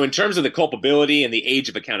 And so, in terms of the culpability and the age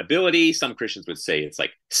of accountability, some Christians would say it's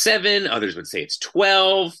like 7, others would say it's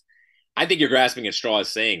 12. I think you're grasping at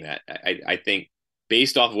straws saying that. I think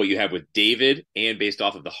based off of what you have with David and based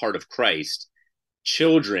off of the heart of Christ,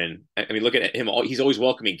 children, I mean, look at him. He's always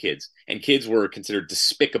welcoming kids, and kids were considered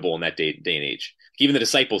despicable in that day and age. Even the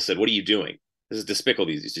disciples said, "What are you doing? This is despicable,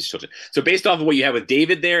 these children." So based off of what you have with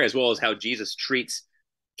David there, as well as how Jesus treats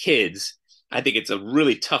kids, I think it's a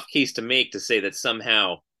really tough case to make to say that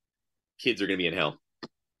somehow kids are going to be in hell.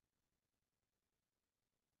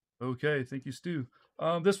 Okay, thank you, Stu.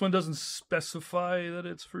 This one doesn't specify that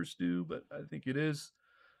it's for Stu, but I think it is.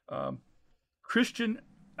 Christian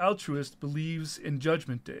altruist believes in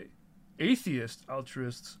Judgment Day. Atheist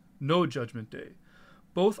altruists know Judgment Day.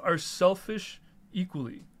 Both are selfish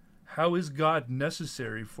equally. How is God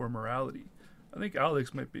necessary for morality? I think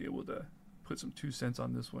Alex might be able to put some 2 cents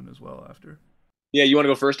on this one as well after. Yeah, you want to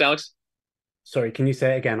go first, Alex? Sorry, can you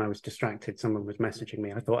say it again? I was distracted. Someone was messaging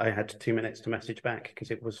me. I thought I had 2 minutes to message back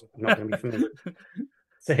because it was not going to be for me.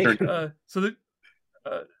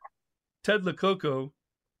 Ted Lococo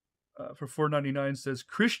for $4.99 says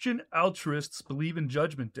Christian altruists believe in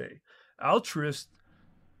Judgment Day.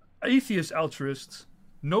 Atheist altruists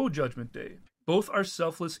know Judgment Day. Both are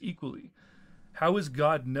selfless equally. How is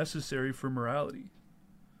God necessary for morality?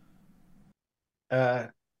 Yeah,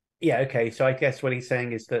 okay. So I guess what he's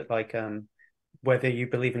saying is that, like, whether you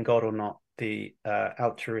believe in God or not, the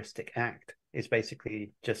altruistic act is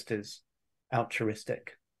basically just as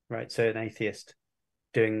altruistic, right? So an atheist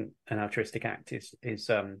doing an altruistic act is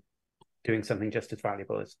doing something just as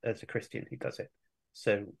valuable as a Christian who does it.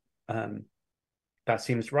 So that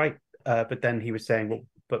seems right. But then he was saying, well,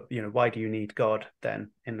 but why do you need God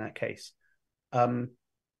then in that case? I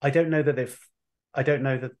don't know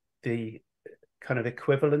that the kind of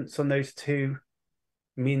equivalence on those two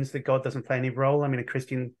means that God doesn't play any role. I mean, a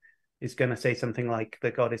Christian is going to say something like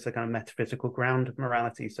that God is a kind of metaphysical ground of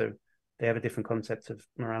morality, so they have a different concept of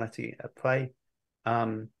morality at play.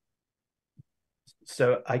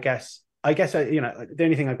 So I guess the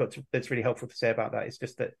only thing I've got that's really helpful to say about that is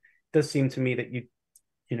just that it does seem to me that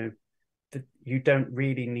that you don't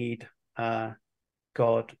really need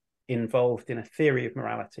God involved in a theory of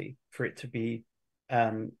morality for it to be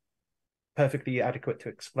perfectly adequate to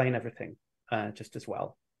explain everything just as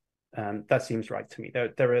well. That seems right to me.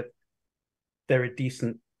 There are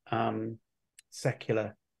decent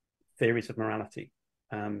secular theories of morality,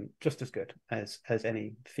 just as good as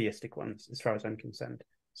any theistic ones, as far as I'm concerned.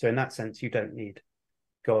 So in that sense, you don't need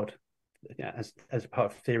God as a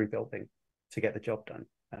part of theory building to get the job done.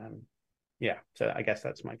 So I guess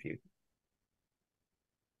that's my view.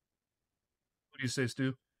 What do you say,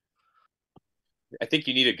 Stu? I think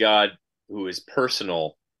you need a God who is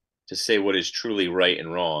personal to say what is truly right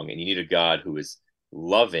and wrong, and you need a God who is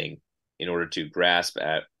loving in order to grasp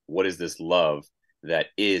at what is this love that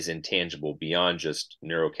is intangible beyond just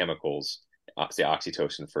neurochemicals, say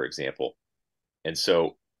oxytocin, for example. And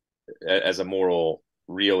so, as a moral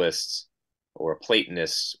realist or a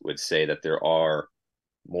Platonist would say that there are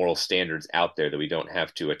moral standards out there that we don't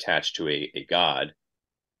have to attach to a God.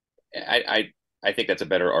 I think that's a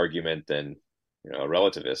better argument than a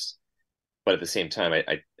relativist. But at the same time,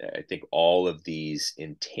 I think all of these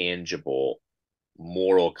intangible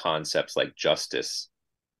moral concepts like justice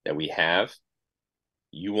that we have,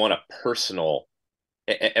 you want a personal,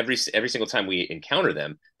 every single time we encounter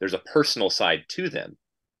them, there's a personal side to them.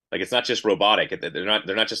 Like, it's not just robotic. They're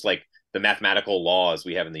not just like the mathematical laws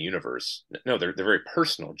we have in the universe. No, they're very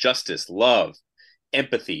personal. Justice, love,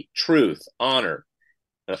 empathy, truth, honor.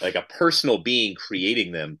 Like a personal being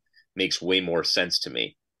creating them makes way more sense to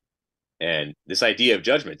me. And this idea of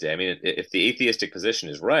Judgment Day, I mean, if the atheistic position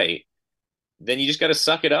is right, then you just got to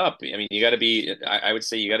suck it up. I mean, you got to be, I would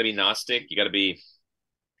say you got to be Gnostic. You got to be,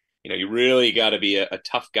 you really got to be a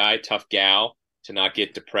tough guy, tough gal to not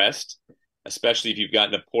get depressed, especially if you've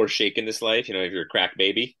gotten a poor shake in this life, if you're a crack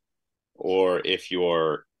baby, or if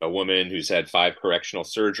you're a woman who's had 5 correctional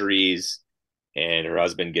surgeries and her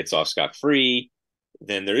husband gets off scot-free,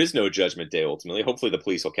 then there is no Judgment Day ultimately. Hopefully the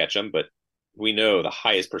police will catch them, but we know the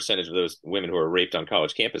highest percentage of those women who are raped on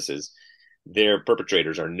college campuses, their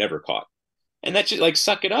perpetrators are never caught. And that's just like,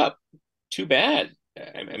 suck it up. Too bad.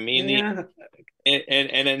 I mean, yeah.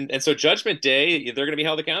 And so Judgment Day, they're going to be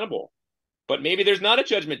held accountable. But maybe there's not a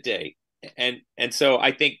Judgment Day. And so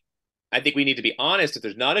I think we need to be honest. If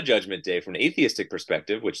there's not a Judgment Day from an atheistic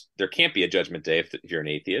perspective, which there can't be a Judgment Day if you're an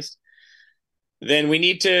atheist, then we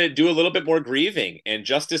need to do a little bit more grieving, and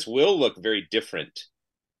justice will look very different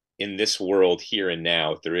in this world here and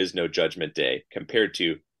now if there is no Judgment Day compared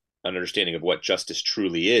to an understanding of what justice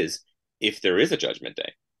truly is if there is a judgment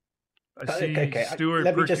day. I see Okay, Stuart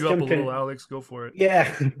let me perked just you up a jump little, in. Alex. Go for it.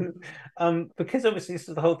 Yeah, because obviously this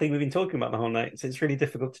is the whole thing we've been talking about the whole night, so it's really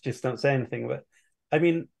difficult to just not say anything. But I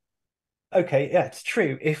mean, okay, yeah, it's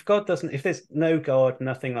true. If God doesn't, if there's no God,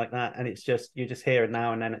 nothing like that, and it's just you're just here and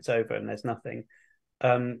now and then it's over and there's nothing,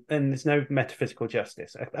 then there's no metaphysical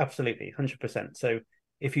justice. Absolutely, 100%. So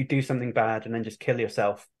if you do something bad and then just kill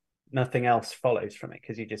yourself, nothing else follows from it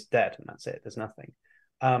because you're just dead and that's it. There's nothing.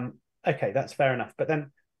 Okay, that's fair enough. But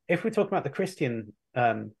then if we're talking about the Christian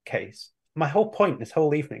case, my whole point this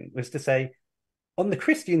whole evening was to say on the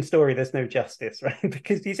Christian story, there's no justice, right?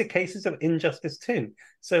 Because these are cases of injustice too.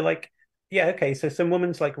 So, like, yeah, okay, so some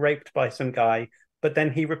woman's like raped by some guy, but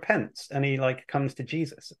then he repents and he like comes to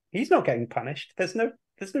Jesus. He's not getting punished. There's no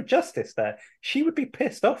justice there. She would be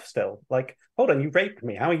pissed off still. Like, hold on, you raped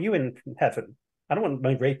me. How are you in heaven? I don't want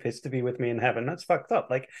my rapist to be with me in heaven. That's fucked up.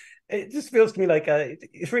 Like, it just feels to me like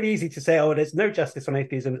it's really easy to say, oh, there's no justice on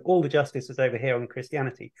atheism. All the justice is over here on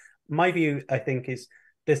Christianity. My view, I think, is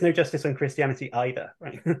there's no justice on Christianity either,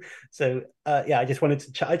 right? So yeah, I just wanted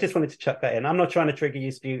to chuck that in. I'm not trying to trigger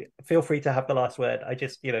you, Stu. Feel free to have the last word. I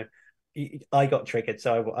just, I got triggered,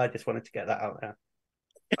 so I just wanted to get that out there.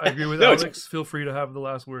 I agree with No, Alex. Feel free to have the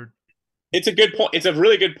last word. it's a good point. It's a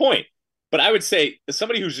really good point. But I would say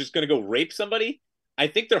somebody who's just going to go rape somebody, I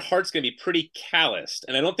think their heart's going to be pretty calloused,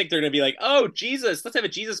 and I don't think they're going to be like, "Oh, Jesus, let's have a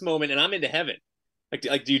Jesus moment, and I'm into heaven."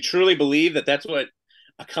 Like, do you truly believe that that's what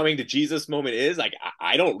a coming to Jesus moment is? Like,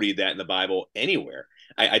 I don't read that in the Bible anywhere.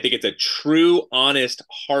 I think it's a true, honest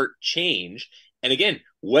heart change. And again,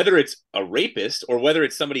 whether it's a rapist or whether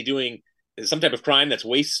it's somebody doing some type of crime that's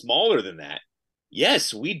way smaller than that,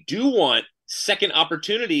 yes, we do want second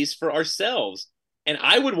opportunities for ourselves. And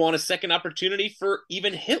I would want a second opportunity for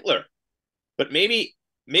even Hitler. But maybe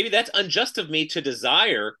that's unjust of me to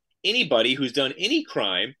desire anybody who's done any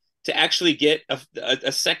crime to actually get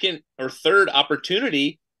a second or third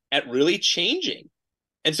opportunity at really changing.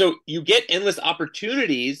 And so you get endless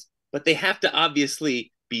opportunities, but they have to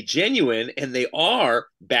obviously be genuine and they are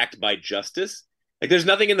backed by justice. Like there's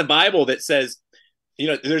nothing in the Bible that says,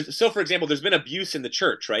 for example, there's been abuse in the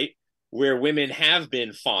church, right? Where women have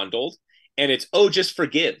been fondled and it's, oh, just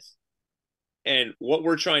forgive. And what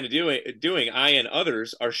we're trying to doing, I and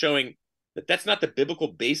others are showing that that's not the biblical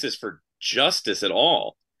basis for justice at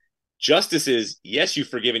all. Justice is, yes, you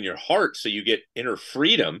forgive in your heart so you get inner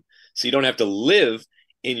freedom, so you don't have to live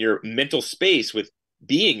in your mental space with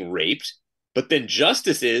being raped. But then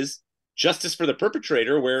justice is justice for the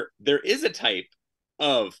perpetrator, where there is a type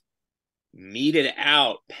of meted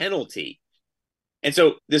out penalty. And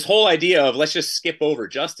so this whole idea of let's just skip over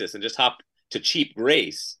justice and just hop to cheap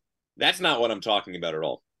grace, that's not what I'm talking about at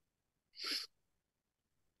all.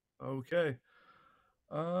 Okay.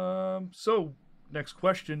 So next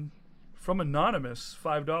question from Anonymous,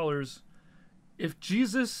 $5. If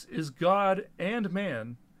Jesus is God and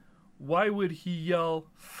man, why would he yell,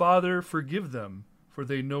 "Father, forgive them, for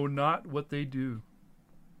they know not what they do"?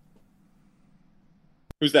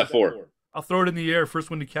 Who's that for? I'll throw it in the air. First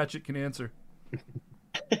one to catch it can answer.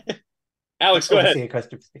 Alex, go ahead. A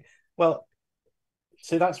question. Well,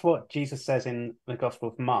 so that's what Jesus says in the Gospel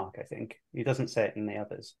of Mark, I think. He doesn't say it in the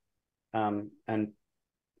others. And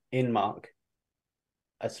in Mark,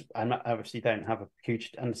 I obviously don't have a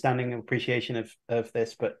huge understanding and appreciation of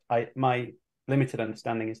this, but my limited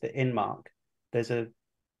understanding is that in Mark, there's a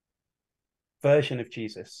version of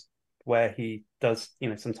Jesus where he does,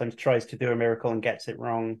 sometimes tries to do a miracle and gets it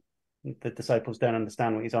wrong. The disciples don't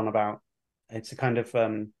understand what he's on about. It's a kind of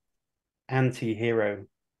anti-hero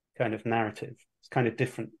kind of narrative. It's kind of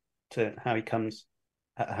different to how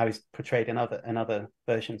he's portrayed in other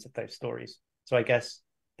versions of those stories. So I guess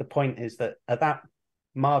the point is that at that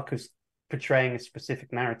Mark was portraying a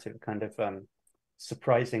specific narrative, kind of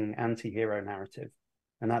surprising anti-hero narrative,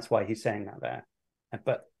 and that's why he's saying that there.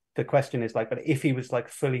 But the question is like, but if he was like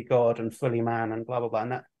fully God and fully man and blah blah blah,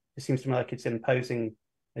 and that it seems to me like it's imposing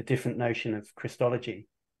a different notion of Christology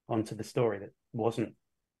onto the story that wasn't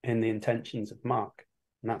in the intentions of Mark,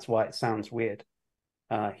 and that's why it sounds weird.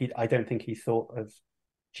 I don't think he thought of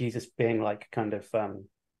Jesus being like kind of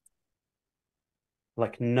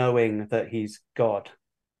like knowing that he's God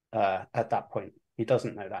at that point. He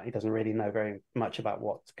doesn't know that. He doesn't really know very much about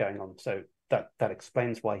what's going on. So that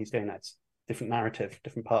explains why he's doing that. It's different narrative,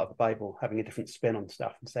 different part of the Bible, having a different spin on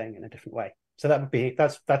stuff and saying it in a different way. So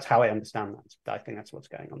that's how I understand that. I think that's what's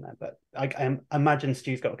going on there. But I imagine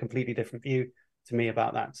Stu's got a completely different view to me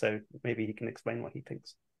about that. So maybe he can explain what he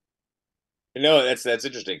thinks. No, that's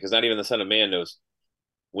interesting because not even the Son of Man knows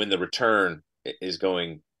when the return is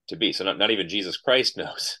going to be. So not even Jesus Christ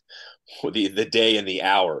knows the day and the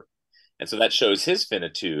hour. And so that shows his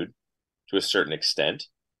finitude to a certain extent.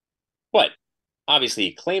 But obviously,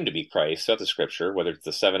 he claimed to be Christ throughout the scripture, whether it's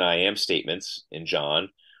the 7 I am statements in John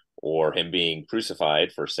or him being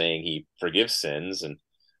crucified for saying he forgives sins, and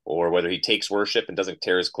or whether he takes worship and doesn't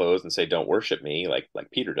tear his clothes and say, don't worship me, like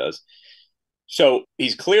Peter does. So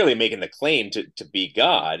he's clearly making the claim to be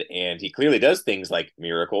God, and he clearly does things like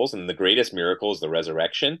miracles, and the greatest miracle is the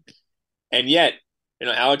resurrection. And yet,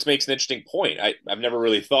 Alex makes an interesting point. I've never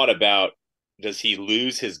really thought about, does he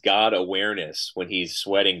lose his God awareness when he's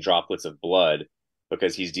sweating droplets of blood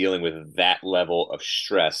because he's dealing with that level of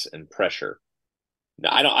stress and pressure?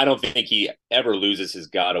 Now, I don't think he ever loses his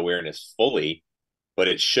God awareness fully, but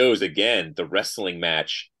it shows again the wrestling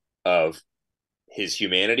match of his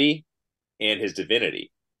humanity and his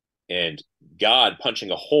divinity, and God punching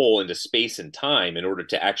a hole into space and time in order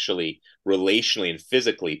to actually relationally and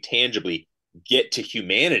physically, tangibly get to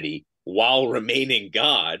humanity while remaining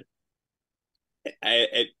God.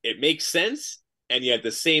 It makes sense, and yet at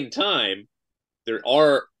the same time, there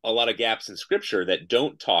are a lot of gaps in scripture that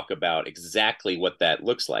don't talk about exactly what that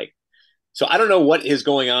looks like. So I don't know what is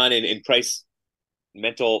going on in Christ's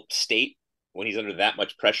mental state when he's under that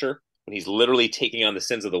much pressure, when he's literally taking on the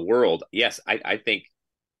sins of the world. Yes, I think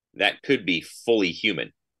that could be fully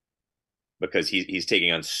human because he's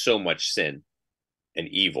taking on so much sin and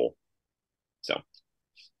evil. So.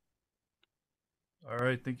 All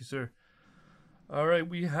right. Thank you, sir. All right.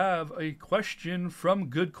 We have a question from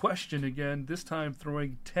Good Question again, this time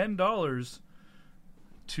throwing $10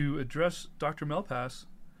 to address Dr. Malpass.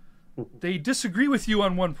 They disagree with you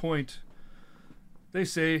on one point. They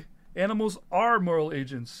say animals are moral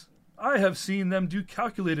agents. I have seen them do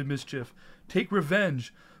calculated mischief, take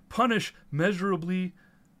revenge, punish measurably,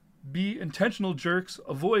 be intentional jerks,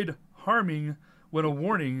 avoid harming when a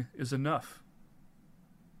warning is enough.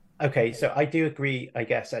 Okay, so I do agree, I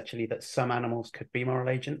guess, actually, that some animals could be moral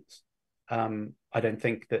agents. I don't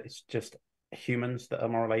think that it's just humans that are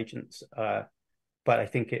moral agents, but I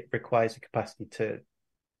think it requires a capacity to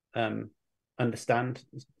understand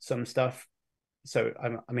some stuff. So,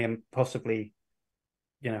 I mean, possibly,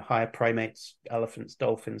 higher primates, elephants,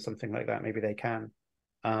 dolphins, something like that. Maybe they can.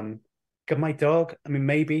 Could my dog? I mean,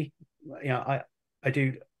 maybe. I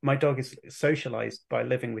do. My dog is socialized by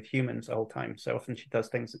living with humans the whole time. So often she does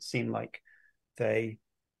things that seem like they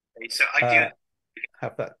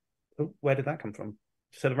have that. Oh, where did that come from?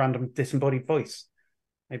 Just a random disembodied voice.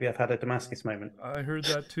 Maybe I've had a Damascus moment. I heard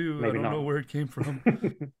that too. Maybe I don't know where it came from.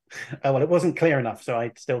 Oh, well, it wasn't clear enough, so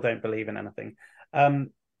I still don't believe in anything.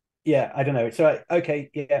 Yeah, I don't know. So, okay,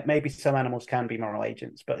 yeah, maybe some animals can be moral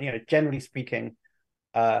agents, but generally speaking,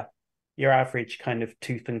 your average kind of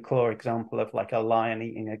tooth and claw example of like a lion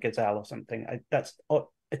eating a gazelle or something,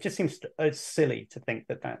 it just seems silly to think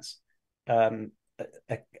that that's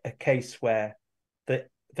a case where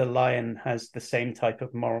the lion has the same type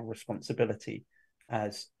of moral responsibility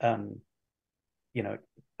as a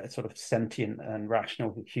sort of sentient and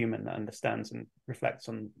rational human that understands and reflects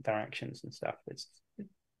on their actions and stuff. It's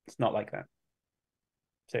not like that.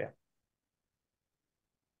 So yeah.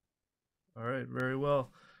 All right, very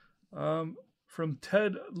well. From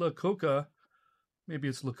Ted LaCoca, maybe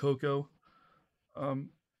it's LaCoco.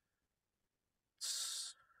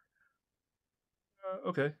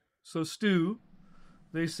 Okay, so Stu,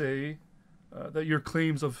 they say that your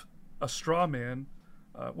claims of a straw man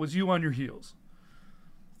was you on your heels.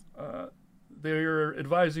 They're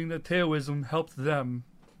advising that Taoism helped them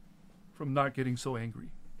from not getting so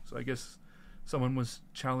angry. So I guess someone was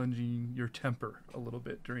challenging your temper a little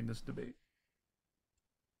bit during this debate.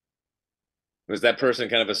 Was that person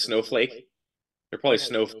kind of a snowflake? They're probably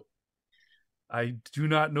snowflake. I do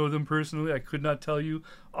not know them personally. I could not tell you.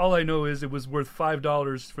 All I know is it was worth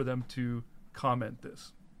 $5 for them to comment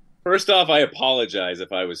this. First off, I apologize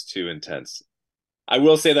if I was too intense. I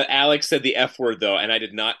will say that Alex said the F word, though, and I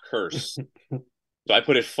did not curse. So I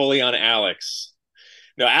put it fully on Alex.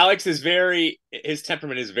 No, Alex is his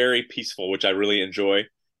temperament is very peaceful, which I really enjoy.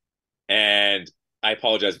 And I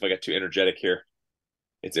apologize if I got too energetic here.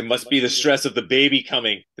 It must be the stress of the baby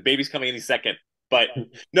coming. The baby's coming any second. But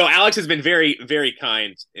no, Alex has been very, very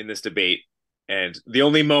kind in this debate. And the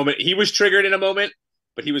only moment, he was triggered in a moment,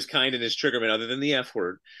 but he was kind in his triggerment other than the F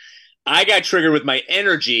word. I got triggered with my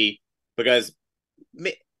energy because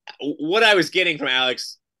what I was getting from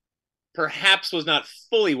Alex perhaps was not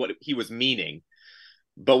fully what he was meaning.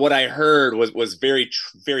 But what I heard was very,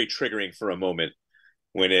 very triggering for a moment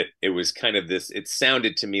when it was kind of this, it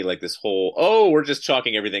sounded to me like this whole, oh, we're just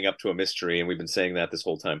chalking everything up to a mystery. And we've been saying that this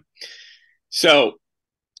whole time. So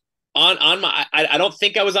On my, I don't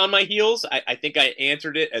think I was on my heels. I think I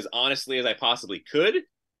answered it as honestly as I possibly could.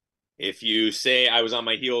 If you say I was on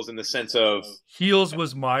my heels in the sense of Heels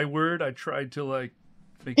was my word. I tried to like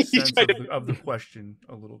make sense of the question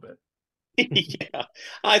a little bit. yeah,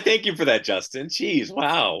 I thank you for that, Justin. Jeez,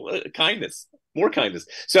 wow, kindness, more kindness.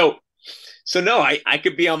 So no, I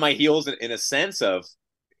could be on my heels in a sense of,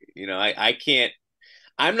 I can't.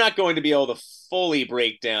 I'm not going to be able to fully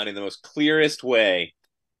break down in the most clearest way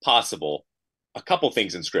possible a couple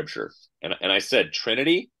things in Scripture, and I said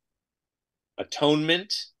Trinity,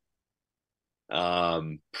 atonement,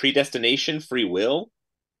 predestination, free will.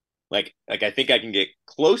 Like I think I can get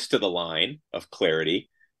close to the line of clarity,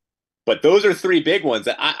 but those are three big ones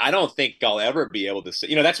that I don't think I'll ever be able to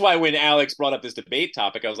say. That's why when Alex brought up this debate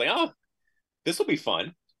topic, I was like, oh, this will be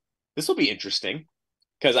fun. This will be interesting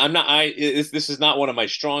because this is not one of my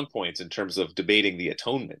strong points in terms of debating the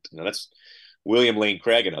atonement. That's William Lane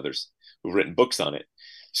Craig and others who've written books on it.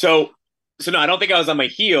 So no, I don't think I was on my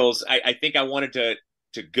heels. I think I wanted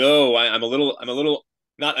to go. I'm a little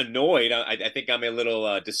not annoyed. I think I'm a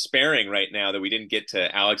little despairing right now that we didn't get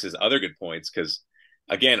to Alex's other good points because,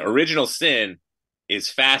 again, original sin is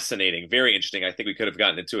fascinating, very interesting. I think we could have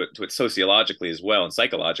gotten into it sociologically as well and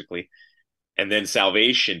psychologically, and then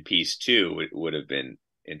salvation piece too. It would have been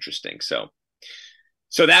interesting. So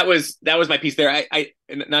that was my piece there. I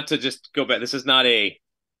not to just go back. This is not a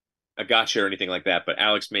gotcha or anything like that. But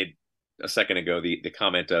Alex made a second ago the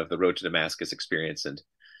comment of the road to Damascus experience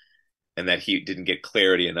and that he didn't get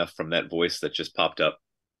clarity enough from that voice that just popped up.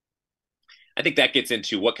 I think that gets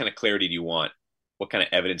into what kind of clarity do you want? What kind of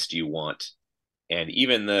evidence do you want? And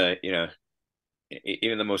even the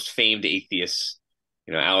most famed atheists,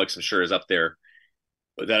 Alex, I'm sure is up there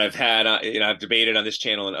that I've had, I've debated on this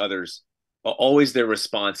channel and others. Always their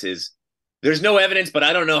response is, "There's no evidence, but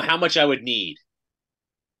I don't know how much I would need."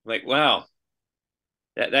 Like, wow,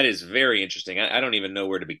 that is very interesting. I don't even know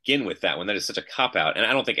where to begin with that one. That is such a cop out, and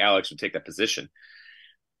I don't think Alex would take that position.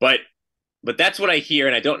 But that's what I hear,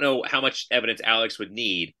 and I don't know how much evidence Alex would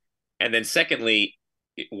need. And then secondly,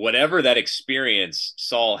 whatever that experience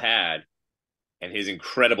Saul had and his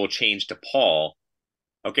incredible change to Paul,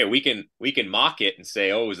 okay, we can mock it and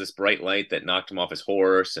say, oh, it was this bright light that knocked him off his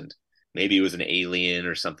horse, and maybe it was an alien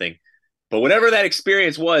or something. But whatever that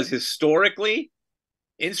experience was historically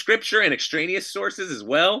in Scripture and extraneous sources as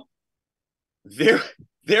well, there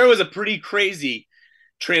was a pretty crazy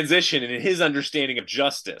transition in his understanding of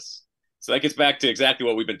justice. So that gets back to exactly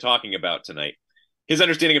what we've been talking about tonight. His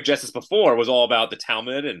understanding of justice before was all about the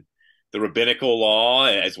Talmud and the rabbinical law,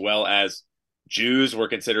 as well as Jews were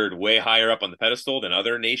considered way higher up on the pedestal than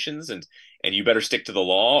other nations, and you better stick to the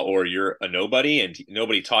law or you're a nobody, and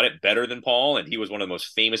nobody taught it better than Paul, and he was one of the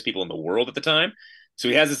most famous people in the world at the time. So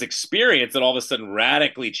he has this experience that all of a sudden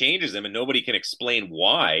radically changes him, and nobody can explain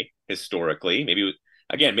why historically. Maybe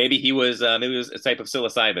he was a type of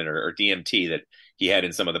psilocybin or DMT that he had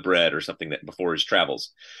in some of the bread or something that before his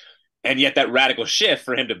travels. And yet that radical shift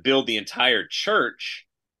for him to build the entire church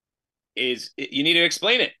you need to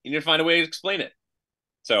explain it. You need to find a way to explain it.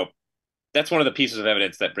 So that's one of the pieces of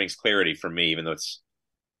evidence that brings clarity for me, even though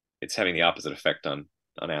it's having the opposite effect on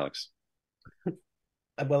Alex.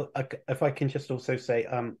 Well, if I can just also say,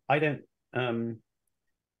 I didn't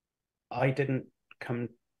come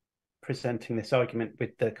presenting this argument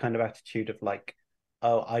with the kind of attitude of like,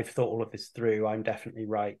 oh, I've thought all of this through, I'm definitely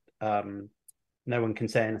right. No one can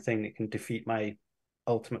say anything that can defeat my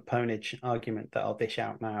ultimate ponage argument that I'll dish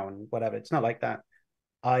out now and whatever. It's not like that.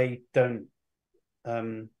 I don't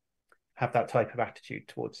have that type of attitude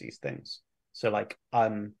towards these things. So like,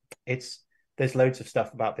 there's loads of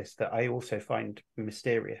stuff about this that I also find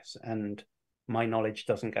mysterious, and my knowledge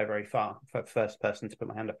doesn't go very far for first person to put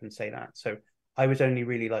my hand up and say that. So I was only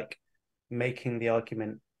really like making the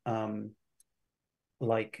argument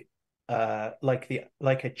like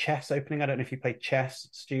a chess opening. I don't know if you play chess,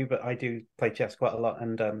 Stu, but I do play chess quite a lot,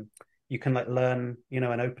 and you can like learn,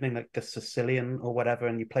 an opening like the Sicilian or whatever,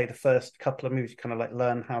 and you play the first couple of moves, you kind of like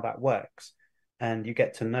learn how that works, and you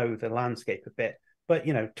get to know the landscape a bit. But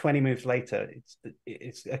 20 moves later,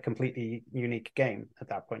 it's a completely unique game at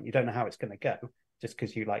that point. You don't know how it's going to go just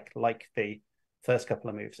because you like the first couple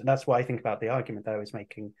of moves. And that's what I think about the argument that I was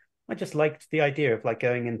making. I just liked the idea of like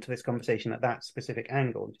going into this conversation at that specific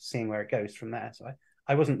angle and just seeing where it goes from there. So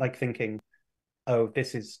I wasn't like thinking, oh,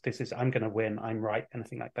 this is I'm going to win, I'm right,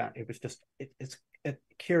 anything like that. It was just it's a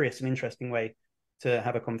curious and interesting way to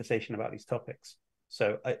have a conversation about these topics.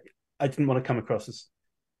 So I didn't want to come across as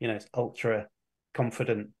ultra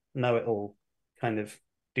confident, know-it-all kind of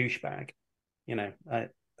douchebag. I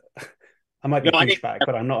might be a douchebag,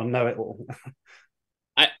 but I'm not a know-it-all.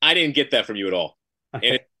 I didn't get that from you at all.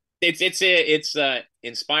 And Okay. it's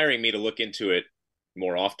inspiring me to look into it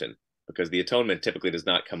more often, because the atonement typically does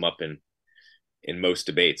not come up in most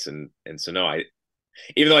debates. And so no, I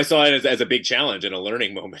even though I saw it as a big challenge and a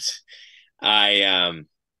learning moment, I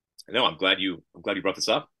no, I'm glad you brought this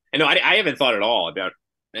up. And no, I haven't thought at all about,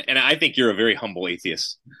 and I think you're a very humble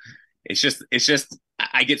atheist. It's just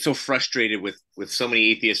I get so frustrated with so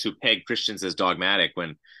many atheists who peg Christians as dogmatic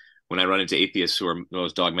when I run into atheists who are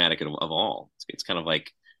most dogmatic of all. It's kind of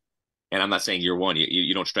like, and I'm not saying you're one.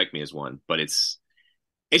 You don't strike me as one, but it's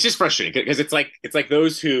just frustrating because it's like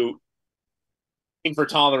those who aim for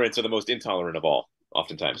tolerance are the most intolerant of all,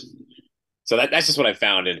 oftentimes. So that's just what I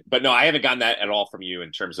found. But no, I haven't gotten that at all from you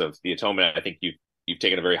in terms of the atonement. I think you've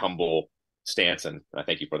taken a very humble stance, and I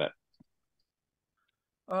thank you for that.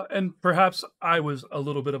 And perhaps I was a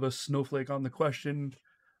little bit of a snowflake on the question.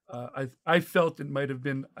 I felt it might have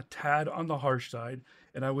been a tad on the harsh side,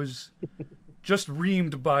 and I was just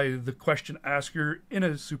reamed by the question asker in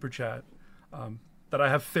a super chat that I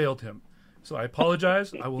have failed him. So I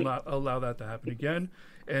apologize. I will not allow that to happen again.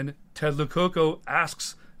 And Ted Lococo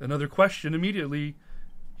asks another question immediately.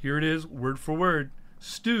 Here it is, word for word.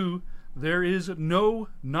 Stu, there is no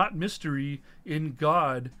not mystery in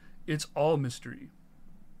God. It's all mystery.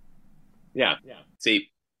 Yeah. See,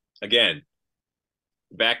 again,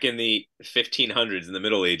 back in the 1500s, in the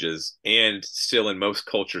Middle Ages, and still in most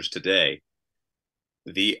cultures today,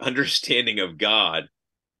 the understanding of God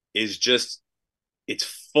is just, it's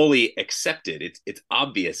fully accepted. It's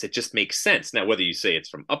obvious. It just makes sense. Now, whether you say it's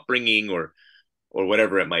from upbringing or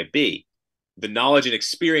whatever it might be, the knowledge and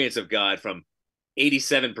experience of God from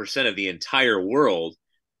 87% of the entire world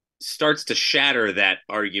starts to shatter that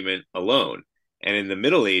argument alone. And in the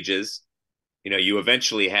Middle Ages, you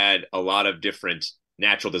eventually had a lot of different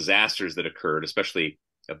natural disasters that occurred, especially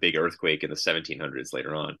a big earthquake in the 1700s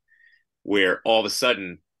later on, where all of a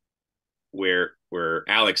sudden, where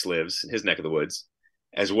Alex lives, in his neck of the woods,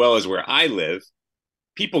 as well as where I live,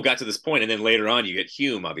 people got to this point, and then later on you get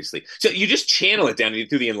Hume, obviously. So you just channel it down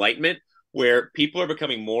through the Enlightenment, where people are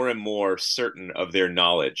becoming more and more certain of their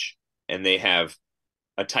knowledge, and they have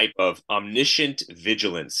a type of omniscient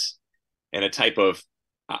vigilance and a type of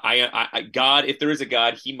God, if there is a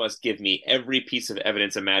God, he must give me every piece of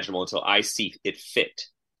evidence imaginable until I see it fit.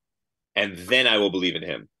 And then I will believe in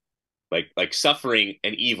him. Like suffering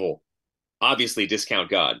and evil obviously discount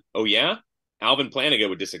God. Oh, yeah? Alvin Plantinga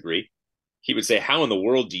would disagree. He would say, how in the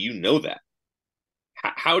world do you know that?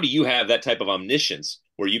 How do you have that type of omniscience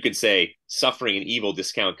where you can say suffering and evil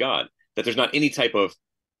discount God? That there's not any type of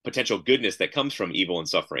potential goodness that comes from evil and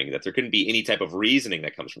suffering, that there couldn't be any type of reasoning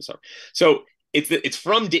that comes from suffering. So it's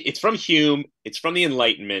from Hume, it's from the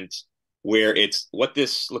Enlightenment, where it's what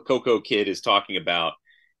this Lococo kid is talking about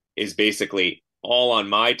is basically all on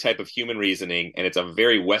my type of human reasoning, and it's a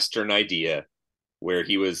very Western idea where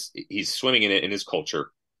he's swimming in it in his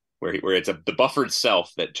culture, where it's the buffered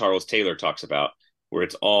self that Charles Taylor talks about, where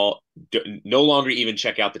it's all no longer even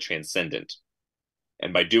check out the transcendent,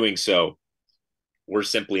 and by doing so, we're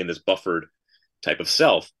simply in this buffered type of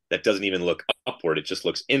self that doesn't even look upward; it just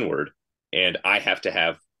looks inward. And I have to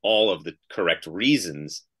have all of the correct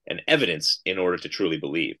reasons and evidence in order to truly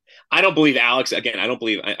believe. I don't believe Alex. Again, I don't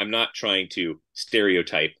believe. I'm not trying to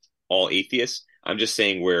stereotype all atheists. I'm just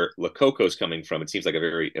saying where Lococo's coming from. It seems like a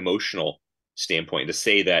very emotional standpoint. To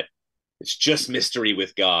say that it's just mystery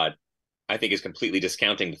with God, I think is completely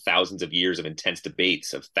discounting the thousands of years of intense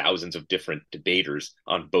debates of thousands of different debaters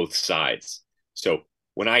on both sides. So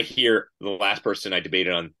when I hear the last person I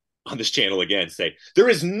debated on this channel again say, there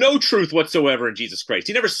is no truth whatsoever in Jesus Christ.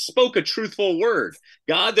 He never spoke a truthful word.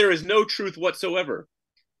 God, there is no truth whatsoever.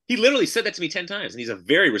 He literally said that to me 10 times, and he's a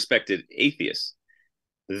very respected atheist.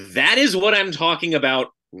 That is what I'm talking about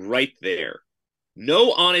right there.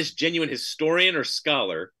 No honest, genuine historian or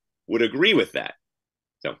scholar would agree with that.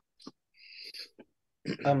 So,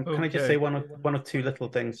 Can I just say one or two little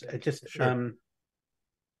things? Sure.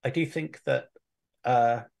 I do think that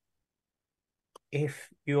if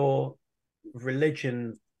your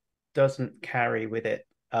religion doesn't carry with it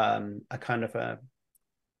a kind of a,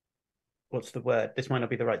 what's the word? This might not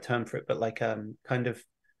be the right term for it, but like kind of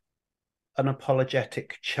an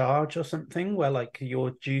apologetic charge or something, where like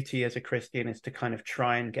your duty as a Christian is to kind of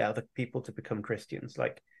try and get other people to become Christians.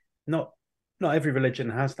 Like not every religion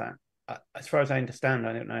has that. As far as I understand,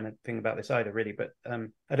 I don't know anything about this either, really, but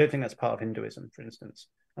I don't think that's part of Hinduism, for instance.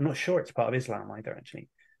 I'm not sure it's part of Islam either, actually.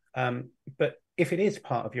 But if it is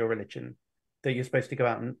part of your religion that you're supposed to go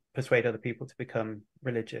out and persuade other people to become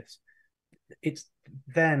religious, it's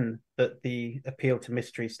then that the appeal to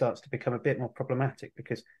mystery starts to become a bit more problematic,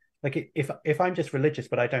 because Like if I'm just religious,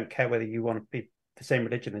 but I don't care whether you want to be the same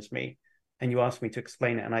religion as me, and you ask me to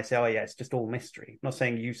explain it, and I say, oh yeah, it's just all mystery. I'm not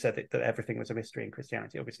saying you said that everything was a mystery in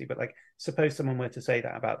Christianity, obviously, but like suppose someone were to say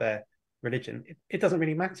that about their religion, it doesn't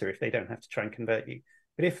really matter if they don't have to try and convert you.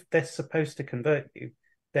 But if they're supposed to convert you,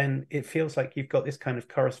 then it feels like you've got this kind of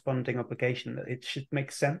corresponding obligation that it should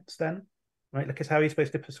make sense then, right? Because how are you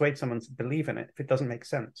supposed to persuade someone to believe in it if it doesn't make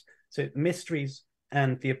sense? So mysteries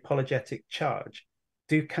and the apologetic charge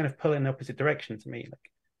do kind of pull in the opposite direction to me.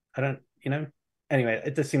 Like, I don't, anyway,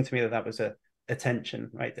 it does seem to me that was a tension,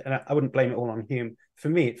 right? And I wouldn't blame it all on Hume. For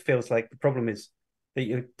me, it feels like the problem is that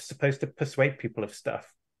you're supposed to persuade people of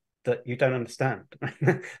stuff that you don't understand.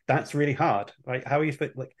 That's really hard, right? How are you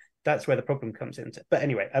supposed, like, that's where the problem comes into. But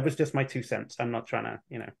anyway, that was just my 2 cents. I'm not trying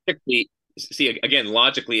to, See, again,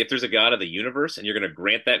 logically, if there's a God of the universe and you're going to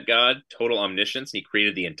grant that God total omniscience and he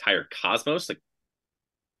created the entire cosmos,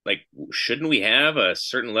 like shouldn't we have a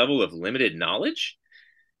certain level of limited knowledge?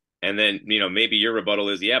 And then, maybe your rebuttal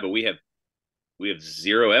is, yeah, but we have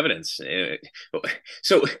zero evidence.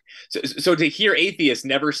 So to hear atheists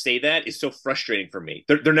never say that is so frustrating for me.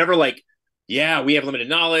 They're never like, yeah, we have limited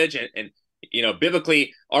knowledge, and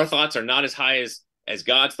biblically our thoughts are not as high as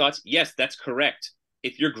God's thoughts. Yes, that's correct.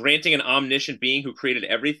 If you're granting an omniscient being who created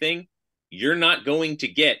everything, you're not going to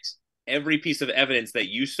get every piece of evidence that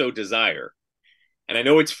you so desire. And I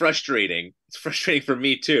know it's frustrating. It's frustrating for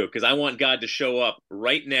me too, because I want God to show up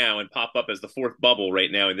right now and pop up as the fourth bubble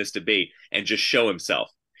right now in this debate and just show himself.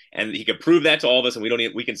 And he can prove that to all of us, and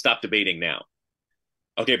we can stop debating now.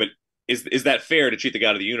 Okay, but is that fair to treat the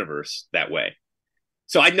God of the universe that way?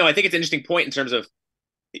 So I think it's an interesting point in terms of,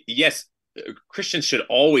 yes, Christians should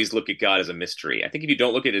always look at God as a mystery. I think if you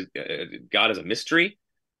don't look at God as a mystery,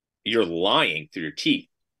 you're lying through your teeth.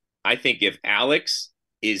 I think if Alex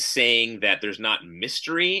is saying that there's not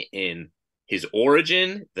mystery in his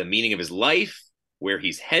origin, the meaning of his life, where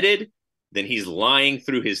he's headed, then he's lying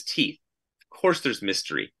through his teeth. Of course there's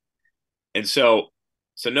mystery. And so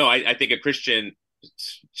no, I think a Christian,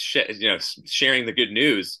 sharing the good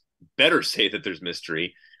news better say that there's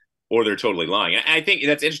mystery, or they're totally lying. I think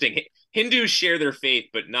that's interesting. Hindus share their faith,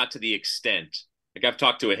 but not to the extent. Like, I've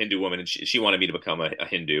talked to a Hindu woman, and she wanted me to become a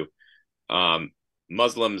Hindu.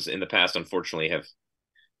 Muslims in the past, unfortunately,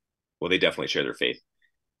 they definitely share their faith.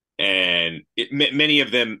 And many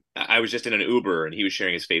of them, I was just in an Uber, and he was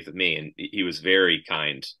sharing his faith with me, and he was very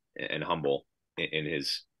kind and humble in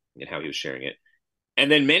how he was sharing it.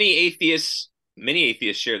 And then many atheists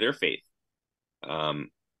share their faith,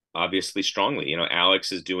 obviously strongly.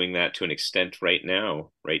 Alex is doing that to an extent right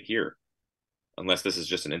now, right here, unless this is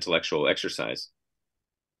just an intellectual exercise.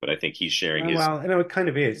 But I think he's sharing his. Well, it kind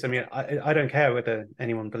of is. I mean, I don't care whether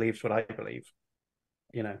anyone believes what I believe.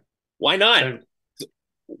 Why not?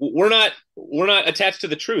 We're not attached to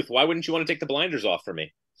the truth. Why wouldn't you want to take the blinders off for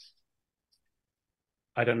me?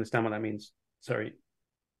 I don't understand what that means. Sorry.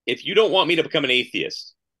 If you don't want me to become an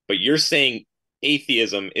atheist, but you're saying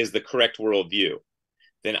atheism is the correct worldview,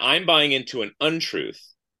 then I'm buying into an untruth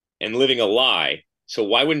and living a lie. So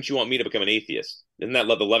why wouldn't you want me to become an atheist? Isn't that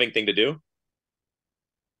the loving thing to do?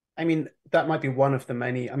 I mean, that might be one of the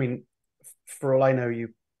many. I mean, for all I know, you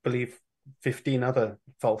believe 15 other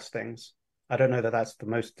false things. I don't know that that's the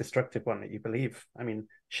most destructive one that you believe. I mean,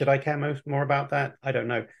 should I care more about that? I don't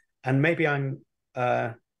know. And maybe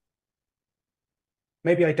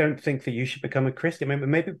maybe I don't think that you should become a Christian.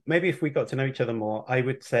 Maybe if we got to know each other more, I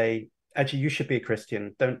would say, actually, you should be a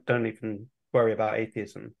Christian. Don't even worry about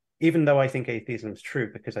atheism. Even though I think atheism is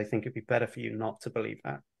true, because I think it'd be better for you not to believe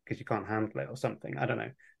that because you can't handle it or something. I don't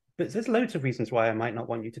know. But there's loads of reasons why I might not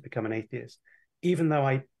want you to become an atheist, even though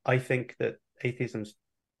I think that atheism's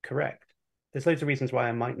correct. There's loads of reasons why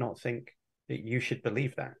I might not think that you should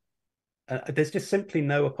believe that. There's just simply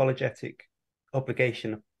no apologetic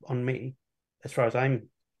obligation on me, as far as I'm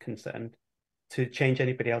concerned, to change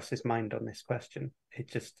anybody else's mind on this question.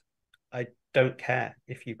 I don't care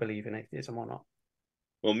if you believe in atheism or not.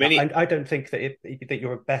 Well, I don't think that that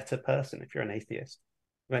you're a better person if you're an atheist.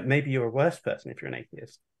 Maybe you're a worse person if you're an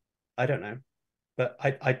atheist. I don't know. But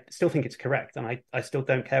I still think it's correct, and I still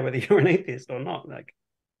don't care whether you're an atheist or not. Like,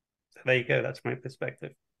 so there you go. That's my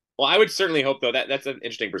perspective. Well, I would certainly hope, though, that's an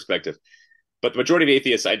interesting perspective. But the majority of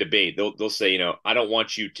atheists I debate, they'll say, I don't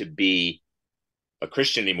want you to be a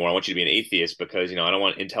Christian anymore. I want you to be an atheist because, I don't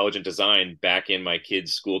want intelligent design back in my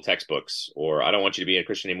kids' school textbooks. Or I don't want you to be a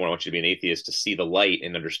Christian anymore. I want you to be an atheist to see the light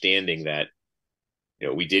and understanding that,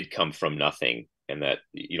 we did come from nothing and that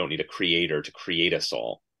you don't need a creator to create us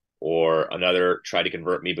all. Or another tried to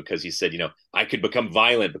convert me because he said, I could become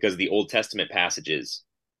violent because of the Old Testament passages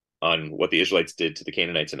on what the Israelites did to the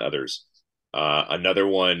Canaanites and others. Another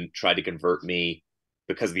one tried to convert me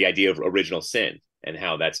because of the idea of original sin and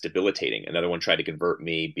how that's debilitating. Another one tried to convert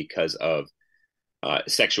me because of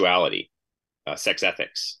sexuality, sex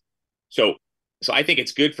ethics. So, so I think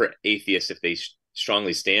it's good for atheists if they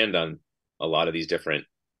strongly stand on a lot of these different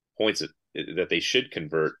points that they should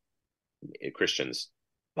convert Christians.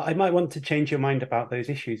 But I might want to change your mind about those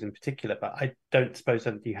issues in particular, but I don't suppose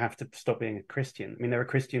that you have to stop being a Christian. I mean, there are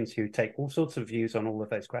Christians who take all sorts of views on all of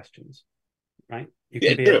those questions, right? You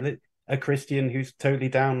can be a Christian who's totally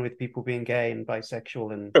down with people being gay and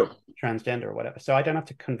bisexual and transgender or whatever. So I don't have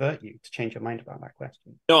to convert you to change your mind about that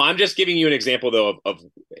question. No, I'm just giving you an example, though, of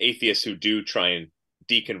atheists who do try and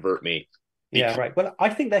deconvert me. Yeah, right. Well, I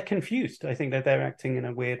think they're confused. I think that they're acting in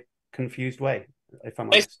a weird, confused way. If I'm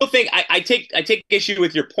honest. I still think I take issue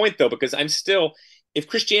with your point, though, because I'm still, if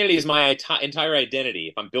Christianity is my entire identity,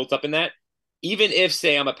 if I'm built up in that, even if,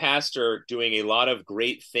 say, I'm a pastor doing a lot of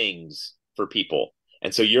great things for people,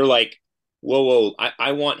 and so you're like, whoa,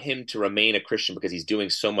 I want him to remain a Christian because he's doing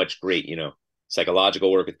so much great,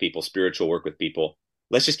 psychological work with people, spiritual work with people.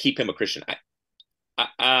 Let's just keep him a Christian.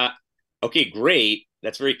 Okay, great.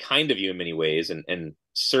 That's very kind of you in many ways, and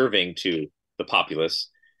serving to the populace.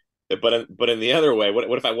 But in the other way,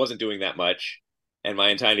 what if I wasn't doing that much, and my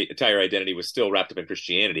entire identity was still wrapped up in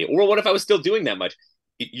Christianity? Or what if I was still doing that much?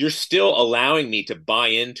 You're still allowing me to buy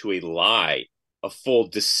into a lie, a full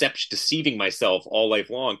deception, deceiving myself all life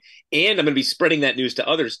long, and I'm going to be spreading that news to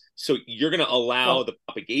others. So you're going to allow the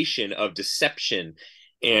propagation of deception,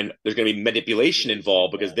 and there's going to be manipulation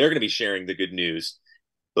involved because they're going to be sharing the good news.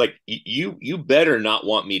 Like you better not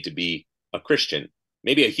want me to be a Christian,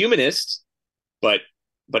 maybe a humanist, but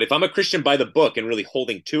if I'm a Christian by the book and really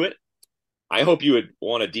holding to it, I hope you would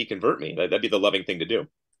want to deconvert me. That'd be the loving thing to do.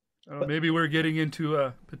 Maybe we're getting into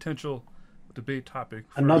a potential debate topic.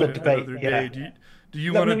 For another debate. Day. Do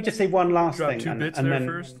you want to? Let me just say one last drop thing, 2 bits and there then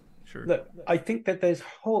first. Sure. Look, I think that there's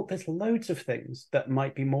loads of things that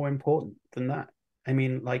might be more important than that. I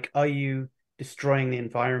mean, like, are you destroying the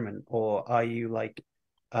environment, or are you like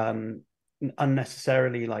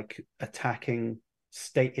unnecessarily like attacking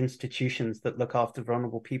state institutions that look after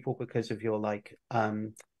vulnerable people because of your like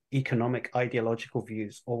economic ideological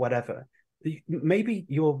views or whatever? Maybe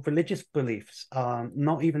your religious beliefs are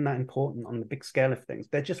not even that important on the big scale of things.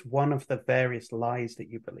 They're just one of the various lies that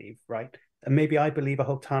you believe, right? And maybe I believe a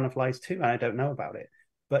whole ton of lies too, and I don't know about it.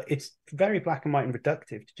 But it's very black and white and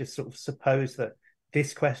reductive to just sort of suppose that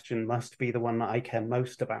this question must be the one that I care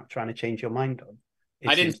most about trying to change your mind on.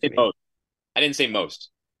 I didn't say most. I didn't say most.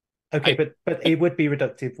 Okay, but it would be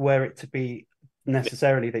reductive were it to be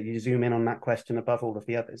necessarily that you zoom in on that question above all of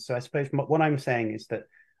the others. So I suppose what I'm saying is that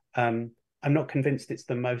I'm not convinced it's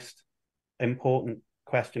the most important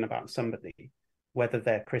question about somebody, whether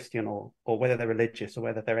they're Christian or whether they're religious or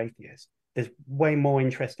whether they're atheist. There's way more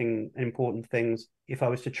interesting and important things. If I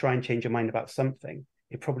was to try and change your mind about something,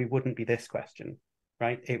 it probably wouldn't be this question,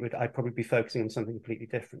 right? I'd probably be focusing on something completely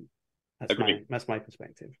different. That's my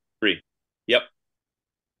perspective. Agree. Yep.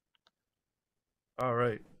 All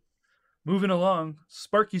right. Moving along,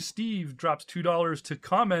 Sparky Steve drops $2 to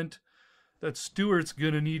comment that Stuart's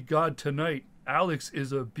gonna need God tonight. Alex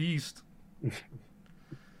is a beast.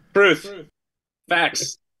 Truth.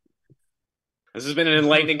 Facts. This has been an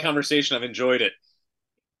enlightening conversation. I've enjoyed it.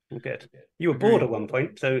 Good. You were bored at one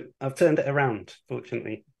point, so I've turned it around,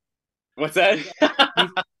 fortunately. What's that?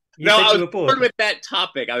 No, I was bored with that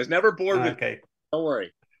topic. I was never bored with okay. Don't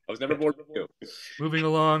worry. I was never bored with you. Moving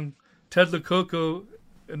along, Ted Lococo,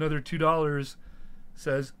 another $2,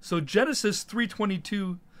 says, so Genesis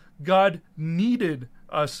 3:22, God needed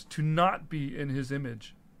us to not be in his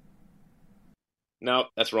image. No,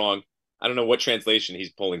 that's wrong. I don't know what translation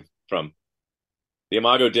he's pulling from. The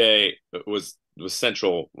Imago Dei was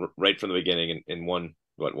central right from the beginning in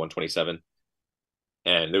 127.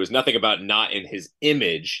 And there was nothing about not in his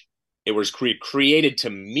image. It was created to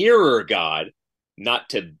mirror God, not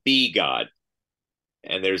to be God.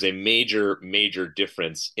 And there's a major, major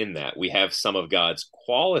difference in that. We have some of God's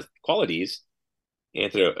qualities in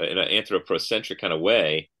an anthropocentric kind of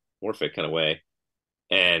way, morphic kind of way.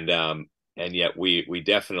 And yet we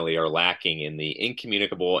definitely are lacking in the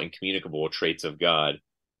incommunicable and communicable traits of God.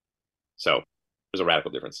 So there's a radical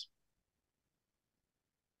difference.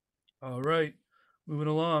 All right. Moving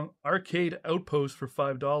along, Arcade Outpost for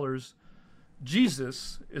 $5.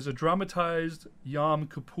 Jesus is a dramatized Yom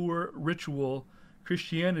Kippur ritual.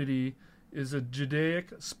 Christianity is a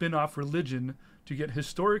Judaic spin-off religion to get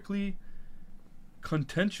historically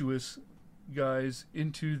contentious guys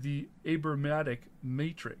into the Abrahamic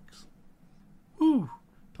matrix. Whew,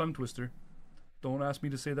 tongue twister. Don't ask me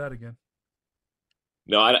to say that again.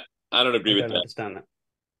 No, I don't agree I with don't that. understand that.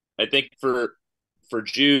 I think for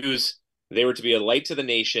Jews, they were to be a light to the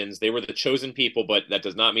nations. They were the chosen people, but that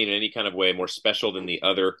does not mean in any kind of way more special than the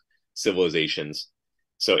other civilizations.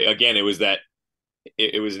 So again, it was an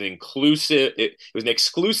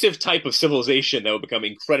exclusive type of civilization that would become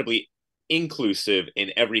incredibly inclusive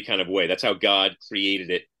in every kind of way. That's how God created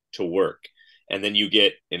it to work. And then you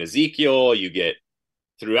get in Ezekiel, you get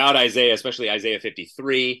throughout Isaiah, especially Isaiah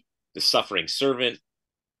 53, the suffering servant,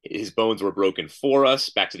 his bones were broken for us,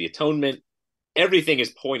 back to the atonement. Everything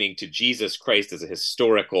is pointing to Jesus Christ as a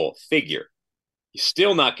historical figure. You're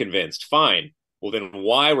still not convinced? Fine. Well, then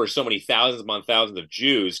why were so many thousands upon thousands of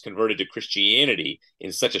Jews converted to Christianity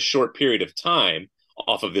in such a short period of time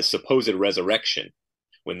off of this supposed resurrection,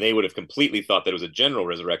 when they would have completely thought that it was a general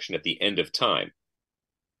resurrection at the end of time?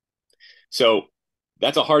 So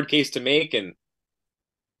that's a hard case to make, and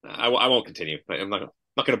I won't continue. I'm not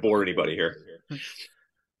going to bore anybody here.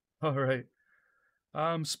 All right.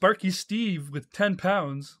 Sparky Steve with 10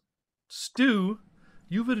 pounds. Stu,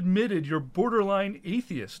 you've admitted you're borderline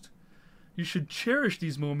atheist. You should cherish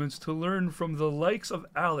these moments to learn from the likes of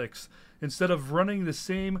Alex instead of running the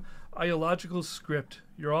same ideological script.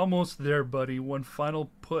 You're almost there, buddy. One final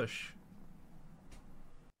push.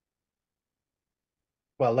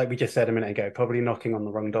 Well, like we just said a minute ago, probably knocking on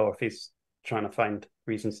the wrong door if he's trying to find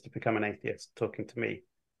reasons to become an atheist, talking to me.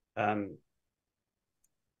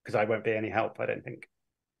 Because I won't be any help, I don't think.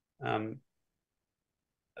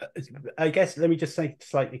 I guess, let me just say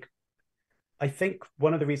slightly, I think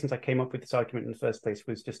one of the reasons I came up with this argument in the first place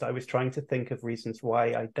was just I was trying to think of reasons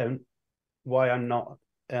why I'm not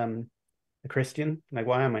a Christian. Like,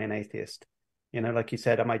 why am I an atheist? You know, like you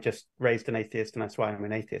said, am I just raised an atheist and that's why I'm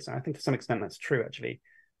an atheist? And I think to some extent that's true, actually.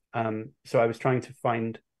 So I was trying to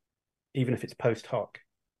find, even if it's post hoc,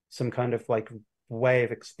 some kind of like way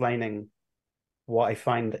of explaining what I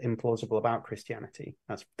find implausible about Christianity.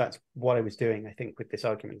 That's what I was doing, I think, with this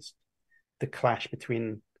argument. The clash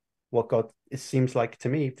between what God, it seems like to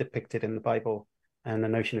me, depicted in the Bible and the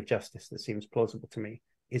notion of justice that seems plausible to me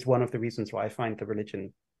is one of the reasons why I find the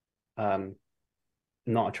religion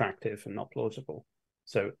not attractive and not plausible.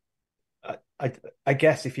 So I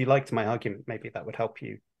guess if you liked my argument, maybe that would help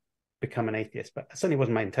you become an atheist, but it certainly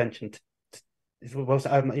wasn't my intention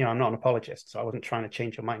I'm not an apologist, so I wasn't trying to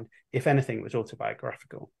change your mind. If anything, it was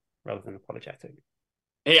autobiographical rather than apologetic.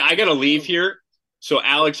 Hey, I got to leave here. So,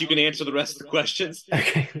 Alex, you can answer the rest of the questions.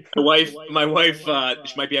 Okay. My wife,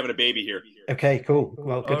 she might be having a baby here. Okay, cool.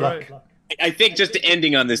 Well, good luck. Right. I think just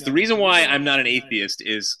ending on this, the reason why I'm not an atheist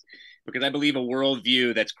is because I believe a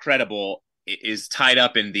worldview that's credible is tied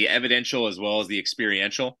up in the evidential as well as the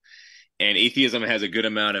experiential. And atheism has a good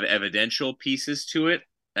amount of evidential pieces to it,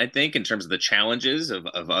 I think, in terms of the challenges of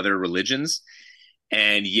other religions.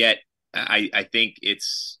 And yet, I think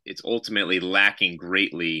it's ultimately lacking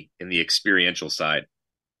greatly in the experiential side,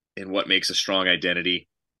 in what makes a strong identity,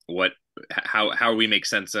 how we make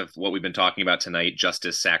sense of what we've been talking about tonight: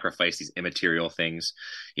 justice, sacrifice, these immaterial things.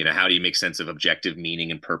 You know, how do you make sense of objective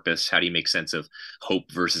meaning and purpose? How do you make sense of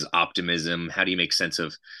hope versus optimism? How do you make sense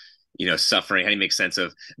of, you know, suffering? How do you make sense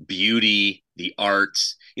of beauty, the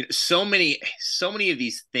arts? You know, so many of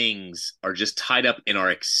these things are just tied up in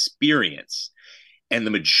our experience. And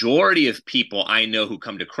the majority of people I know who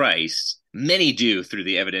come to Christ, many do through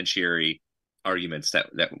the evidentiary arguments that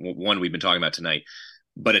one we've been talking about tonight,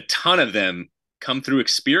 but a ton of them come through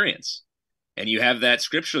experience. And you have that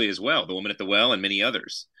scripturally as well, the woman at the well and many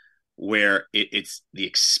others, where it's the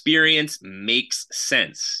experience makes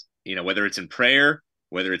sense. You know, whether it's in prayer,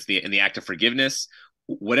 whether it's in the act of forgiveness,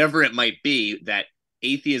 whatever it might be, that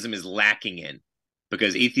atheism is lacking in,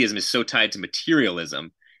 because atheism is so tied to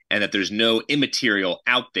materialism, and that there's no immaterial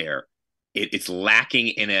out there. It's lacking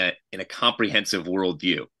in a comprehensive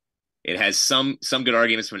worldview. It has some good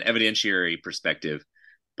arguments from an evidentiary perspective,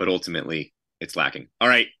 but ultimately it's lacking. All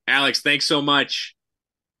right, Alex, thanks so much.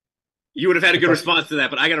 You would have had a good response to that,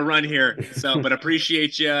 but I got to run here. So, but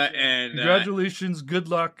appreciate you, and congratulations. Good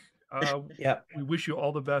luck. Yeah. We wish you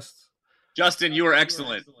all the best. Justin, you were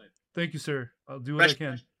excellent. Thank you, sir. I'll do what I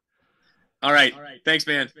can. All right. Thanks,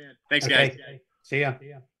 man. Thanks, guys. See ya.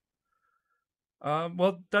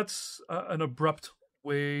 Well, that's an abrupt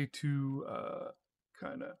way to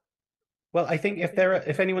kind of. Well, I think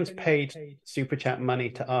if anyone's paid Super Chat money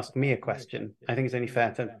to ask me a question, I think it's only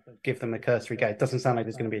fair to give them a cursory guide. It doesn't sound like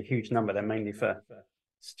there's going to be a huge number. They're mainly for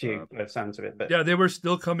Stu, by the sounds of it. But yeah, they were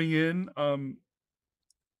still coming in.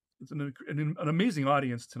 It's an amazing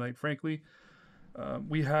audience tonight, frankly.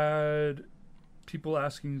 We had people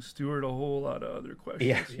asking Stuart a whole lot of other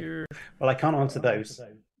questions here. Well, I can't answer those.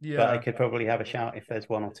 Yeah. But I could probably have a shout if there's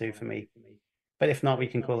one or two for me. But if not, we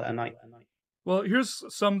can call it a night. Well, here's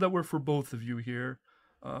some that were for both of you here.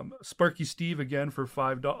 Sparky Steve again for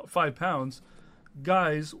 £5.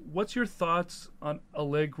 Guys, what's your thoughts on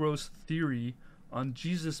Allegro's theory on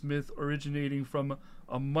Jesus myth originating from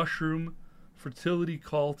a mushroom fertility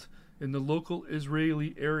cult in the local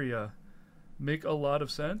Israeli area? Make a lot of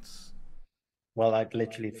sense? Well, I've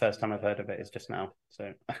literally, the first time I've heard of it is just now,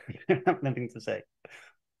 so I don't have nothing to say.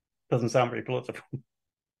 Doesn't sound very plausible.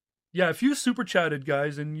 Yeah, if you super chatted,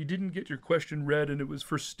 guys, and you didn't get your question read and it was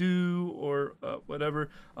for Stu or whatever,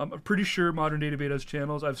 I'm pretty sure Modern Day Debate has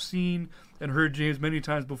channels. I've seen and heard James many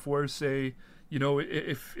times before say, you know,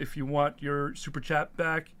 if you want your super chat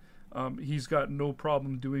back, he's got no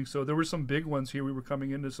problem doing so. There were some big ones here. We were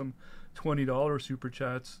coming into some $20 super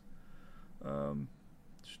chats. Let me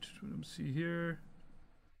see here.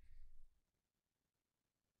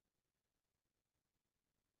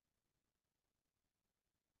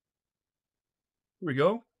 Here we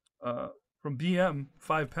go. From BM,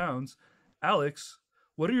 £5. Alex,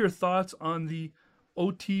 what are your thoughts on the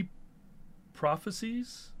OT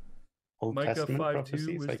prophecies? Old Micah Testament 5:2, prophecies,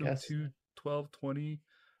 I Wisdom guess. 2:12-20,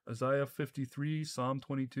 Isaiah 53, Psalm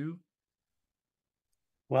 22.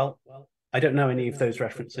 Well, I don't know any of those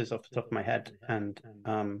references off the top of my head, and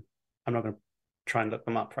I'm not going to try and look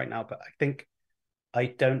them up right now, but I think I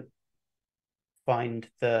don't find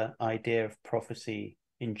the idea of prophecy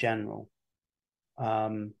in general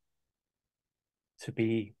to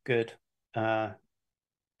be good,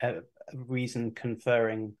 reason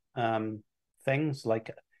conferring things.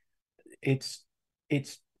 Like it's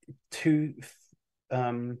too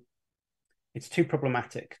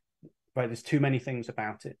problematic, right? There's too many things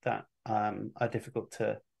about it that are difficult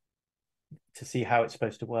to see how it's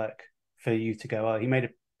supposed to work for you to go, oh, he made a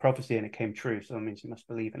prophecy and it came true, so that means you must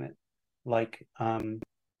believe in it. Like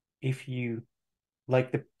if you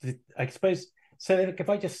like the I suppose so, if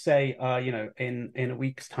I just say you know, in a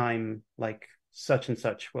week's time, like such and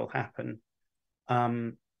such will happen,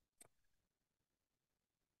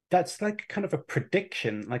 that's like kind of a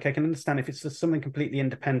prediction. Like I can understand if it's just something completely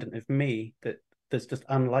independent of me that's just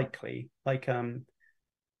unlikely. Like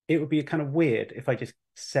it would be kind of weird if I just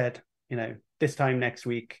said, you know, this time next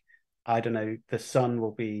week, I don't know, the sun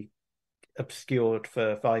will be obscured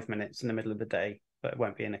for 5 minutes in the middle of the day, but it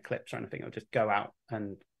won't be an eclipse or anything. It'll just go out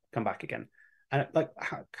and come back again. And like,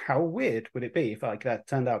 how weird would it be if like that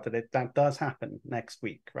turned out that that does happen next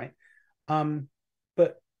week, right?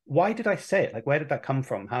 But why did I say it? Like, where did that come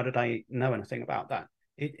from? How did I know anything about that?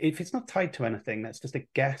 If it's not tied to anything, that's just a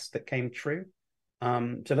guess that came true.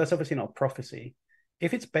 So that's obviously not a prophecy.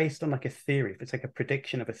 If it's based on like a theory, if it's like a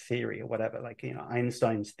prediction of a theory or whatever, like, you know,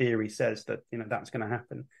 Einstein's theory says that, you know, that's going to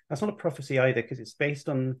happen. That's not a prophecy either, because it's based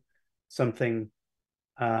on something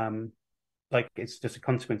like it's just a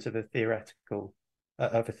consequence of a theoretical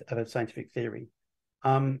of a scientific theory.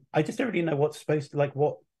 I just don't really know what's supposed to, like,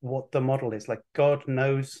 what the model is. Like, God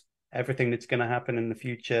knows everything that's going to happen in the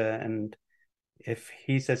future, and if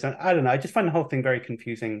he says, I don't know, I just find the whole thing very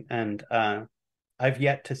confusing, and I've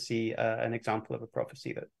yet to see an example of a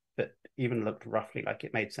prophecy that even looked roughly like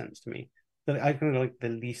it made sense to me. But I think like the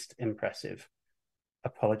least impressive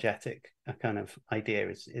apologetic kind of idea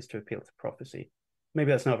is to appeal to prophecy. Maybe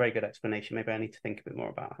that's not a very good explanation. Maybe I need to think a bit more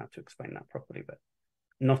about how to explain that properly, but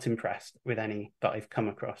not impressed with any that I've come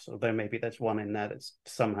across, although maybe there's one in there that's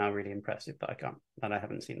somehow really impressive that I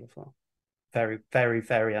haven't seen before. Very, very,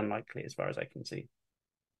 very unlikely as far as I can see.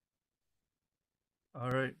 All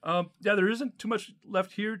right. Yeah, there isn't too much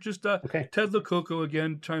left here. Just Okay. Ted Lococo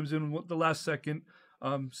again chimes in the last second.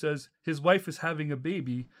 Says his wife is having a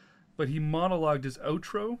baby, but he monologued his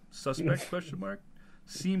outro. Suspect? Question mark.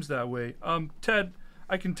 Seems that way. Ted,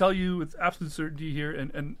 I can tell you with absolute certainty here,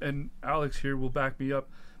 and Alex here will back me up.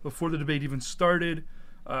 Before the debate even started,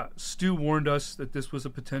 Stu warned us that this was a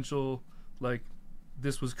potential, like,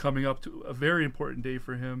 this was coming up to a very important day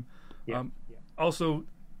for him. Yeah. Also,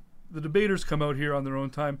 the debaters come out here on their own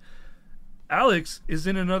time. Alex is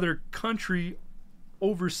in another country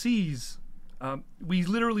overseas. We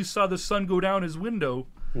literally saw the sun go down his window.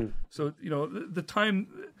 So, you know, the time,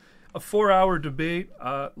 a 4-hour debate,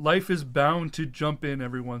 life is bound to jump in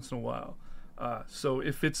every once in a while. So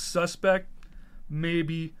if it's suspect,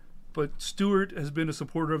 maybe, but Stuart has been a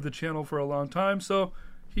supporter of the channel for a long time, so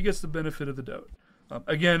he gets the benefit of the doubt.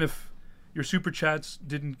 Again, if your super chats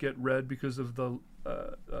didn't get read because of the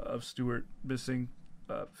of Stuart missing,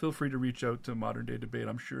 feel free to reach out to Modern Day Debate.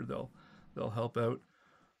 I'm sure they'll help out.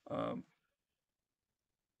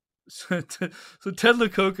 So Ted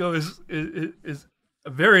Lococo is a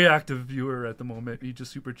very active viewer at the moment. He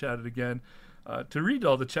just super chatted again to read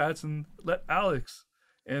all the chats and let Alex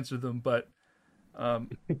answer them. But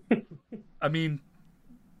I mean,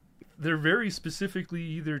 they're very specifically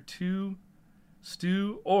either to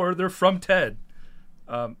Stu or they're from Ted.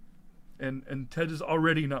 And Ted is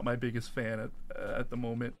already not my biggest fan at the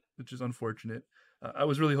moment, which is unfortunate. I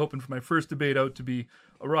was really hoping for my first debate out to be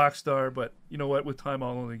a rock star, but you know what? With time,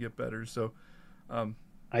 I'll only get better. So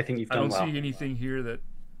I think you've done I don't well. see anything here that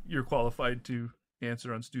you're qualified to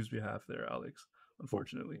answer on Stu's behalf there, Alex,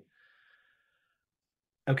 unfortunately.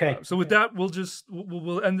 Okay. So with that,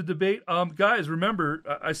 we'll end the debate. Guys, remember,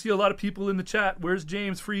 I see a lot of people in the chat. Where's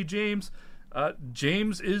James? Free James.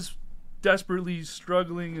 James is desperately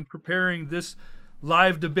struggling and preparing this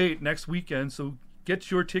live debate next weekend. So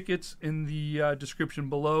get your tickets in the description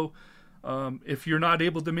below. If you're not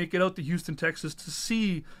able to make it out to Houston, Texas to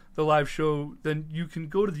see the live show, then you can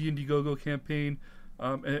go to the Indiegogo campaign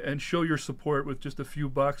and show your support with just a few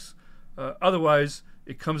bucks. Otherwise,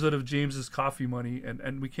 it comes out of James's coffee money,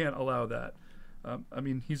 and we can't allow that. I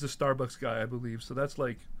mean, he's a Starbucks guy, I believe, so that's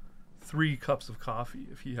like 3 cups of coffee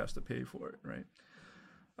if he has to pay for it,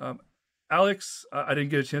 right? Alex, I didn't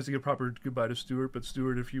get a chance to get a proper goodbye to Stuart, but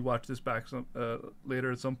Stuart, if you watch this back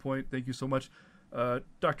later at some point, thank you so much.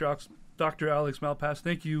 Dr. Alex Malpass,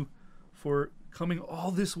 thank you for coming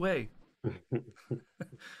all this way.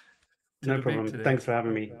 No problem. Today. Thanks for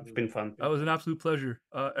having me. It's been fun. That was an absolute pleasure.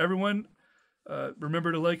 Everyone,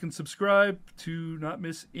 remember to like and subscribe to not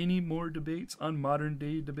miss any more debates on Modern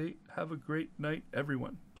Day Debate. Have a great night,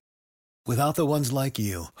 everyone. Without the ones like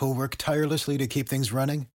you, who work tirelessly to keep things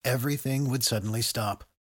running, everything would suddenly stop.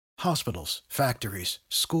 Hospitals, factories,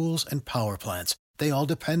 schools, and power plants, they all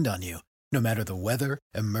depend on you. No matter the weather,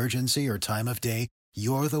 emergency, or time of day,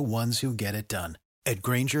 you're the ones who get it done. At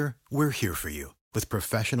Grainger, we're here for you with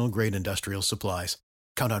professional-grade industrial supplies.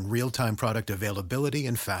 Count on real-time product availability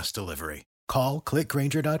and fast delivery. Call, click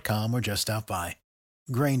Grainger.com, or just stop by.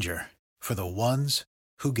 Grainger, for the ones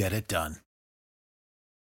who get it done.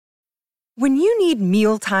 When you need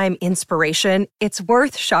mealtime inspiration, it's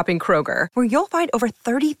worth shopping Kroger, where you'll find over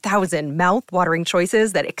 30,000 mouth-watering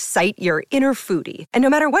choices that excite your inner foodie. And no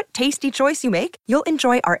matter what tasty choice you make, you'll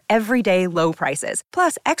enjoy our everyday low prices,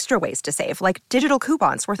 plus extra ways to save, like digital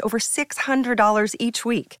coupons worth over $600 each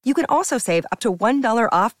week. You can also save up to $1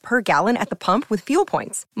 off per gallon at the pump with fuel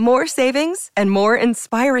points. More savings and more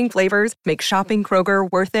inspiring flavors make shopping Kroger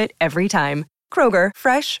worth it every time. Kroger,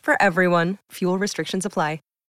 fresh for everyone. Fuel restrictions apply.